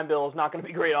wrote the crime bill is not going to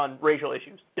be great on racial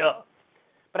issues. Duh.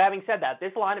 But having said that,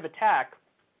 this line of attack,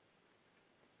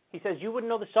 he says, you wouldn't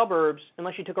know the suburbs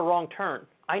unless you took a wrong turn.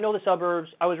 I know the suburbs.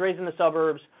 I was raised in the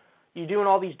suburbs. You're doing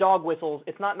all these dog whistles.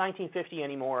 It's not 1950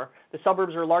 anymore. The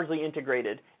suburbs are largely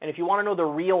integrated. And if you want to know the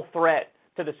real threat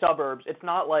to the suburbs, it's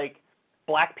not like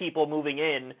black people moving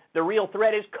in. The real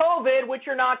threat is COVID, which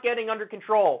you're not getting under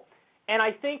control. And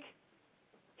I think,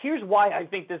 here's why I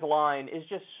think this line is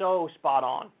just so spot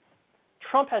on.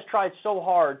 Trump has tried so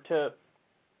hard to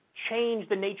change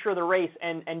the nature of the race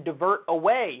and divert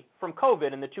away from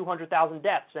COVID and the 200,000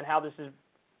 deaths and how this is,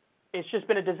 it's just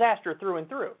been a disaster through and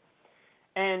through.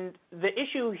 And the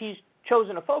issue he's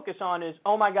chosen to focus on is,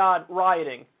 oh my God,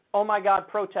 rioting. Oh my God,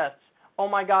 protests. Oh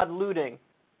my God, looting.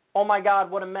 Oh my God,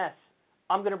 what a mess.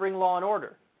 I'm going to bring law and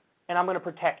order, and I'm going to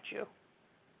protect you.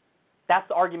 That's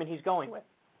the argument he's going with.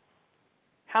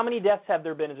 How many deaths have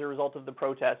there been as a result of the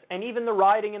protests and even the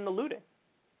rioting and the looting?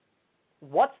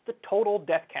 What's the total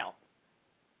death count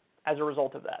as a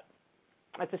result of that?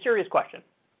 That's a serious question.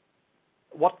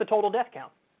 What's the total death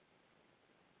count?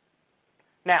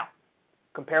 Now,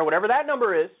 compare whatever that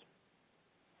number is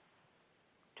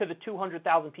to the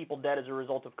 200,000 people dead as a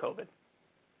result of COVID.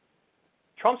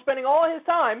 Trump's spending all his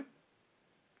time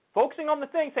focusing on the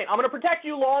thing, saying, I'm going to protect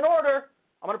you, law and order.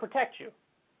 I'm going to protect you.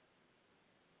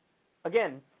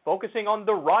 Again, focusing on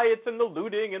the riots and the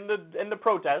looting and the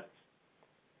protests.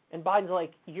 And Biden's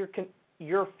like,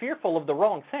 you're fearful of the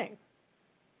wrong thing.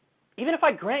 Even if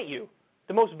I grant you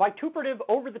the most vituperative,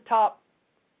 over-the-top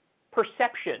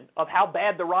perception of how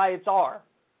bad the riots are,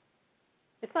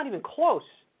 it's not even close.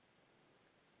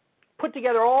 Put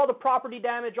together all the property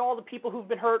damage, all the people who've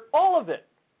been hurt, all of it.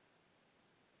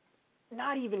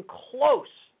 Not even close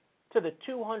to the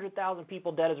 200,000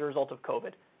 people dead as a result of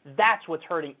COVID. That's what's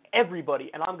hurting everybody,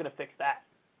 and I'm going to fix that.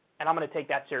 And I'm going to take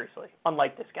that seriously,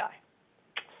 unlike this guy.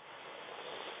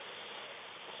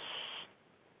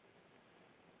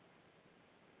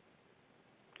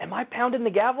 Am I pounding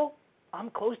the gavel? I'm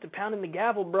close to pounding the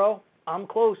gavel, bro. I'm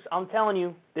close. I'm telling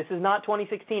you, this is not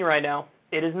 2016 right now.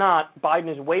 It is not.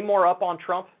 Biden is way more up on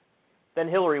Trump than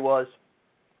Hillary was.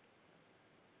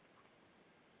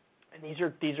 And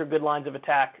these are good lines of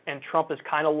attack, and Trump is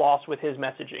kind of lost with his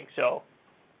messaging. So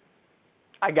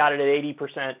I got it at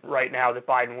 80% right now that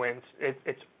Biden wins.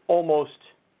 It's almost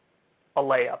a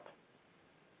layup.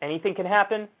 Anything can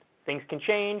happen. Things can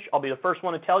change. I'll be the first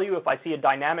one to tell you if I see a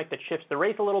dynamic that shifts the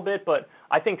race a little bit, but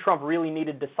I think Trump really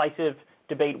needed decisive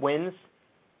debate wins.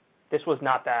 This was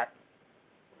not that.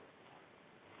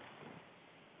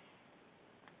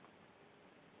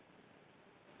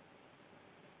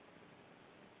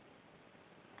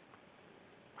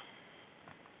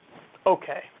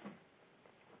 Okay.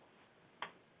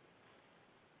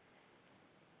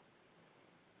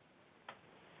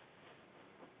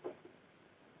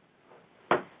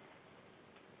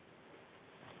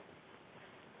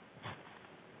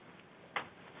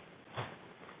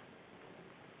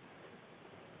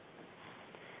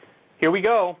 Here we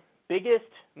go. Biggest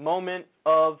moment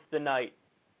of the night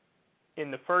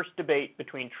in the first debate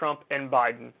between Trump and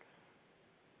Biden.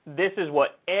 This is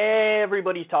what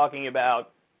everybody's talking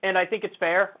about, and I think it's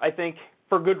fair. I think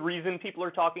for good reason people are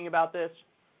talking about this.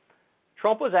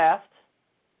 Trump was asked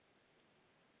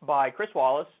by Chris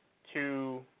Wallace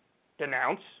to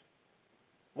denounce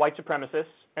white supremacists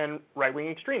and right-wing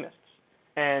extremists,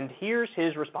 and here's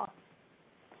his response.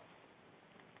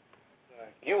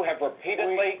 You have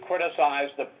repeatedly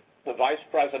criticized the vice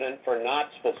president for not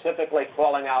specifically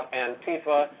calling out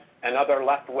Antifa and other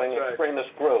left-wing extremist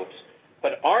groups.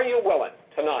 But are you willing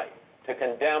tonight to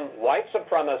condemn white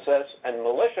supremacists and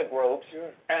militia groups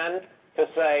and to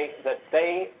say that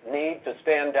they need to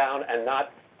stand down and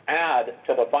not add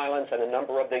to the violence in a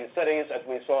number of these cities, as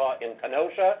we saw in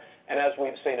Kenosha and as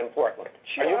we've seen in Portland?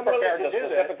 Sure, are you I'm prepared to do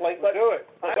specifically do it?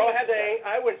 Go ahead.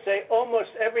 I would say almost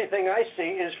everything I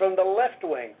see is from the left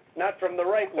wing, not from the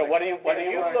right wing. So what are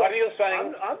you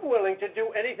saying? I'm willing to do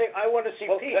anything. I want to see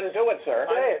peace. Then do it, sir.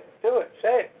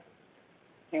 Say it.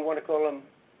 You want to call them?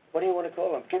 What do you want to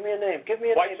call them? Give me a name.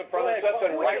 White supremacists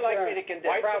and right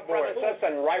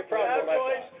Proud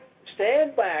Boys.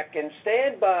 Stand back and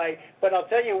stand by. But I'll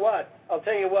tell you what.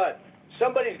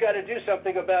 Somebody's got to do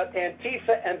something about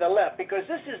Antifa and the left, because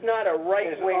this is not a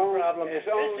right-wing problem. This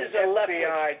is a left-wing.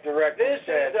 This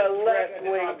is a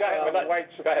left-wing problem.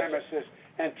 White supremacists.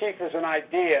 Antifa's an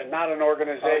idea, not an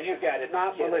organization. Oh, you got it.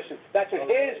 Not militia. That's what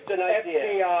his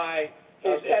idea.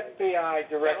 FBI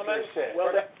director said.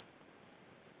 Well,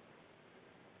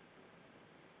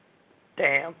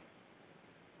 Damn.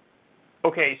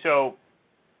 Okay, so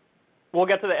we'll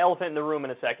get to the elephant in the room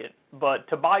in a second. But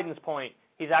to Biden's point,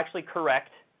 he's actually correct.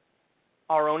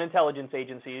 Our own intelligence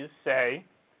agencies say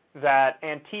that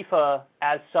Antifa,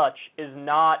 as such, is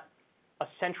not a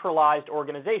centralized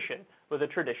organization with a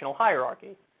traditional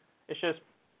hierarchy. It's just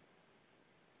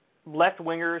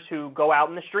left-wingers who go out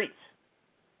in the streets,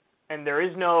 and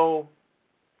there's no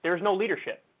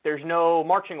leadership. There's no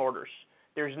marching orders.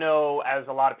 There's no, as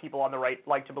a lot of people on the right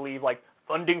like to believe, like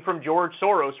funding from George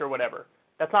Soros or whatever.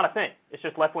 That's not a thing. It's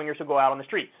just left-wingers who go out on the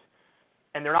streets,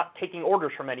 and they're not taking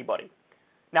orders from anybody.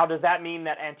 Now, does that mean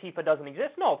that Antifa doesn't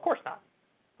exist? No, of course not.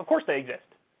 Of course they exist.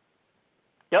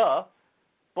 Duh.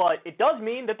 But it does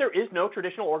mean that there is no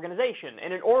traditional organization.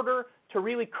 And in order to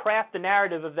really craft the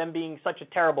narrative of them being such a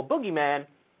terrible boogeyman,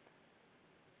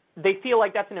 they feel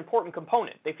like that's an important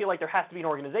component. They feel like there has to be an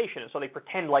organization, and so they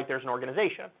pretend like there's an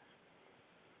organization.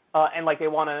 And like they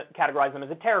want to categorize them as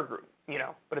a terror group, you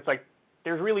know. But it's like,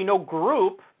 there's really no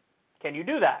group. Can you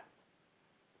do that?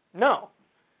 No.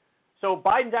 So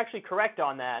Biden's actually correct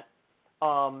on that.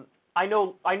 I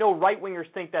know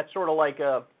right-wingers think that's sort of like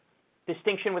a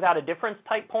distinction without a difference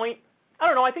type point. I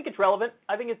don't know. I think it's relevant.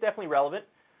 I think it's definitely relevant.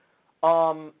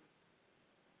 But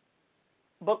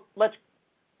let's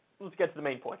get to the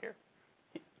main point here.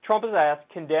 Trump is asked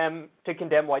to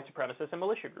condemn white supremacists and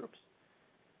militia groups.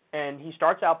 And he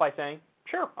starts out by saying,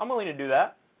 sure, I'm willing to do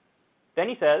that. Then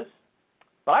he says,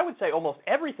 but I would say almost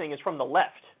everything is from the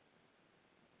left.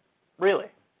 Really.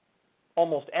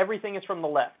 Almost everything is from the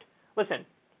left. Listen,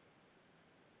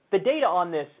 the data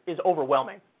on this is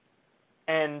overwhelming.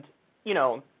 And, you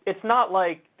know, it's not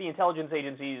like the intelligence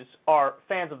agencies are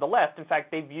fans of the left. In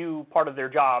fact, they view part of their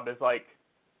job as, like,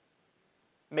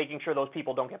 making sure those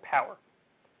people don't get power.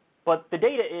 But the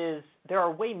data is there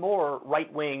are way more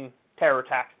right-wing terror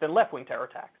attacks than left-wing terror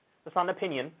attacks. That's not an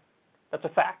opinion. That's a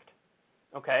fact.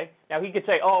 Okay? Now, he could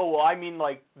say, oh, well, I mean,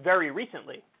 like, very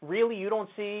recently. Really? You don't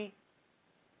see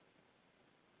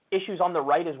issues on the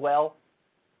right as well?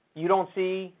 You don't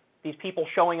see these people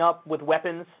showing up with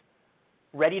weapons,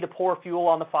 ready to pour fuel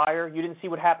on the fire? You didn't see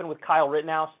what happened with Kyle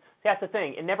Rittenhouse? See, that's the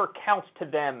thing. It never counts to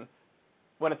them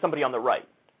when it's somebody on the right.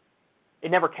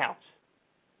 It never counts.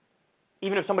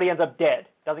 Even if somebody ends up dead,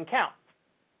 it doesn't count.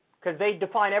 Because they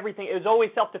define everything. It was always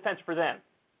self-defense for them.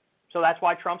 So that's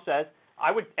why Trump says,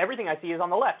 everything I see is on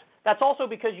the left. That's also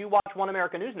because you watch One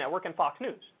America News Network and Fox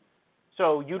News.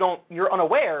 So you're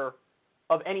unaware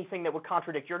of anything that would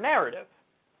contradict your narrative.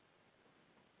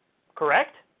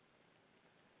 Correct?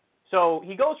 So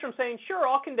he goes from saying, sure,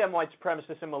 I'll condemn white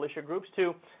supremacists and militia groups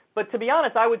to, but to be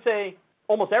honest, I would say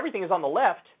almost everything is on the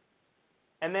left.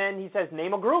 And then he says,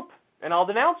 name a group, and I'll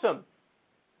denounce them.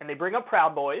 And they bring up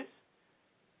Proud Boys,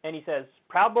 and he says,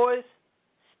 Proud Boys,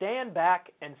 stand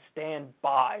back and stand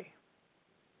by.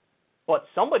 But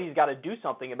somebody's got to do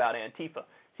something about Antifa.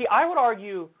 See, I would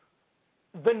argue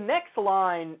the next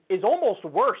line is almost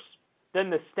worse than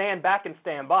the stand back and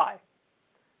stand by.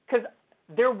 Because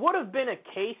there would have been a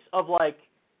case of like,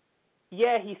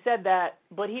 yeah, he said that,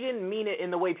 but he didn't mean it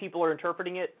in the way people are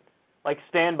interpreting it. Like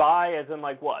stand by as in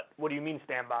like what? What do you mean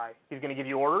stand by? He's going to give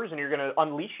you orders and you're going to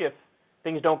unleash if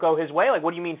things don't go his way? Like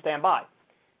what do you mean stand by?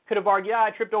 Could have argued, yeah,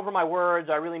 I tripped over my words.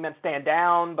 I really meant stand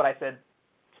down, but I said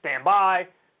stand by.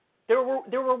 There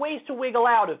were ways to wiggle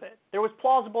out of it. There was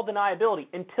plausible deniability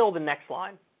until the next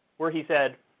line where he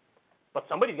said, but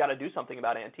somebody's got to do something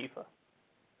about Antifa.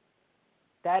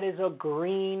 That is a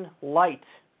green light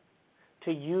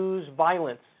to use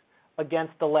violence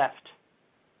against the left.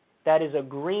 That is a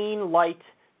green light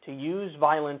to use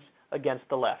violence against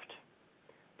the left.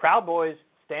 Proud Boys,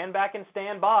 stand back and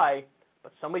stand by,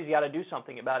 but somebody's got to do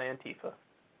something about Antifa.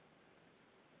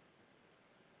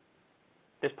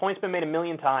 This point's been made a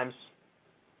million times.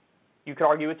 You could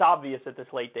argue it's obvious at this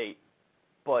late date,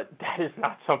 but that is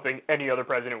not something any other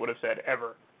president would have said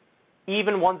ever.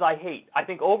 Even ones I hate. I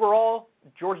think overall,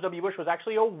 George W. Bush was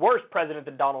actually a worse president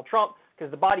than Donald Trump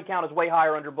because the body count is way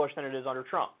higher under Bush than it is under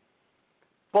Trump.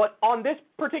 But on this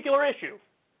particular issue,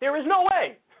 there is no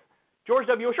way George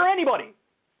W. Bush or anybody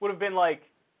would have been like,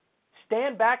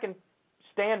 stand back and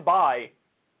stand by.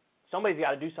 Somebody's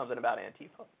got to do something about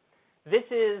Antifa. This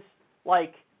is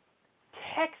like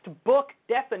textbook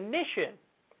definition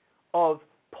of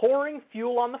pouring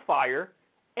fuel on the fire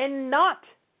and not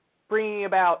bringing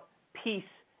about peace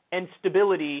and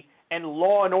stability and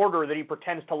law and order that he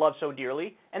pretends to love so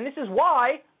dearly. And this is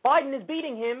why Biden is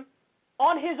beating him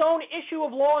on his own issue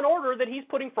of law and order that he's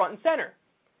putting front and center.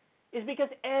 Is because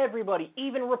everybody,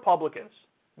 even Republicans,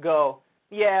 go,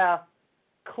 yeah,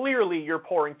 clearly you're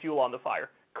pouring fuel on the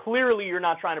fire. Clearly you're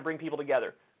not trying to bring people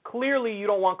together. Clearly you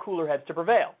don't want cooler heads to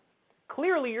prevail.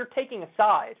 Clearly you're taking a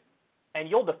side, and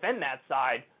you'll defend that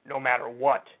side no matter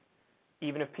what,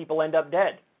 even if people end up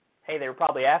dead. Hey, they were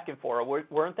probably asking for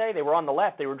it, weren't they? They were on the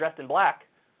left. They were dressed in black.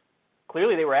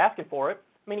 Clearly they were asking for it.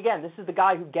 I mean, again, this is the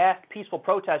guy who gassed peaceful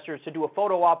protesters to do a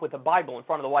photo op with a Bible in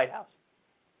front of the White House.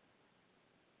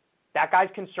 That guy's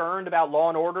concerned about law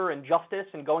and order and justice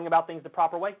and going about things the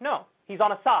proper way? No, he's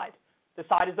on a side. The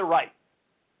side is the right.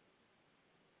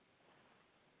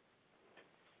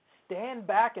 Stand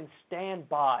back and stand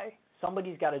by.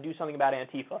 Somebody's got to do something about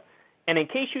Antifa. And in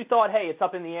case you thought, hey, it's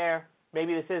up in the air,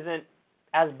 maybe this isn't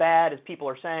as bad as people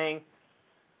are saying,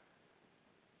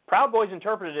 Proud Boys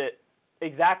interpreted it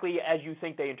exactly as you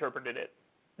think they interpreted it.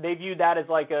 They viewed that as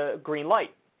like a green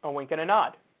light, a wink and a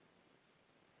nod.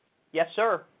 Yes,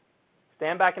 sir.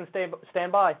 Stand back and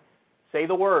stand by. Say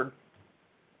the word.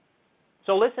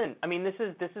 So listen, I mean, this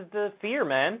is the fear,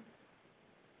 man.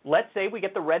 Let's say we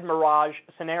get the red mirage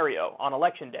scenario on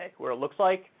Election Day, where it looks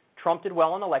like Trump did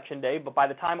well on Election Day, but by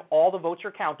the time all the votes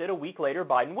are counted, a week later,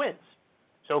 Biden wins.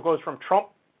 So it goes from Trump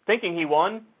thinking he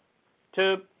won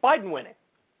to Biden winning.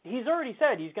 He's already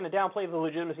said he's going to downplay the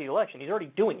legitimacy of the election. He's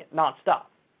already doing it nonstop.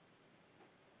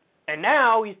 And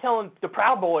now he's telling the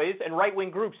Proud Boys and right-wing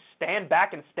groups, stand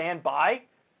back and stand by,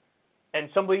 and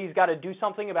somebody's got to do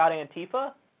something about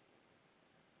Antifa.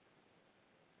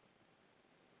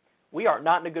 We are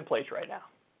not in a good place right now.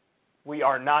 We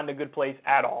are not in a good place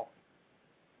at all.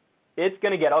 It's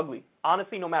going to get ugly.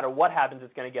 Honestly, no matter what happens,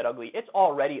 it's going to get ugly. It's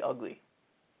already ugly.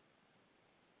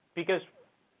 Because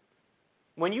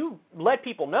when you let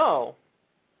people know,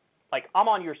 like, I'm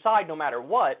on your side no matter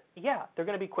what, yeah, they're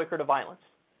going to be quicker to violence.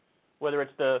 Whether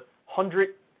it's the 100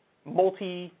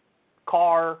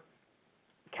 multi-car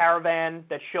caravan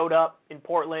that showed up in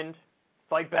Portland,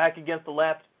 fight back against the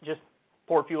left, just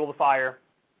pour fuel to the fire.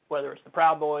 Whether it's the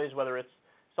Proud Boys, whether it's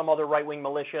some other right-wing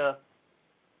militia,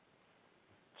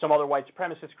 some other white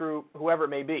supremacist group, whoever it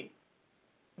may be.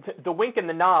 The wink and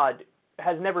the nod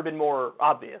has never been more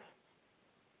obvious.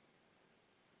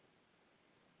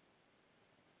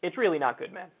 It's really not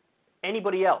good, man.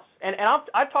 Anybody else. And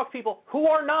I've talked to people who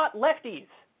are not lefties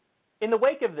in the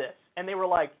wake of this, and they were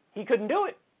like, he couldn't do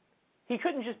it. He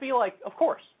couldn't just be like, of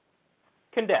course,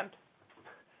 condemned.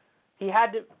 He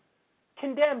had to,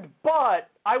 condemned, but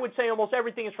I would say almost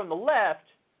everything is from the left,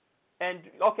 and,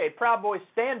 okay, Proud Boys,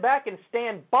 stand back and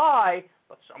stand by,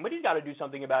 but somebody's got to do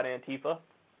something about Antifa.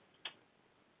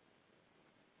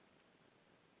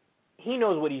 He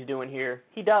knows what he's doing here.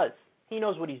 He does. He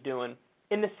knows what he's doing.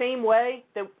 In the same way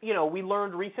that, you know, we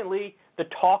learned recently the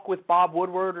talk with Bob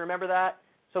Woodward, remember that?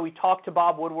 So we talked to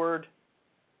Bob Woodward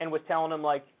and was telling him,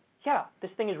 like, yeah, this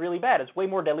thing is really bad. It's way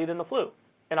more deadly than the flu.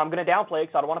 And I'm going to downplay it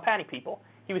because I don't want to panic people.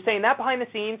 He was saying that behind the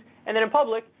scenes, and then in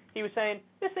public, he was saying,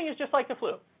 this thing is just like the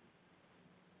flu.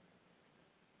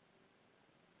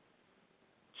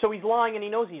 So he's lying, and he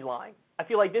knows he's lying. I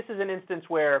feel like this is an instance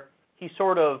where he's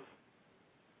sort of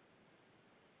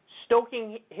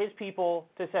stoking his people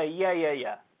to say,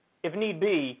 yeah. If need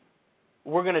be,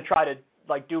 we're going to try to,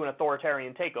 like, do an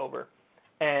authoritarian takeover.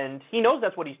 And he knows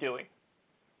that's what he's doing.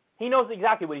 He knows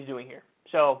exactly what he's doing here.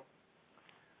 So,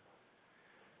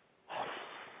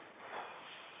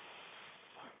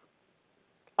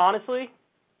 honestly,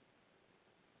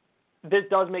 this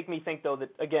does make me think, though, that,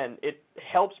 again, it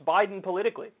helps Biden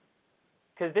politically.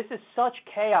 Because this is such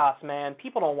chaos, man.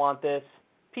 People don't want this.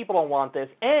 People don't want this.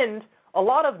 And a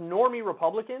lot of normie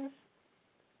Republicans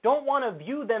don't want to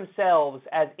view themselves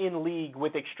as in league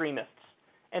with extremists.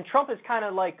 And Trump is kind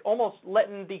of like almost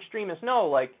letting the extremists know,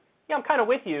 like, yeah, I'm kind of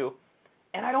with you.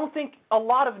 And I don't think a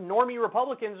lot of normie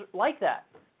Republicans like that.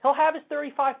 He'll have his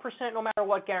 35% no matter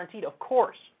what guaranteed, of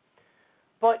course.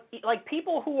 But, like,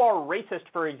 people who are racist,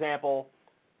 for example,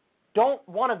 don't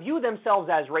want to view themselves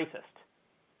as racist.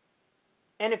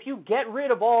 And if you get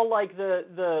rid of all, like,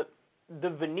 the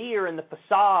veneer and the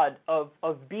facade of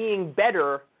being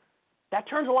better, that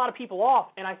turns a lot of people off,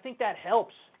 and I think that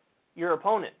helps your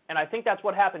opponent. And I think that's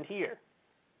what happened here.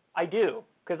 I do,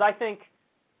 because I think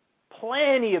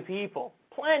plenty of people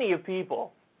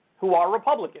who are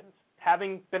Republicans,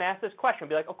 having been asked this question,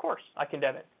 be like, of course, I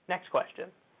condemn it. Next question.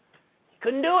 He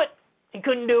couldn't do it. He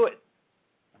couldn't do it.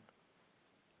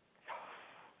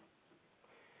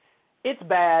 It's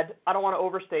bad. I don't want to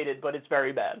overstate it, but it's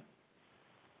very bad.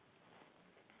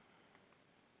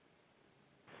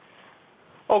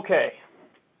 Okay.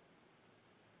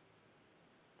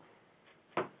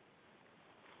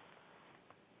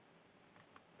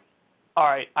 All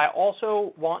right. I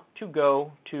also want to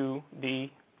go to the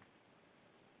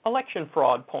election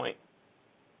fraud point.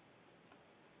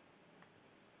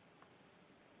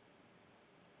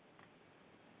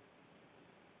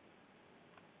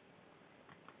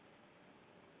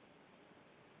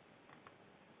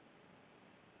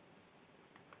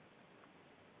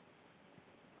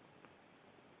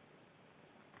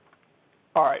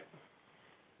 All right.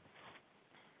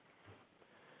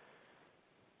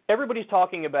 everybody's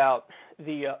talking about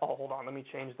the. Hold on. Let me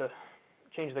change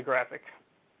the graphic.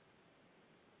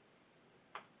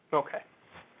 Okay.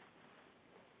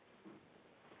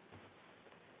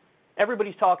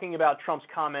 Everybody's talking about Trump's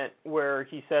comment where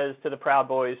he says to the Proud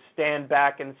Boys, "Stand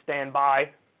back and stand by."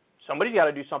 Somebody's got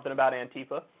to do something about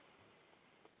Antifa.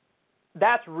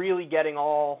 That's really getting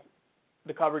all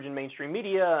the coverage in mainstream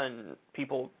media and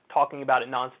people talking about it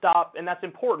nonstop, and that's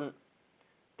important.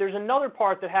 There's another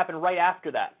part that happened right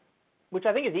after that, which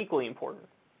I think is equally important,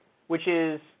 which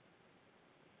is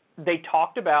they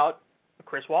talked about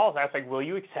Chris Wallace asked, like, will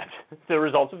you accept the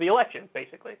results of the election,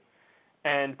 basically?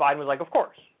 And Biden was like, of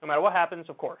course. No matter what happens,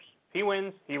 of course. If he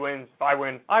wins, he wins. If I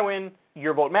win, I win.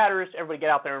 Your vote matters. Everybody get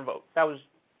out there and vote. That was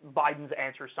Biden's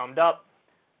answer summed up.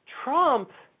 Trump,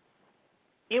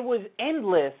 it was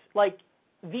endless. Like,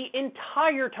 the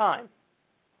entire time,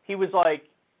 he was like,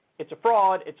 it's a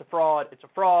fraud, it's a fraud, it's a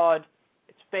fraud,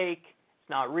 it's fake, it's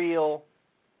not real,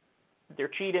 they're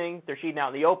cheating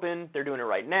out in the open, they're doing it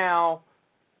right now,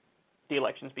 the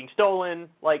election's being stolen.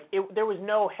 Like, there was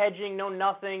no hedging, no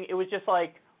nothing. It was just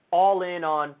like all in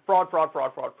on fraud, fraud,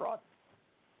 fraud, fraud, fraud.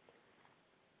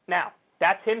 Now,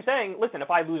 that's him saying, listen, if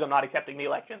I lose, I'm not accepting the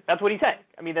election. That's what he's saying.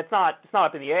 I mean, it's not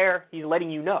up in the air. He's letting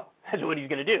you know that's what he's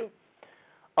going to do.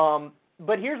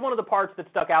 But here's one of the parts that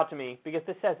stuck out to me, because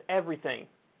this says everything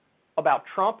about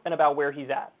Trump and about where he's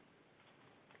at.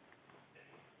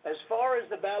 As far as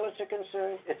the ballots are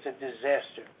concerned, it's a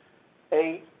disaster.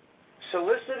 A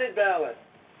solicited ballot,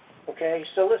 okay,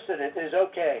 solicited is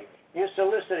okay. You're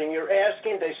soliciting, you're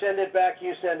asking, they send it back,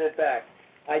 you send it back.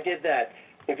 I did that.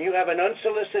 If you have an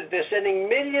unsolicited, they're sending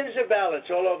millions of ballots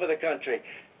all over the country.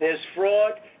 There's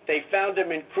fraud. They found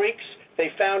them in creeks. They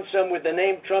found some with the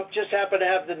name Trump, just happened to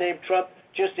have the name Trump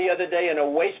just the other day in a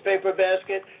waste paper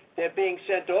basket. They're being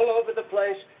sent all over the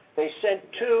place. They sent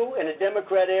 2 in a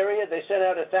Democrat area. They sent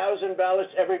out 1,000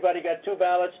 ballots. Everybody got 2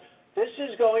 ballots. This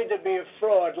is going to be a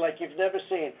fraud like you've never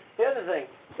seen. The other thing,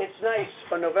 it's nice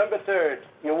on November 3rd,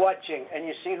 you're watching and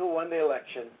you see who won the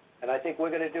election. And I think we're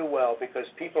going to do well because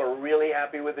people are really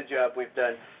happy with the job we've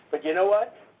done. But you know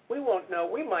what? We won't know.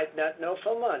 We might not know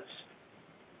for months.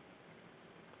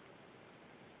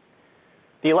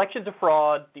 The election's a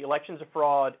fraud. The election's a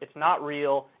fraud. It's not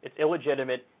real. It's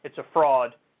illegitimate. It's a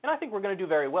fraud. And I think we're going to do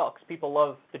very well because people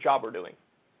love the job we're doing.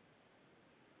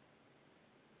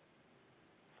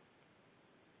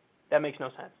 That makes no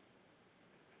sense.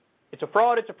 It's a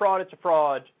fraud, it's a fraud, it's a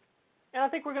fraud. And I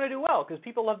think we're going to do well because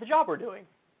people love the job we're doing.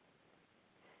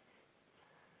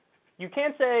 You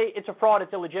can't say it's a fraud,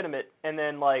 it's illegitimate, and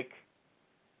then, like,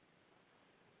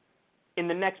 in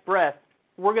the next breath,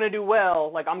 we're going to do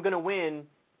well, like, I'm going to win,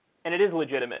 and it is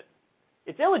legitimate.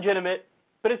 It's illegitimate,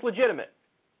 but it's legitimate.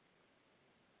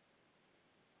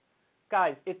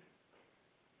 Guys,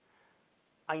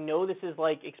 I know this is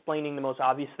like explaining the most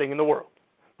obvious thing in the world,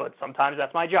 but sometimes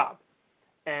that's my job.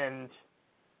 And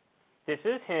this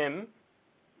is him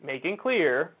making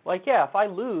clear, like, yeah, if I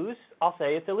lose, I'll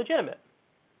say it's illegitimate.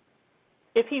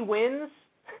 If he wins,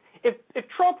 if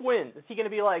Trump wins, is he going to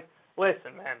be like,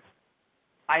 listen, man,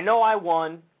 I know I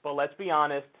won, but let's be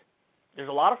honest, there's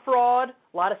a lot of fraud,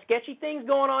 a lot of sketchy things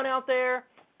going on out there.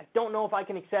 I don't know if I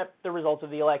can accept the results of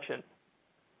the election.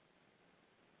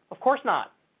 Of course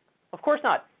not. Of course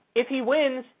not. If he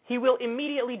wins, he will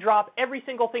immediately drop every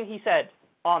single thing he said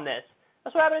on this.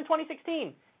 That's what happened in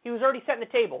 2016. He was already setting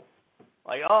the table.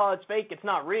 Like, oh, it's fake, it's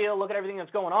not real, look at everything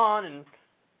that's going on.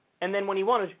 And then when he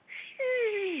won, it was,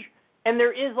 shh. And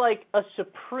there is like a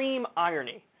supreme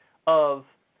irony of,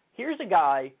 here's a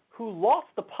guy who lost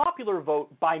the popular vote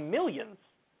by millions,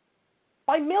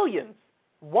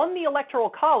 won the Electoral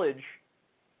College,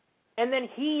 and then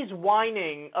he's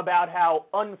whining about how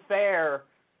unfair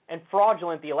and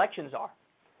fraudulent the elections are.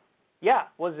 Yeah,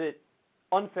 was it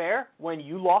unfair when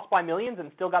you lost by millions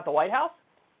and still got the White House?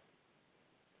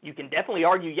 You can definitely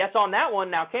argue yes on that one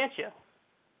now, can't you?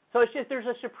 So it's just, there's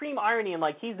a supreme irony in,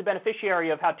 like, he's the beneficiary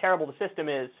of how terrible the system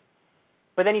is,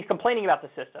 but then he's complaining about the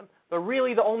system. But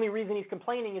really the only reason he's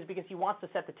complaining is because he wants to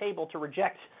set the table to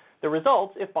reject the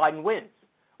results if Biden wins.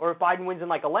 Or if Biden wins in,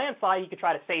 like, a landslide, he could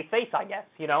try to save face, I guess,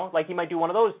 you know? Like, he might do one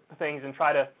of those things and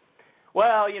try to,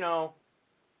 well, you know,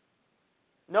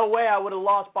 no way I would have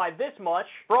lost by this much.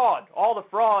 Fraud, all the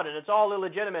fraud, and it's all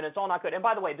illegitimate, it's all not good. And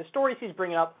by the way, the stories he's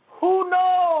bringing up, who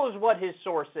knows what his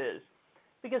source is?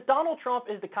 Because Donald Trump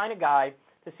is the kind of guy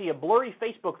to see a blurry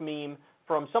Facebook meme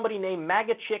from somebody named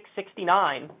MAGA Chick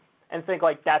 69 and think,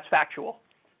 like, that's factual.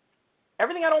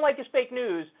 Everything I don't like is fake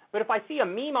news, but if I see a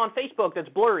meme on Facebook that's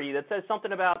blurry that says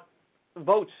something about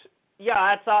votes,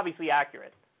 yeah, that's obviously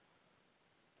accurate.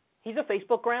 He's a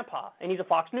Facebook grandpa, and he's a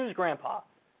Fox News grandpa.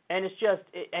 And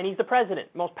and he's the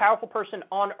president, most powerful person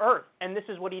on earth, and this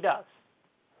is what he does.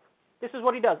 This is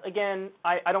what he does. Again,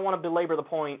 I don't want to belabor the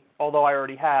point, although I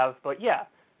already have, but yeah,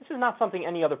 this is not something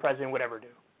any other president would ever do.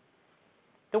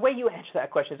 The way you answer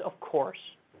that question is, of course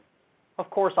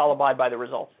I'll abide by the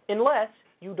results, unless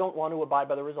you don't want to abide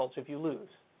by the results if you lose.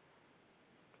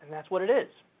 And that's what it is.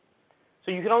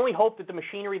 So you can only hope that the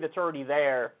machinery that's already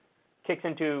there kicks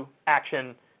into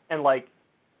action and, like,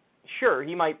 sure,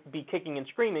 he might be kicking and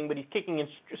screaming, but he's kicking and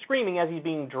screaming as he's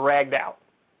being dragged out.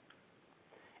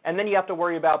 And then you have to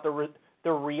worry about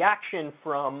the reaction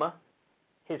from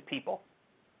his people.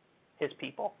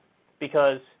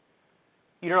 Because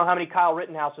you don't know how many Kyle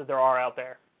Rittenhouses there are out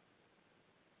there.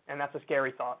 And that's a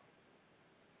scary thought.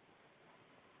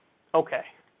 Okay.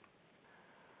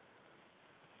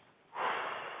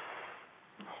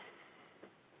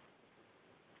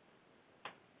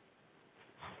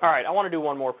 All right, I want to do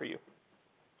one more for you.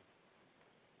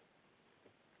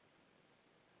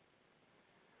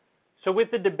 So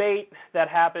with the debate that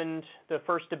happened, the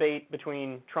first debate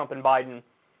between Trump and Biden,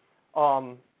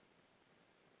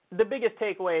 the biggest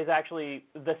takeaway is actually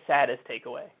the saddest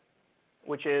takeaway,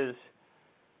 which is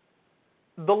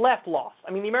the left lost.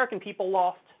 I mean, the American people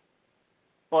lost,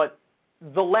 but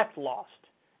the left lost.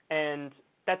 And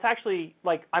that's actually,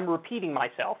 like, I'm repeating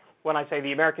myself when I say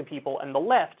the American people and the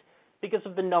left because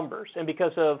of the numbers and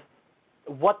because of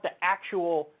what the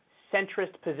actual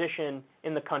centrist position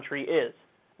in the country is.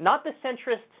 Not the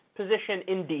centrist position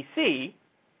in D.C.,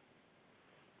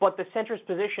 but the centrist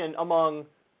position among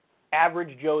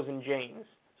average Joes and Janes.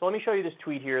 So let me show you this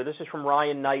tweet here. This is from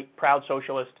Ryan Knight, proud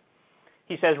socialist.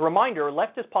 He says, reminder,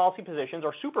 leftist policy positions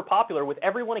are super popular with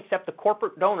everyone except the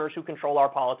corporate donors who control our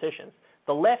politicians.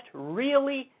 The left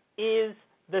really is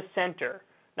the center.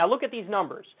 Now look at these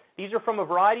numbers. These are from a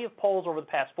variety of polls over the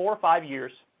past 4 or 5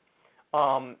 years.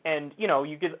 And, you know,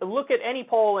 you could look at any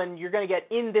poll and you're going to get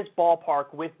in this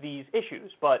ballpark with these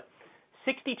issues. But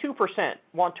 62%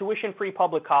 want tuition-free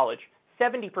public college.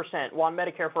 70% want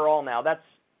Medicare for all now. That's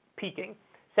peaking.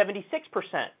 76%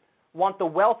 want the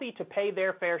wealthy to pay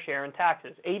their fair share in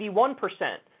taxes. 81%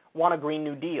 want a Green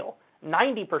New Deal.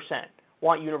 90%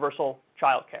 want universal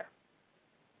child care.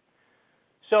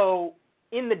 So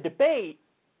in the debate,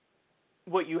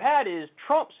 what you had is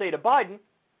Trump say to Biden,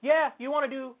 yeah, you want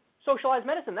to do socialized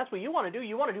medicine. That's what you want to do.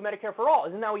 You want to do Medicare for all.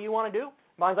 Isn't that what you want to do?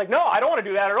 Biden's like, no, I don't want to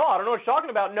do that at all. I don't know what you're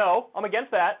talking about. No, I'm against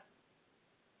that.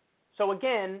 So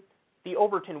again, the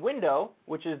Overton window,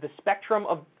 which is the spectrum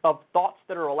of thoughts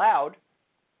that are allowed,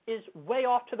 is way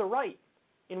off to the right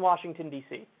in Washington,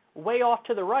 D.C., way off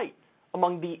to the right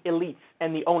among the elites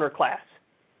and the owner class.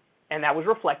 And that was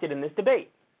reflected in this debate,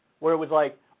 where it was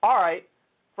like, all right,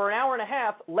 for an hour and a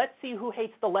half, let's see who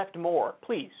hates the left more.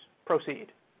 Please, proceed.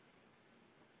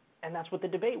 And that's what the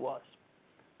debate was.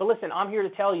 But listen, I'm here to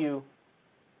tell you,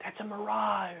 that's a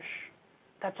mirage.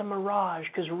 That's a mirage,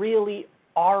 because really,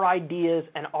 our ideas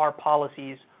and our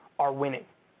policies are winning.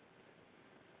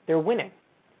 They're winning.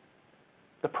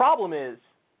 The problem is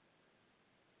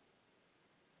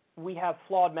we have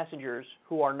flawed messengers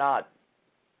who are not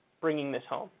bringing this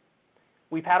home.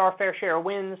 We've had our fair share of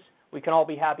wins. We can all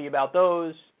be happy about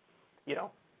those. You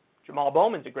know, Jamal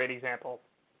Bowman's a great example.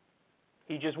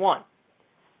 He just won.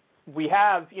 We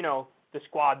have, you know, the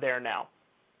squad there now.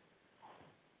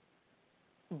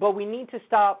 But we need to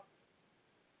stop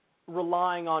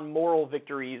relying on moral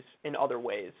victories in other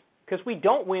ways, because we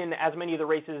don't win as many of the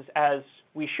races as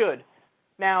we should.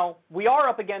 Now, we are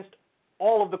up against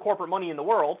all of the corporate money in the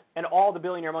world and all the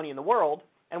billionaire money in the world,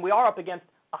 and we are up against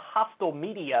a hostile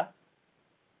media.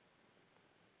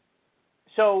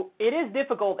 So it is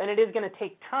difficult and it is going to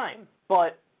take time,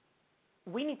 but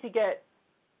we need to get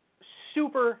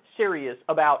super serious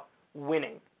about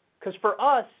winning. Because for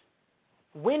us,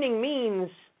 winning means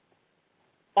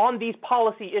on these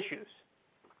policy issues.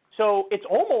 So it's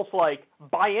almost like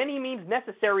by any means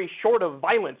necessary short of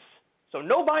violence. So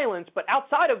no violence, but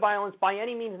outside of violence, by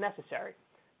any means necessary.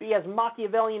 Be as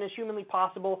Machiavellian as humanly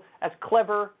possible, as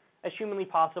clever as humanly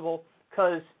possible,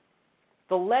 because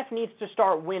the left needs to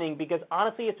start winning, because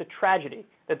honestly it's a tragedy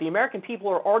that the American people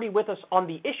are already with us on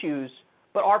the issues,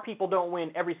 but our people don't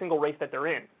win every single race that they're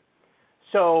in.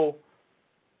 So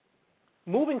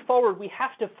moving forward, we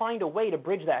have to find a way to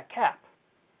bridge that gap.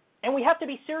 And we have to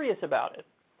be serious about it.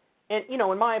 And, you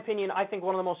know, in my opinion, I think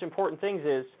one of the most important things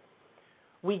is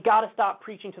we got to stop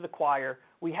preaching to the choir.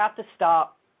 We have to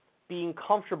stop being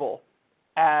comfortable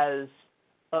as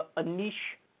a niche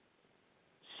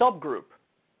subgroup.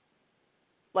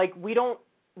 Like, we don't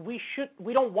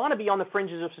want to be on the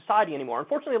fringes of society anymore.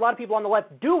 Unfortunately, a lot of people on the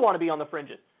left do want to be on the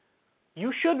fringes.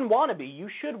 You shouldn't want to be. You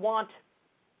should want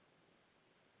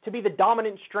to be the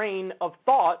dominant strain of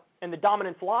thought and the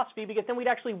dominant philosophy, because then we'd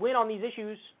actually win on these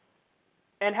issues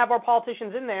and have our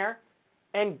politicians in there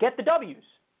and get the W's.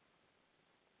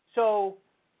 So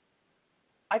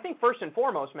I think first and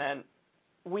foremost, man,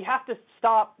 we have to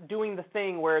stop doing the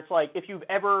thing where it's like if you've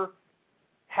ever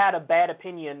had a bad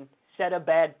opinion, said a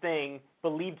bad thing,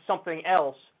 believed something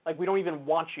else, like we don't even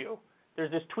want you.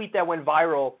 There's this tweet that went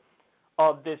viral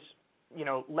of this,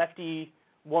 lefty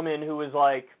woman who was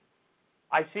like,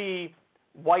 I see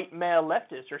white male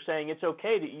leftists are saying it's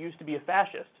okay that you used to be a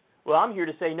fascist. Well, I'm here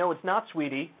to say, no, it's not,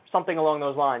 sweetie, something along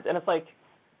those lines. And it's like,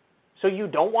 so you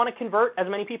don't want to convert as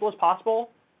many people as possible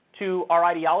to our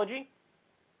ideology?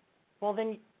 Well,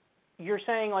 then you're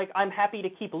saying, like, I'm happy to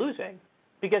keep losing.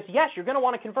 Because, yes, you're going to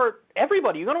want to convert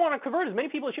everybody. You're going to want to convert as many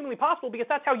people as humanly possible because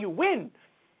that's how you win.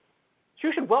 So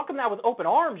you should welcome that with open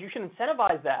arms. You should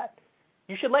incentivize that.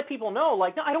 You should let people know,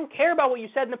 like, no, I don't care about what you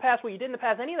said in the past, what you did in the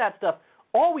past, any of that stuff.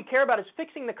 All we care about is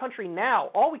fixing the country now.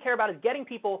 All we care about is getting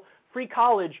people free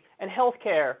college and health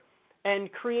care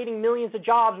and creating millions of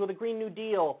jobs with a Green New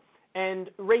Deal and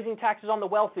raising taxes on the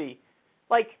wealthy.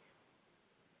 Like,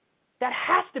 that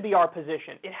has to be our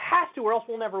position. It has to, or else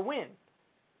we'll never win.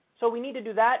 So we need to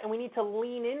do that, and we need to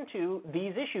lean into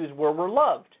these issues where we're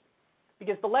loved.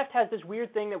 Because the left has this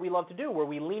weird thing that we love to do where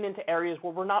we lean into areas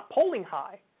where we're not polling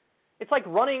high. It's like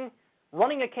running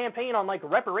a campaign on like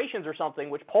reparations or something,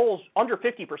 which polls under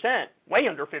 50%, way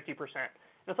under 50%. And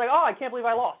it's like, oh, I can't believe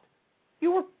I lost.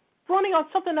 You were running on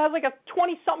something that has like a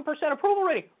 20-something% approval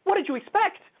rating. What did you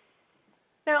expect?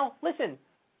 Now, listen,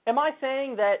 am I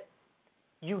saying that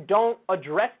you don't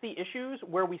address the issues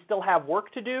where we still have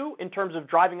work to do in terms of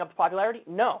driving up the popularity?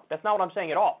 No, that's not what I'm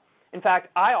saying at all. In fact,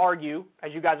 I argue,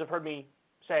 as you guys have heard me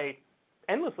say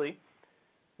endlessly,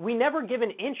 we never give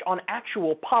an inch on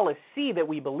actual policy that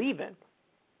we believe in.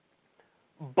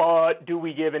 But do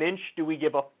we give an inch? Do we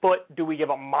give a foot? Do we give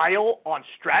a mile on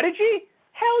strategy?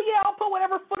 Hell yeah, I'll put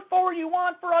whatever foot forward you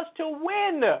want for us to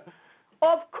win.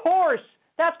 Of course.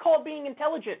 That's called being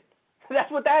intelligent.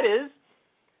 That's what that is.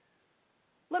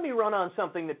 Let me run on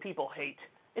something that people hate.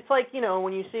 It's like,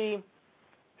 when you see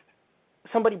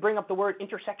somebody bring up the word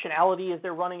intersectionality as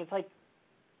they're running, it's like,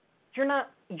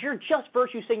 you're just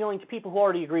virtue signaling to people who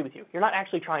already agree with you. You're not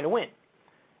actually trying to win.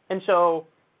 And so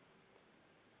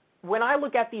when I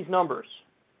look at these numbers,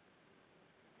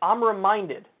 I'm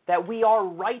reminded that we are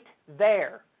right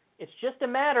there. It's just a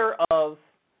matter of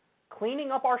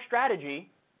cleaning up our strategy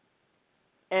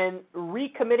and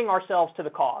recommitting ourselves to the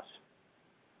cause.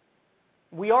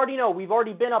 We already know we've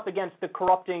already been up against the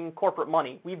corrupting corporate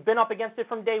money. We've been up against it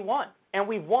from day one, and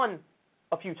we've won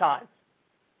a few times.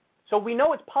 So we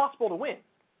know it's possible to win.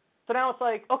 So now it's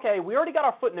like, okay, we already got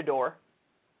our foot in the door.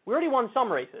 We already won some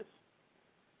races.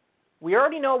 We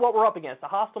already know what we're up against, the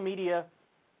hostile media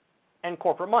and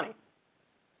corporate money.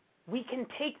 We can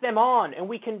take them on, and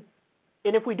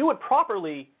if we do it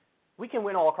properly, we can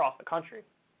win all across the country.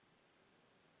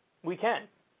 We can.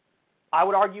 I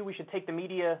would argue we should take the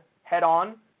media head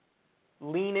on,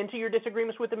 lean into your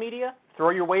disagreements with the media,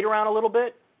 throw your weight around a little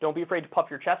bit, don't be afraid to puff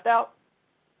your chest out.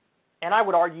 And I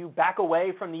would argue back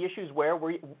away from the issues where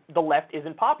the left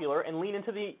isn't popular and lean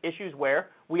into the issues where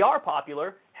we are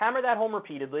popular, hammer that home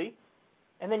repeatedly,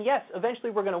 and then yes, eventually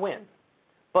we're going to win.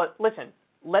 But listen,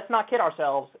 let's not kid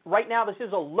ourselves. Right now this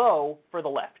is a low for the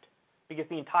left because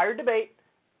the entire debate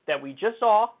that we just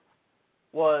saw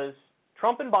was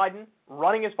Trump and Biden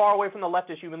running as far away from the left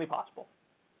as humanly possible.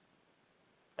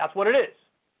 That's what it is.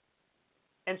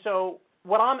 And so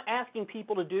what I'm asking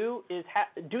people to do is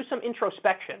do some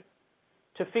introspection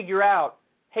to figure out,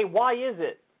 hey, why is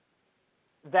it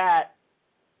that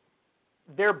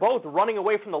they're both running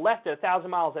away from the left at 1,000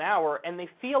 miles an hour and they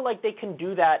feel like they can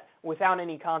do that without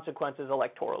any consequences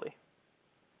electorally?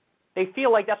 They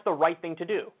feel like that's the right thing to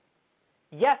do.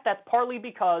 Yes, that's partly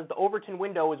because the Overton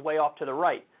window is way off to the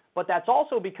right, but that's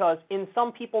also because in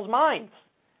some people's minds,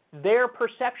 their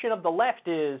perception of the left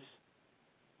is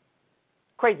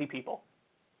crazy people.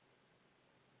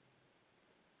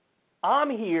 I'm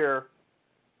here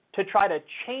to try to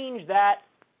change that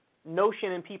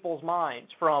notion in people's minds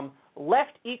from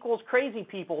left equals crazy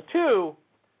people to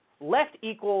left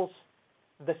equals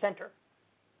the center.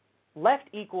 Left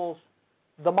equals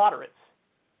the moderates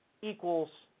equals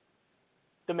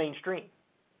the mainstream.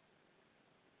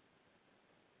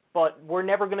 But we're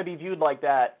never going to be viewed like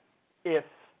that if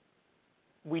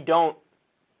we don't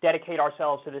dedicate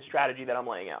ourselves to this strategy that I'm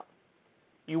laying out.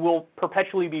 You will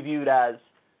perpetually be viewed as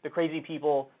the crazy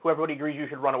people who everybody agrees you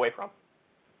should run away from.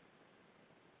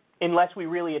 Unless we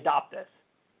really adopt this.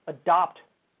 Adopt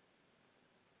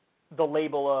the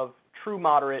label of true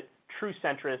moderate, true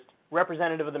centrist,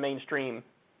 representative of the mainstream,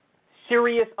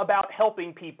 serious about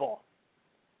helping people.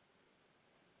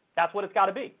 That's what it's got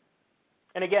to be.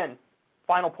 And again,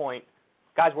 final point,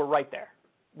 guys, we're right there.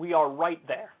 We are right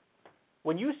there.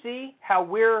 When you see how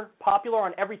we're popular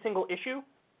on every single issue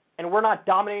and we're not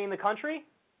dominating the country,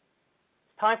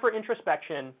 it's time for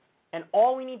introspection, and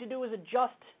all we need to do is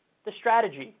adjust the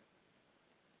strategy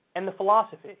and the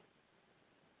philosophy.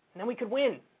 And then we could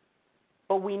win.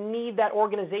 But we need that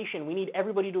organization. We need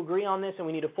everybody to agree on this, and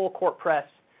we need a full court press,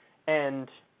 and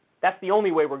that's the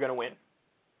only way we're going to win.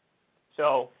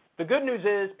 So the good news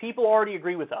is people already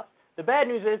agree with us. The bad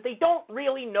news is they don't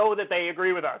really know that they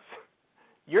agree with us.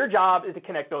 Your job is to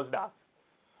connect those dots.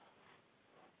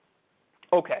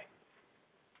 Okay.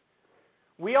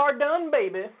 We are done,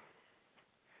 baby.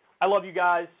 I love you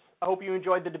guys. I hope you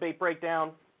enjoyed the debate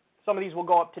breakdown. Some of these will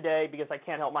go up today because I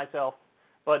can't help myself,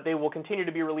 but they will continue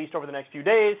to be released over the next few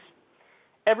days.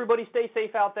 Everybody stay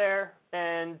safe out there,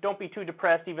 and don't be too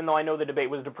depressed, even though I know the debate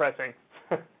was depressing.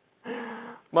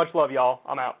 Much love, y'all.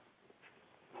 I'm out.